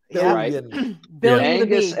spent, right?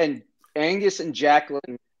 Angus and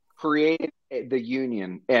Jacqueline created the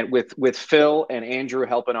union, and with Phil and Andrew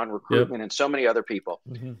helping on recruitment and so many other people,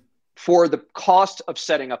 for the cost of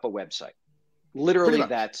setting up a website. Literally,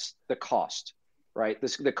 that's the cost, right?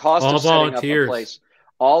 The cost of setting up a place.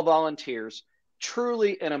 All volunteers.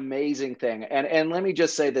 Truly an amazing thing. And let me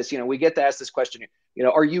just say this, we get to ask this question,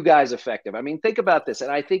 are you guys effective? I mean, think about this. And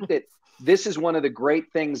I think that this is one of the great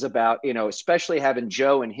things about, especially having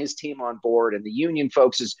Joe and his team on board, and the union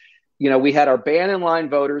folks is, we had our ban in line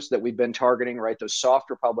voters that we've been targeting, right? Those soft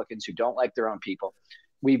Republicans who don't like their own people.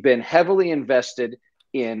 We've been heavily invested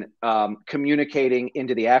in communicating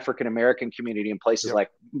into the African-American community in places like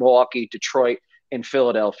Milwaukee, Detroit, and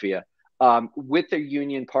Philadelphia, with their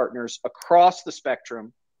union partners across the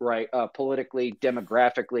spectrum, right? Politically,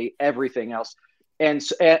 demographically, everything else. And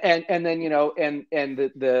then,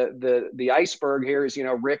 the iceberg here is,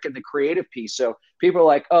 Rick and the creative piece. So people are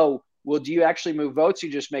like, oh, well, do you actually move votes?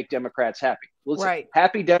 You just make Democrats happy. Well,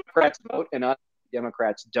 happy Democrats vote and unhappy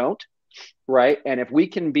Democrats don't, right? And if we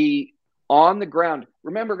can be on the ground,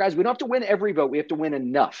 remember, guys, we don't have to win every vote. We have to win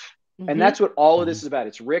enough. And that's what all of this is about.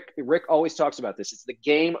 It's Rick always talks about this. It's the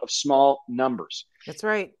game of small numbers. That's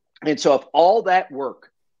right. And so if all that work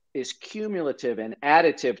is cumulative and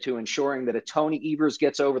additive to ensuring that a Tony Evers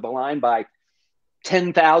gets over the line by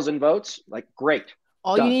 10,000 votes, great.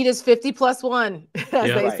 All you need is 50 plus 1, as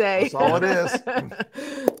they say. That's all it is.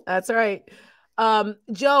 That's right.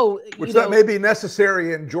 Joe, which that may be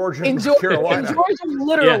necessary in Georgia and Carolina. In Georgia,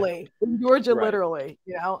 literally. In Georgia, literally.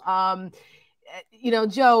 Joe,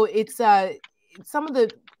 it's some of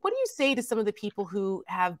the. What do you say to some of the people who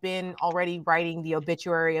have been already writing the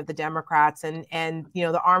obituary of the Democrats and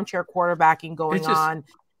the armchair quarterbacking going on?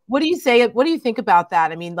 What do you say? What do you think about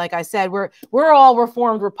that? I mean, like I said, we're all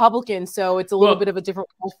reformed Republicans, so it's a little bit of a different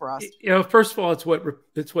role for us. First of all, it's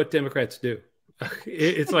what Democrats do.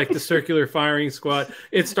 It's like the circular firing squad.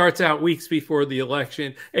 It starts out weeks before the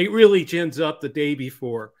election. It really gins up the day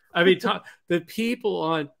before. I mean, the people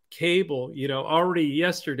on cable, already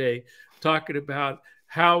yesterday talking about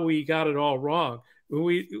how we got it all wrong.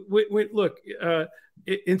 We look,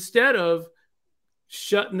 instead of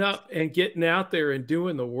shutting up and getting out there and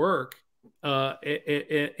doing the work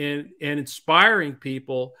and inspiring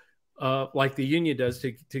people like the union does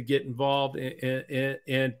to get involved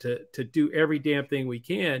and to do every damn thing we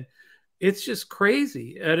can. It's just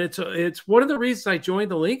crazy. And it's one of the reasons I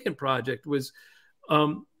joined the Lincoln Project was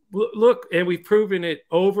look, and we've proven it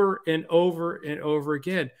over and over and over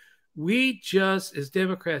again. We just, as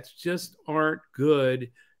Democrats, just aren't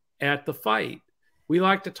good at the fight. We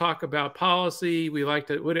like to talk about policy. We like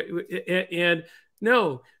to, and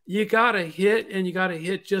no, you got to hit, and you got to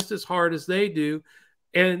hit just as hard as they do.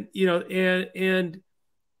 And, you know, and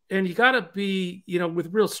you got to be, you know,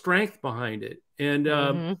 with real strength behind it.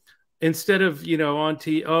 And instead of, you know,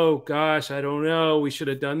 oh gosh, I don't know, we should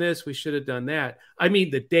have done this, we should have done that. I mean,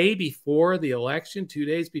 the day before the election, 2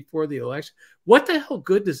 days before the election, what the hell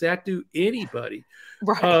good does that do anybody?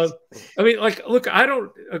 Right. I mean, like, look, I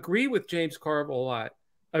don't agree with James Carville a lot.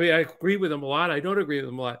 I mean, I agree with him a lot. I don't agree with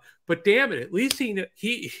him a lot. But damn it, at least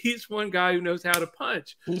he's one guy who knows how to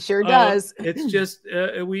punch. He sure does. It's just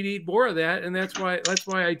we need more of that, and that's why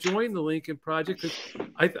I joined the Lincoln Project. Because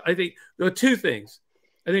I think there are two things.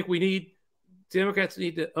 I think Democrats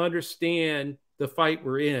need to understand the fight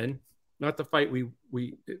we're in, not the fight we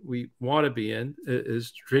want to be in,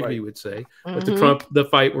 as Trygve would say, but the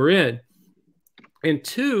fight we're in. And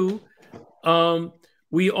two,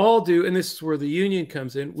 we all do, and this is where the union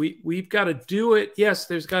comes in. We've got to do it. Yes,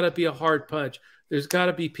 there's got to be a hard punch. There's got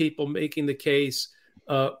to be people making the case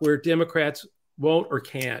where Democrats won't or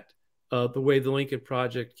can't, the way the Lincoln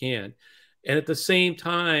Project can. And at the same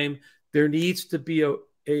time, there needs to be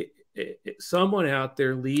someone out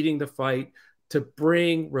there leading the fight to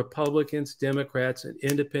bring Republicans, Democrats, and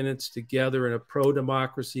independents together in a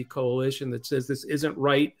pro-democracy coalition that says this isn't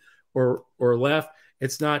right or left.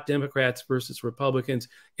 It's not Democrats versus Republicans.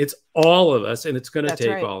 It's all of us, and it's going to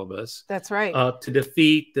take all of us. That's right. To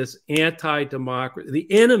defeat this anti-democracy,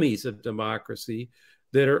 the enemies of democracy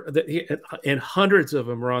and hundreds of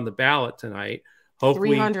them are on the ballot tonight. Hopefully,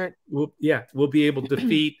 300. We'll be able to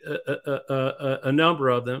defeat a number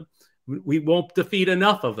of them. We won't defeat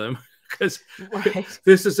enough of them because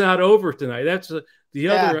this is not over tonight. That's the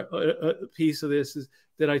other piece of this is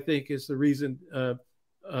that I think is the reason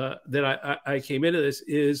that I came into this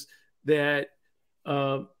is that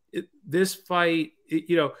this fight,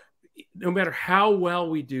 you know, no matter how well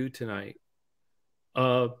we do tonight,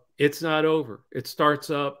 it's not over. It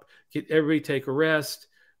starts up. Everybody take a rest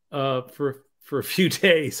for a few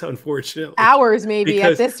days, unfortunately. Hours, maybe,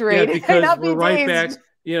 at this rate. Yeah, because we're right back.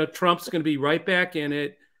 You know, Trump's going to be right back in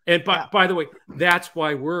it. And by the way, that's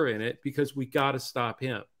why we're in it, because we got to stop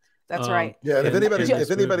him. That's right. Yeah, and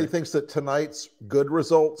if anybody thinks that tonight's good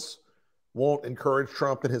results won't encourage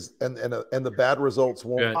Trump and the bad results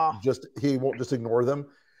won't he won't just ignore them,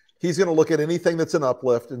 he's going to look at anything that's an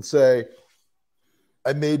uplift and say,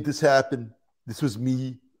 "I made this happen. This was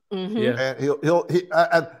me."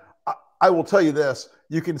 And I will tell you this: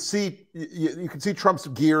 you can see Trump's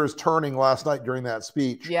gears turning last night during that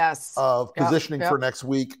speech. Yes, of positioning for next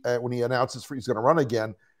week when he announces he's going to run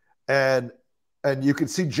again, and you can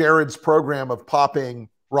see Jared's program of popping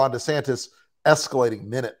Ron DeSantis escalating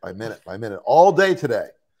minute by minute by minute all day today.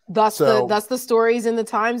 Thus the stories in the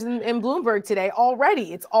Times and Bloomberg today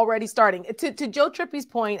already. It's already starting. To Joe Trippi's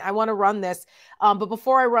point, I want to run this. But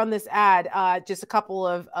before I run this ad, just a couple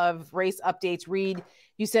of race updates. Reed,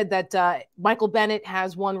 you said that Michael Bennet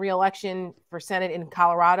has won re-election for Senate in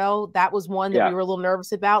Colorado. That was one that we were a little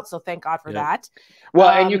nervous about. So thank God for that. Well,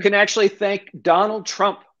 and you can actually thank Donald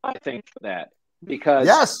Trump, I think, for that. Because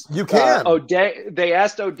yes, you can. They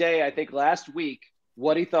asked O'Day, I think last week,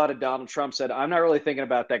 what he thought of Donald Trump. Said, "I'm not really thinking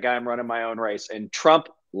about that guy. I'm running my own race." And Trump,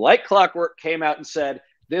 like clockwork, came out and said,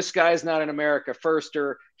 "This guy's not an America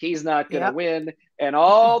firster. He's not going to win." And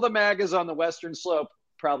all the MAGAs on the Western Slope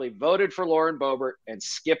probably voted for Lauren Boebert and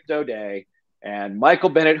skipped O'Day. And Michael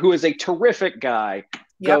Bennet, who is a terrific guy,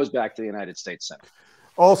 goes back to the United States Senate.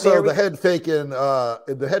 Also, the head fake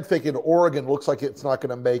in Oregon looks like it's not going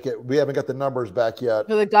to make it. We haven't got the numbers back yet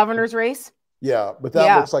for the governor's race. Yeah, but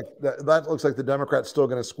that looks like the Democrats still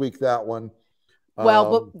going to squeak that one.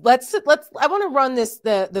 Well, but I want to run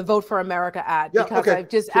the Vote for America ad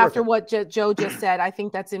because after what Joe just said, I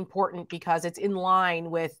think that's important because it's in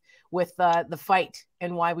line with the fight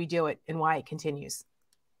and why we do it and why it continues.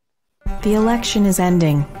 The election is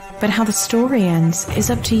ending, but how the story ends is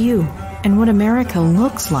up to you. And what America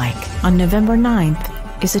looks like on November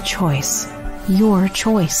 9th is a choice. Your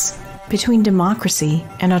choice. Between democracy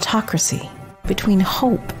and autocracy. Between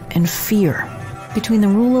hope and fear. Between the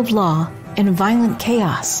rule of law and violent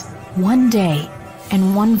chaos. One day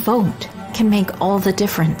and one vote can make all the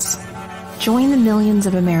difference. Join the millions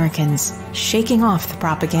of Americans shaking off the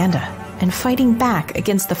propaganda and fighting back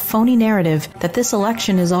against the phony narrative that this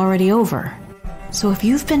election is already over. So if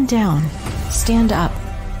you've been down, stand up.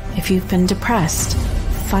 If you've been depressed,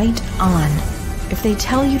 fight on. If they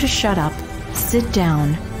tell you to shut up, sit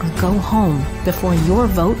down or go home before your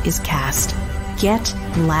vote is cast. Get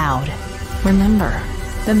loud. Remember,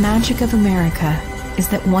 the magic of America is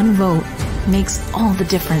that one vote makes all the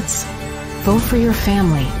difference. Vote for your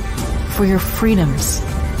family, for your freedoms.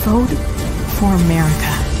 Vote for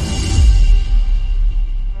America.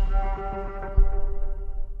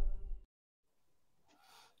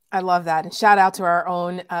 I love that. And shout out to our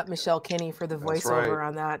own Michelle Kinney for the voiceover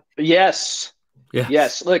on that. Yes.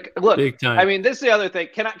 Yes. Look, Big time. I mean, this is the other thing.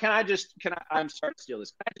 I'm sorry to steal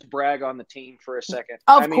this. Can I just brag on the team for a second?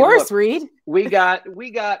 Of course, Reed. We got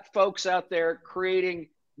folks out there creating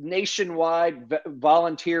nationwide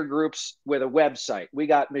volunteer groups with a website. We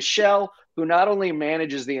got Michelle, who not only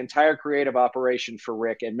manages the entire creative operation for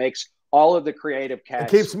Rick and makes all of the creative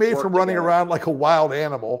cats. It keeps me from running around like a wild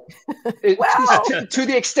animal. To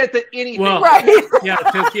the extent that anything. Well, right. Yeah.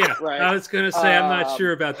 Right. I was going to say, I'm not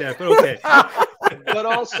sure about that, but okay. But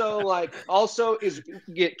also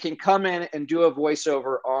can come in and do a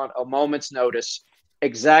voiceover on a moment's notice,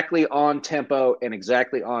 exactly on tempo and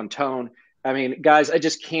exactly on tone. I mean, guys, I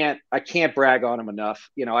can't brag on them enough.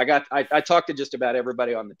 You know, I talked to just about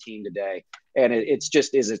everybody on the team today, and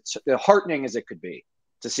it's heartening as it could be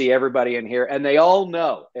to see everybody in here. And they all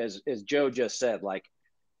know, as Joe just said, like,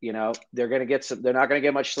 you know, they're not going to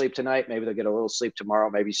get much sleep tonight. Maybe they'll get a little sleep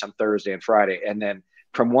tomorrow, maybe some Thursday and Friday. And then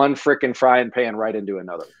from one frickin' frying pan right into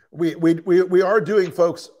another. We are doing,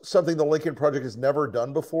 folks, something the Lincoln Project has never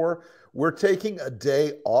done before. We're taking a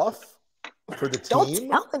day off for the team. Don't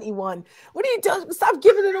tell anyone. What are you doing? Stop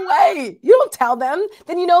giving it away. You don't tell them.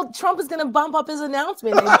 Then you know Trump is going to bump up his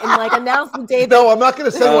announcement and like announce the day. No, I'm not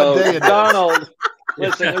going to say what day it is. Donald.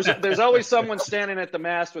 Listen, there's always someone standing at the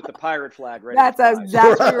mast with the pirate flag ready. That's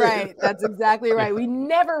exactly right. That's exactly right. We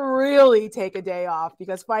never really take a day off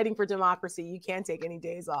because fighting for democracy, you can't take any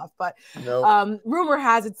days off. But rumor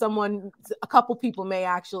has it a couple people may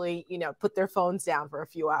actually, you know, put their phones down for a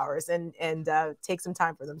few hours and take some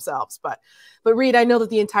time for themselves. But Reed, I know that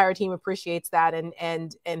the entire team appreciates that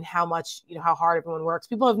and how much, you know, how hard everyone works.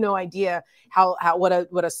 People have no idea what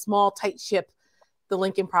a small, tight ship the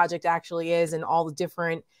Lincoln Project actually is, and all the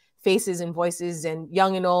different faces and voices and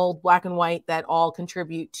young and old, black and white, that all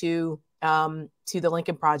contribute to the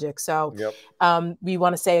Lincoln Project. So we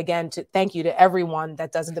want to say again, thank you to everyone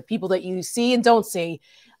that does it, the people that you see and don't see,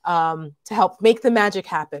 to help make the magic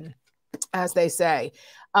happen, as they say.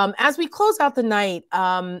 As we close out the night,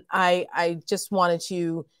 I just wanted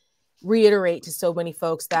to reiterate to so many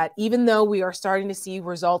folks that even though we are starting to see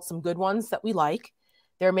results, some good ones that we like,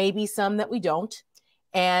 there may be some that we don't.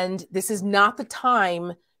 And this is not the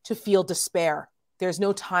time to feel despair. There's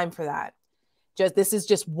no time for that. This is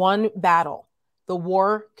just one battle. The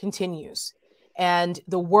war continues and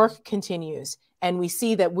the work continues. And we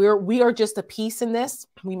see that we are just a piece in this.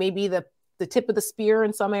 We may be the tip of the spear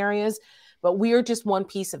in some areas, but we are just one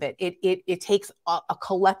piece of it. It takes a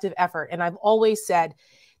collective effort. And I've always said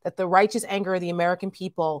that the righteous anger of the American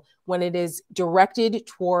people, when it is directed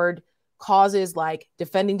toward causes like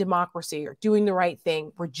defending democracy or doing the right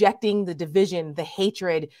thing, rejecting the division, the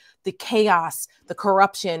hatred, the chaos, the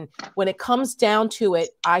corruption, when it comes down to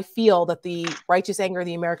it, I feel that the righteous anger of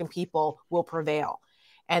the American people will prevail.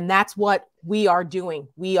 And that's what we are doing.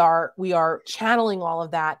 We are channeling all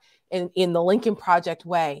of that in the Lincoln Project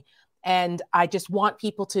way. And I just want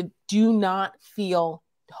people to do not feel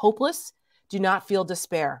hopeless, do not feel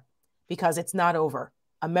despair, because it's not over.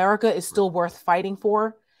 America is still worth fighting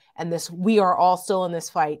for. And we are all still in this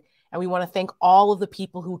fight. And we want to thank all of the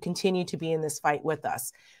people who continue to be in this fight with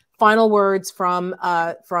us. Final words from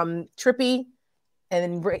Trippy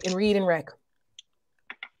and Reed and Rick.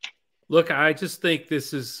 Look, I just think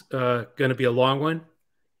this is going to be a long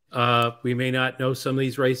one. We may not know some of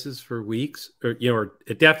these races for weeks, or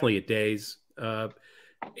definitely days.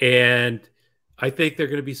 And I think there are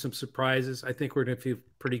going to be some surprises. I think we're going to feel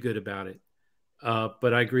pretty good about it.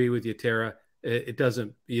 But I agree with you, Tara. It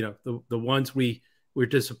doesn't, the ones we're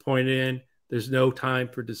disappointed in, there's no time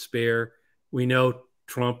for despair. We know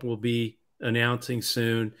Trump will be announcing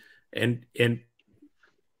soon. And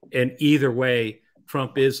either way,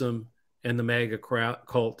 Trumpism and the MAGA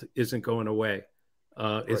cult isn't going away.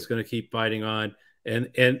 It's going to keep fighting on.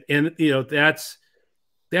 And that's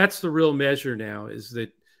the real measure now, is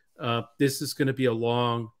that this is going to be a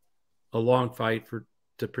long fight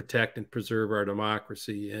to protect and preserve our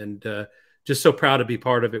democracy. And just so proud to be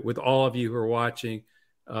part of it with all of you who are watching,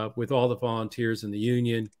 with all the volunteers in the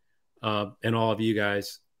union, and all of you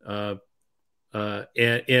guys. I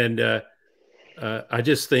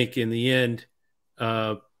just think in the end,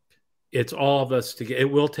 it's all of us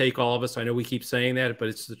it will take all of us. I know we keep saying that, but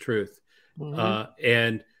it's the truth.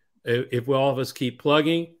 Mm-hmm. If all of us keep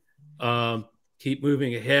plugging, keep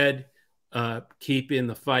moving ahead, keep in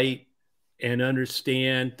the fight, and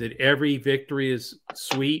understand that every victory is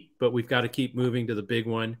sweet, but we've got to keep moving to the big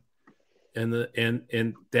one. And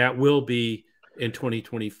that will be in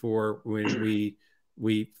 2024 when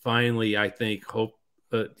we finally, I think, hope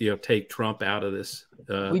take Trump out of this.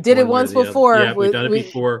 We did it once before. Yeah, we've done it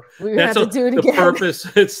before. We have to do it again. Purpose.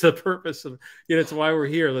 It's the purpose of it's why we're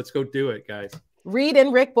here. Let's go do it, guys. Reed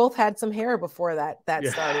and Rick both had some hair before that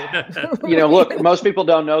started. Look, most people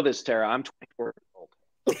don't know this, Tara. I'm 24 years old.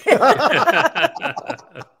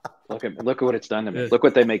 Look at what it's done to me. Look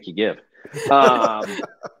what they make you give.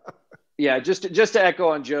 Yeah, just to echo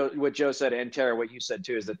on what Joe said, and Tara, what you said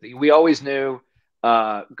too, is that we always knew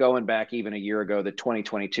going back even a year ago that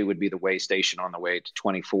 2022 would be the way station on the way to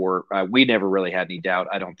 24. We never really had any doubt.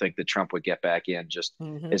 I don't think that Trump would get back in just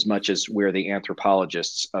as much as we're the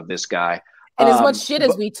anthropologists of this guy. And as much shit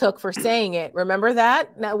as we took for saying it, remember that?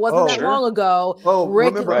 That wasn't that long ago.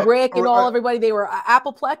 Rick and everybody, they were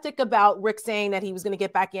apoplectic about Rick saying that he was going to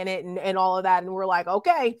get back in it and all of that. And we're like,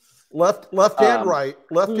 okay. Left and right.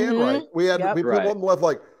 We had people on the left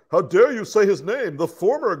like, how dare you say his name? The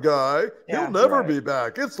former guy, he'll never be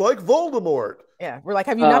back. It's like Voldemort. Yeah, we're like,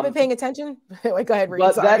 have you not been paying attention? Wait, go ahead, Reed.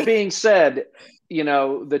 But that being said,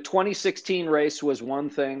 the 2016 race was one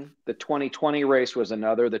thing. The 2020 race was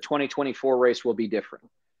another. The 2024 race will be different.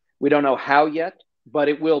 We don't know how yet, but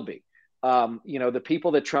it will be. The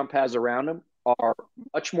people that Trump has around him are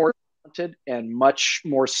much more talented and much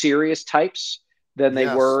more serious types than they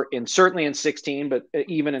were certainly in 16, but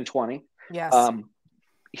even in 20. Yes.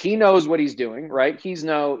 He knows what he's doing, right?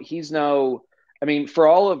 For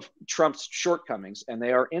all of Trump's shortcomings, and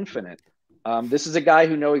they are infinite, this is a guy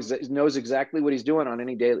who knows exactly what he's doing on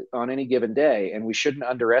any given day, and we shouldn't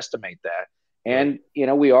underestimate that. And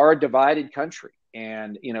we are a divided country,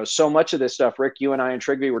 and so much of this stuff, Rick, you and I and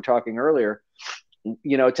Trygve were talking earlier.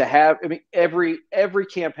 Every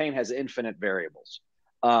campaign has infinite variables,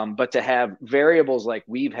 but to have variables like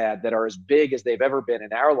we've had that are as big as they've ever been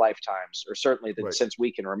in our lifetimes, or certainly since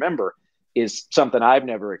we can remember, is something I've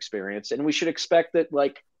never experienced. And we should expect that,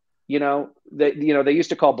 they used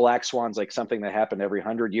to call black swans like something that happened every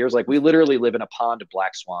 100 years. Like, we literally live in a pond of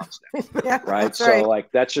black swans now, right? So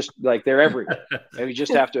that's just they're everywhere. And we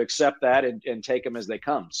just have to accept that and take them as they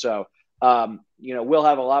come. So, we'll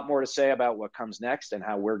have a lot more to say about what comes next and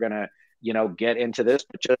how we're going to, get into this.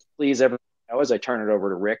 But just please, everyone, as I turn it over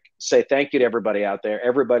to Rick, say thank you to everybody out there,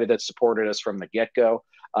 everybody that supported us from the get-go.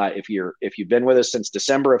 If you've been with us since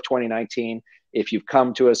December of 2019, if you've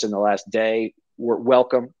come to us in the last day, we're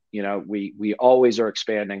welcome. We always are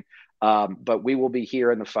expanding, but we will be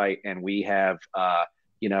here in the fight, and we have,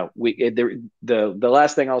 the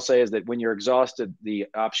last thing I'll say is that when you're exhausted, the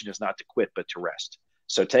option is not to quit, but to rest.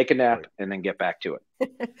 So take a nap and then get back to it.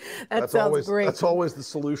 That sounds great. That's always the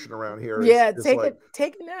solution around here.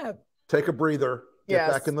 Take a nap. Take a breather, get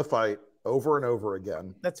back in the fight over and over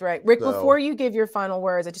again. That's right. Rick, before you give your final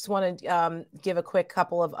words, I just want to give a quick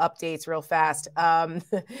couple of updates real fast.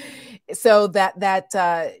 So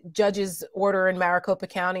that judge's order in Maricopa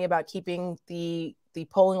County about keeping the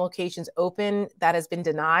polling locations open, that has been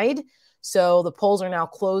denied. So the polls are now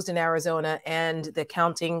closed in Arizona and the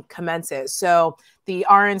counting commences. So the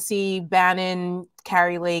RNC, Bannon,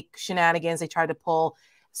 Carrie Lake shenanigans they tried to pull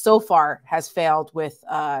so far has failed with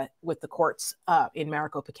the courts in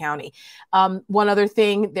Maricopa County. One other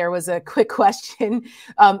thing, there was a quick question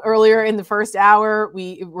earlier in the first hour.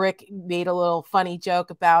 Rick made a little funny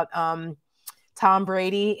joke about Tom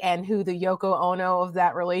Brady and who the Yoko Ono of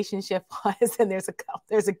that relationship was, and there's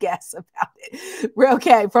a guess about it.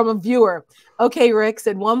 Okay, from a viewer. Okay, Rick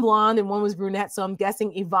said one blonde and one was brunette, so I'm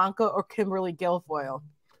guessing Ivanka or Kimberly Guilfoyle.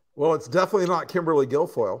 Well, it's definitely not Kimberly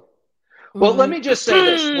Guilfoyle. Well, let me just say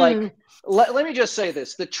this. Let me just say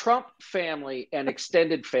this. The Trump family and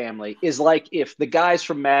extended family is like if the guys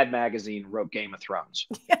from Mad Magazine wrote Game of Thrones.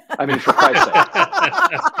 I mean, for Christ's sake.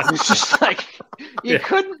 It's just like you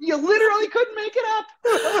literally couldn't make it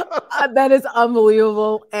up. That is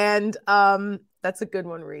unbelievable. And that's a good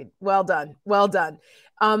one, Reed. Well done. Well done.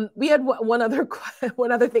 We had one other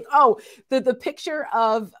thing. Oh, the picture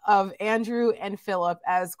of Andrew and Philip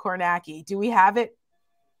as Kornacki. Do we have it?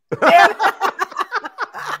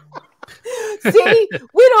 See,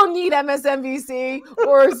 we don't need MSNBC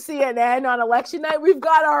or CNN on election night. We've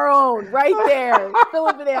got our own right there,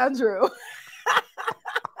 Philip and Andrew.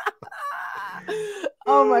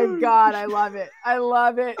 Oh my God, I love it. I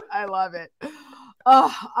love it. I love it.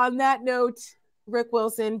 On that note, Rick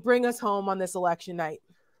Wilson, bring us home on this election night.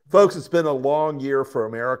 Folks, it's been a long year for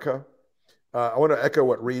America. I want to echo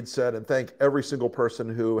what Reed said and thank every single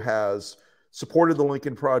person who has supported the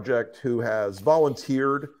Lincoln Project, who has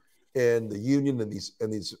volunteered in the union, and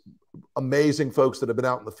these amazing folks that have been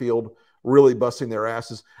out in the field really busting their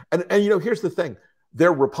asses. And you know, here's the thing.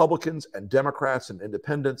 They're Republicans and Democrats and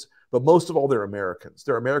independents, but most of all, they're Americans.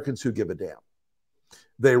 They're Americans who give a damn.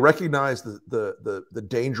 They recognize the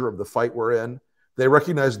danger of the fight we're in. They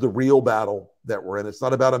recognize the real battle that we're in. It's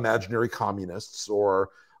not about imaginary communists or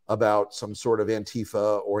about some sort of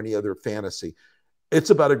Antifa or any other fantasy. It's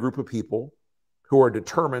about a group of people who are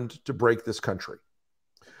determined to break this country.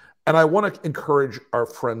 And I want to encourage our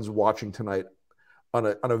friends watching tonight on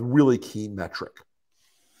a really key metric.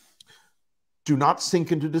 Do not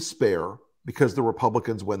sink into despair because the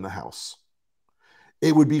Republicans win the House.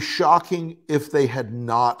 It would be shocking if they had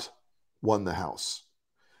not won the House.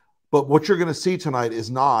 But what you're going to see tonight is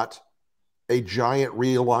not a giant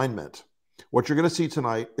realignment. What you're going to see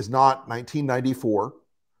tonight is not 1994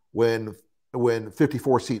 when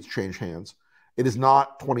 54 seats changed hands. It is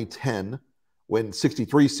not 2010 when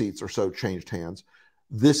 63 seats or so changed hands.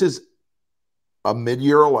 This is a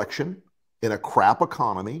mid-year election in a crap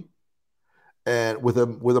economy and with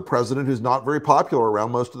a president who's not very popular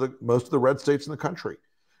around most of the red states in the country.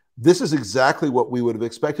 This is exactly what we would have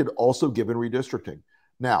expected, also given redistricting.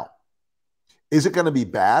 Now, is it going to be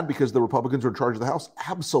bad because the Republicans are in charge of the House?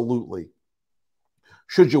 Absolutely.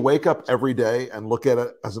 Should you wake up every day and look at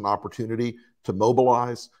it as an opportunity to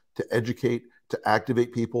mobilize, to educate, to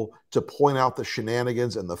activate people, to point out the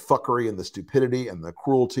shenanigans and the fuckery and the stupidity and the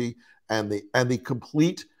cruelty and the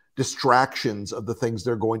complete distractions of the things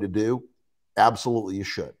they're going to do? Absolutely, you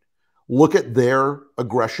should. Look at their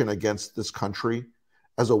aggression against this country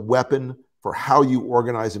as a weapon for how you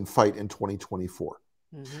organize and fight in 2024.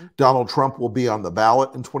 Mm-hmm. Donald Trump will be on the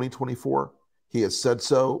ballot in 2024. He has said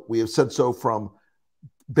so. We have said so from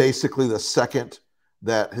basically the second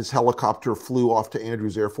that his helicopter flew off to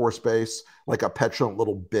Andrews Air Force Base like a petulant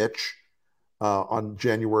little bitch on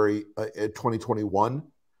January 2021.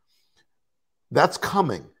 That's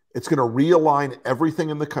coming. It's going to realign everything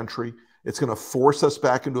in the country. It's going to force us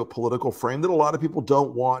back into a political frame that a lot of people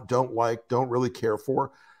don't want, don't like, don't really care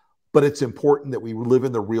for. But it's important that we live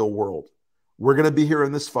in the real world. We're going to be here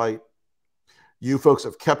in this fight. You folks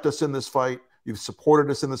have kept us in this fight. You've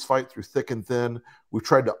supported us in this fight through thick and thin. We've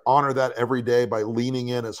tried to honor that every day by leaning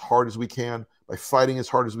in as hard as we can, by fighting as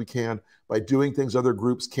hard as we can, by doing things other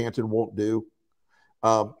groups can't and won't do.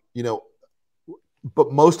 But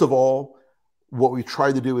most of all, what we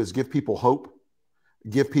try to do is give people hope,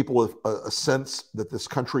 give people a sense that this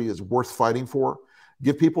country is worth fighting for,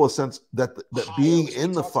 give people a sense that being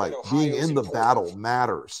in the fight, being in the battle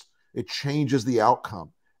matters. It changes the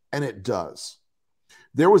outcome, and it does.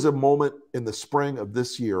 There was a moment in the spring of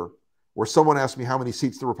this year where someone asked me how many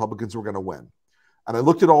seats the Republicans were going to win. And I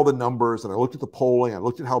looked at all the numbers, and I looked at the polling, I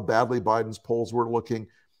looked at how badly Biden's polls were looking,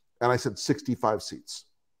 and I said 65 seats.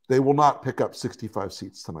 They will not pick up 65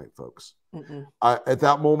 seats tonight, folks. At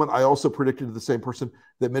that moment, I also predicted to the same person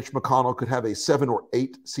that Mitch McConnell could have a 7 or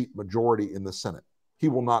 8 seat majority in the Senate. He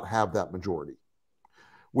will not have that majority.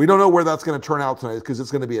 We don't know where that's going to turn out tonight because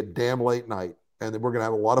it's going to be a damn late night, and we're going to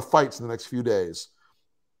have a lot of fights in the next few days.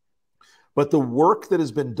 But the work that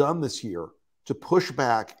has been done this year to push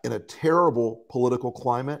back in a terrible political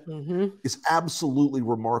climate is absolutely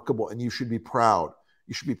remarkable, and you should be proud.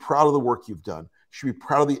 You should be proud of the work you've done. You should be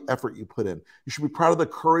proud of the effort you put in. You should be proud of the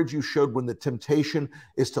courage you showed when the temptation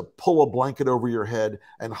is to pull a blanket over your head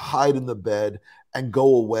and hide in the bed and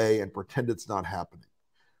go away and pretend it's not happening.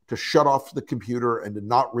 To shut off the computer and to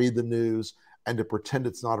not read the news and to pretend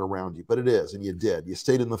it's not around you. But it is, and you did. You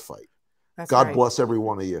stayed in the fight. God bless every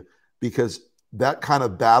one of you, because that kind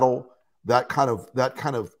of battle, that kind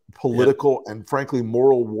of political and frankly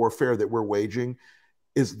moral warfare that we're waging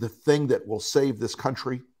is the thing that will save this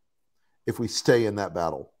country if we stay in that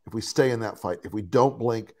battle, if we stay in that fight, if we don't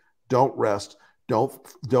blink, don't rest,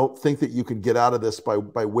 don't think that you can get out of this by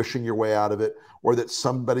wishing your way out of it, or that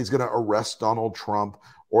somebody's going to arrest Donald Trump,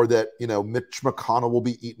 or that Mitch McConnell will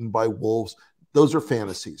be eaten by wolves. Those are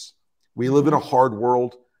fantasies. We live in a hard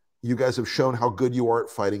world. You guys have shown how good you are at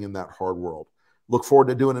fighting in that hard world. Look forward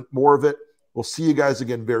to doing more of it. We'll see you guys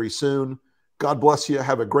again very soon. God bless you.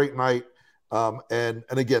 Have a great night. And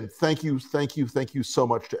again, thank you so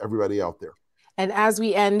much to everybody out there. And as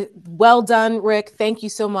we end, well done, Rick. Thank you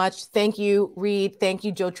so much. Thank you, Reed. Thank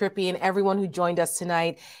you, Joe Trippi, and everyone who joined us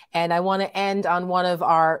tonight. And I want to end on one of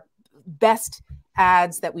our best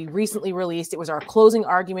ads that we recently released. It was our closing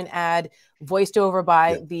argument ad, voiced over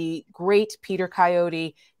by the great Peter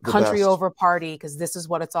Coyote, Country Over Party, because this is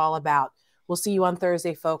what it's all about. We'll see you on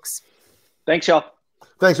Thursday, folks. Thanks, y'all.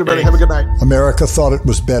 Thanks, everybody. Have a good night. America thought it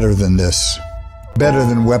was better than this. Better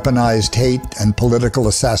than weaponized hate and political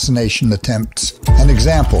assassination attempts. An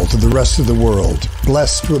example to the rest of the world,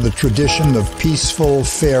 blessed with a tradition of peaceful,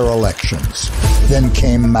 fair elections. Then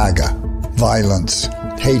came MAGA. Violence,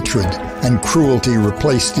 hatred, and cruelty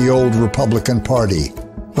replaced the old Republican Party.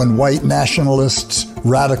 When white nationalists,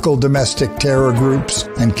 radical domestic terror groups,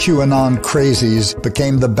 and QAnon crazies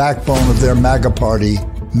became the backbone of their MAGA party,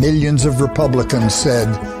 millions of Republicans said,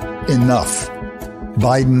 enough.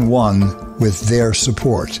 Biden won with their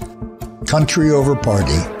support. Country over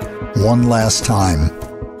party, one last time.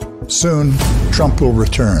 Soon, Trump will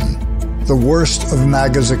return. The worst of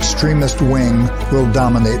MAGA's extremist wing will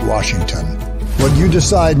dominate Washington. What you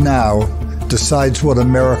decide now decides what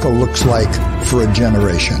America looks like for a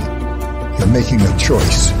generation. You're making a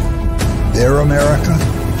choice. Their America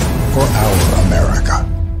or our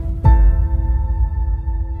America?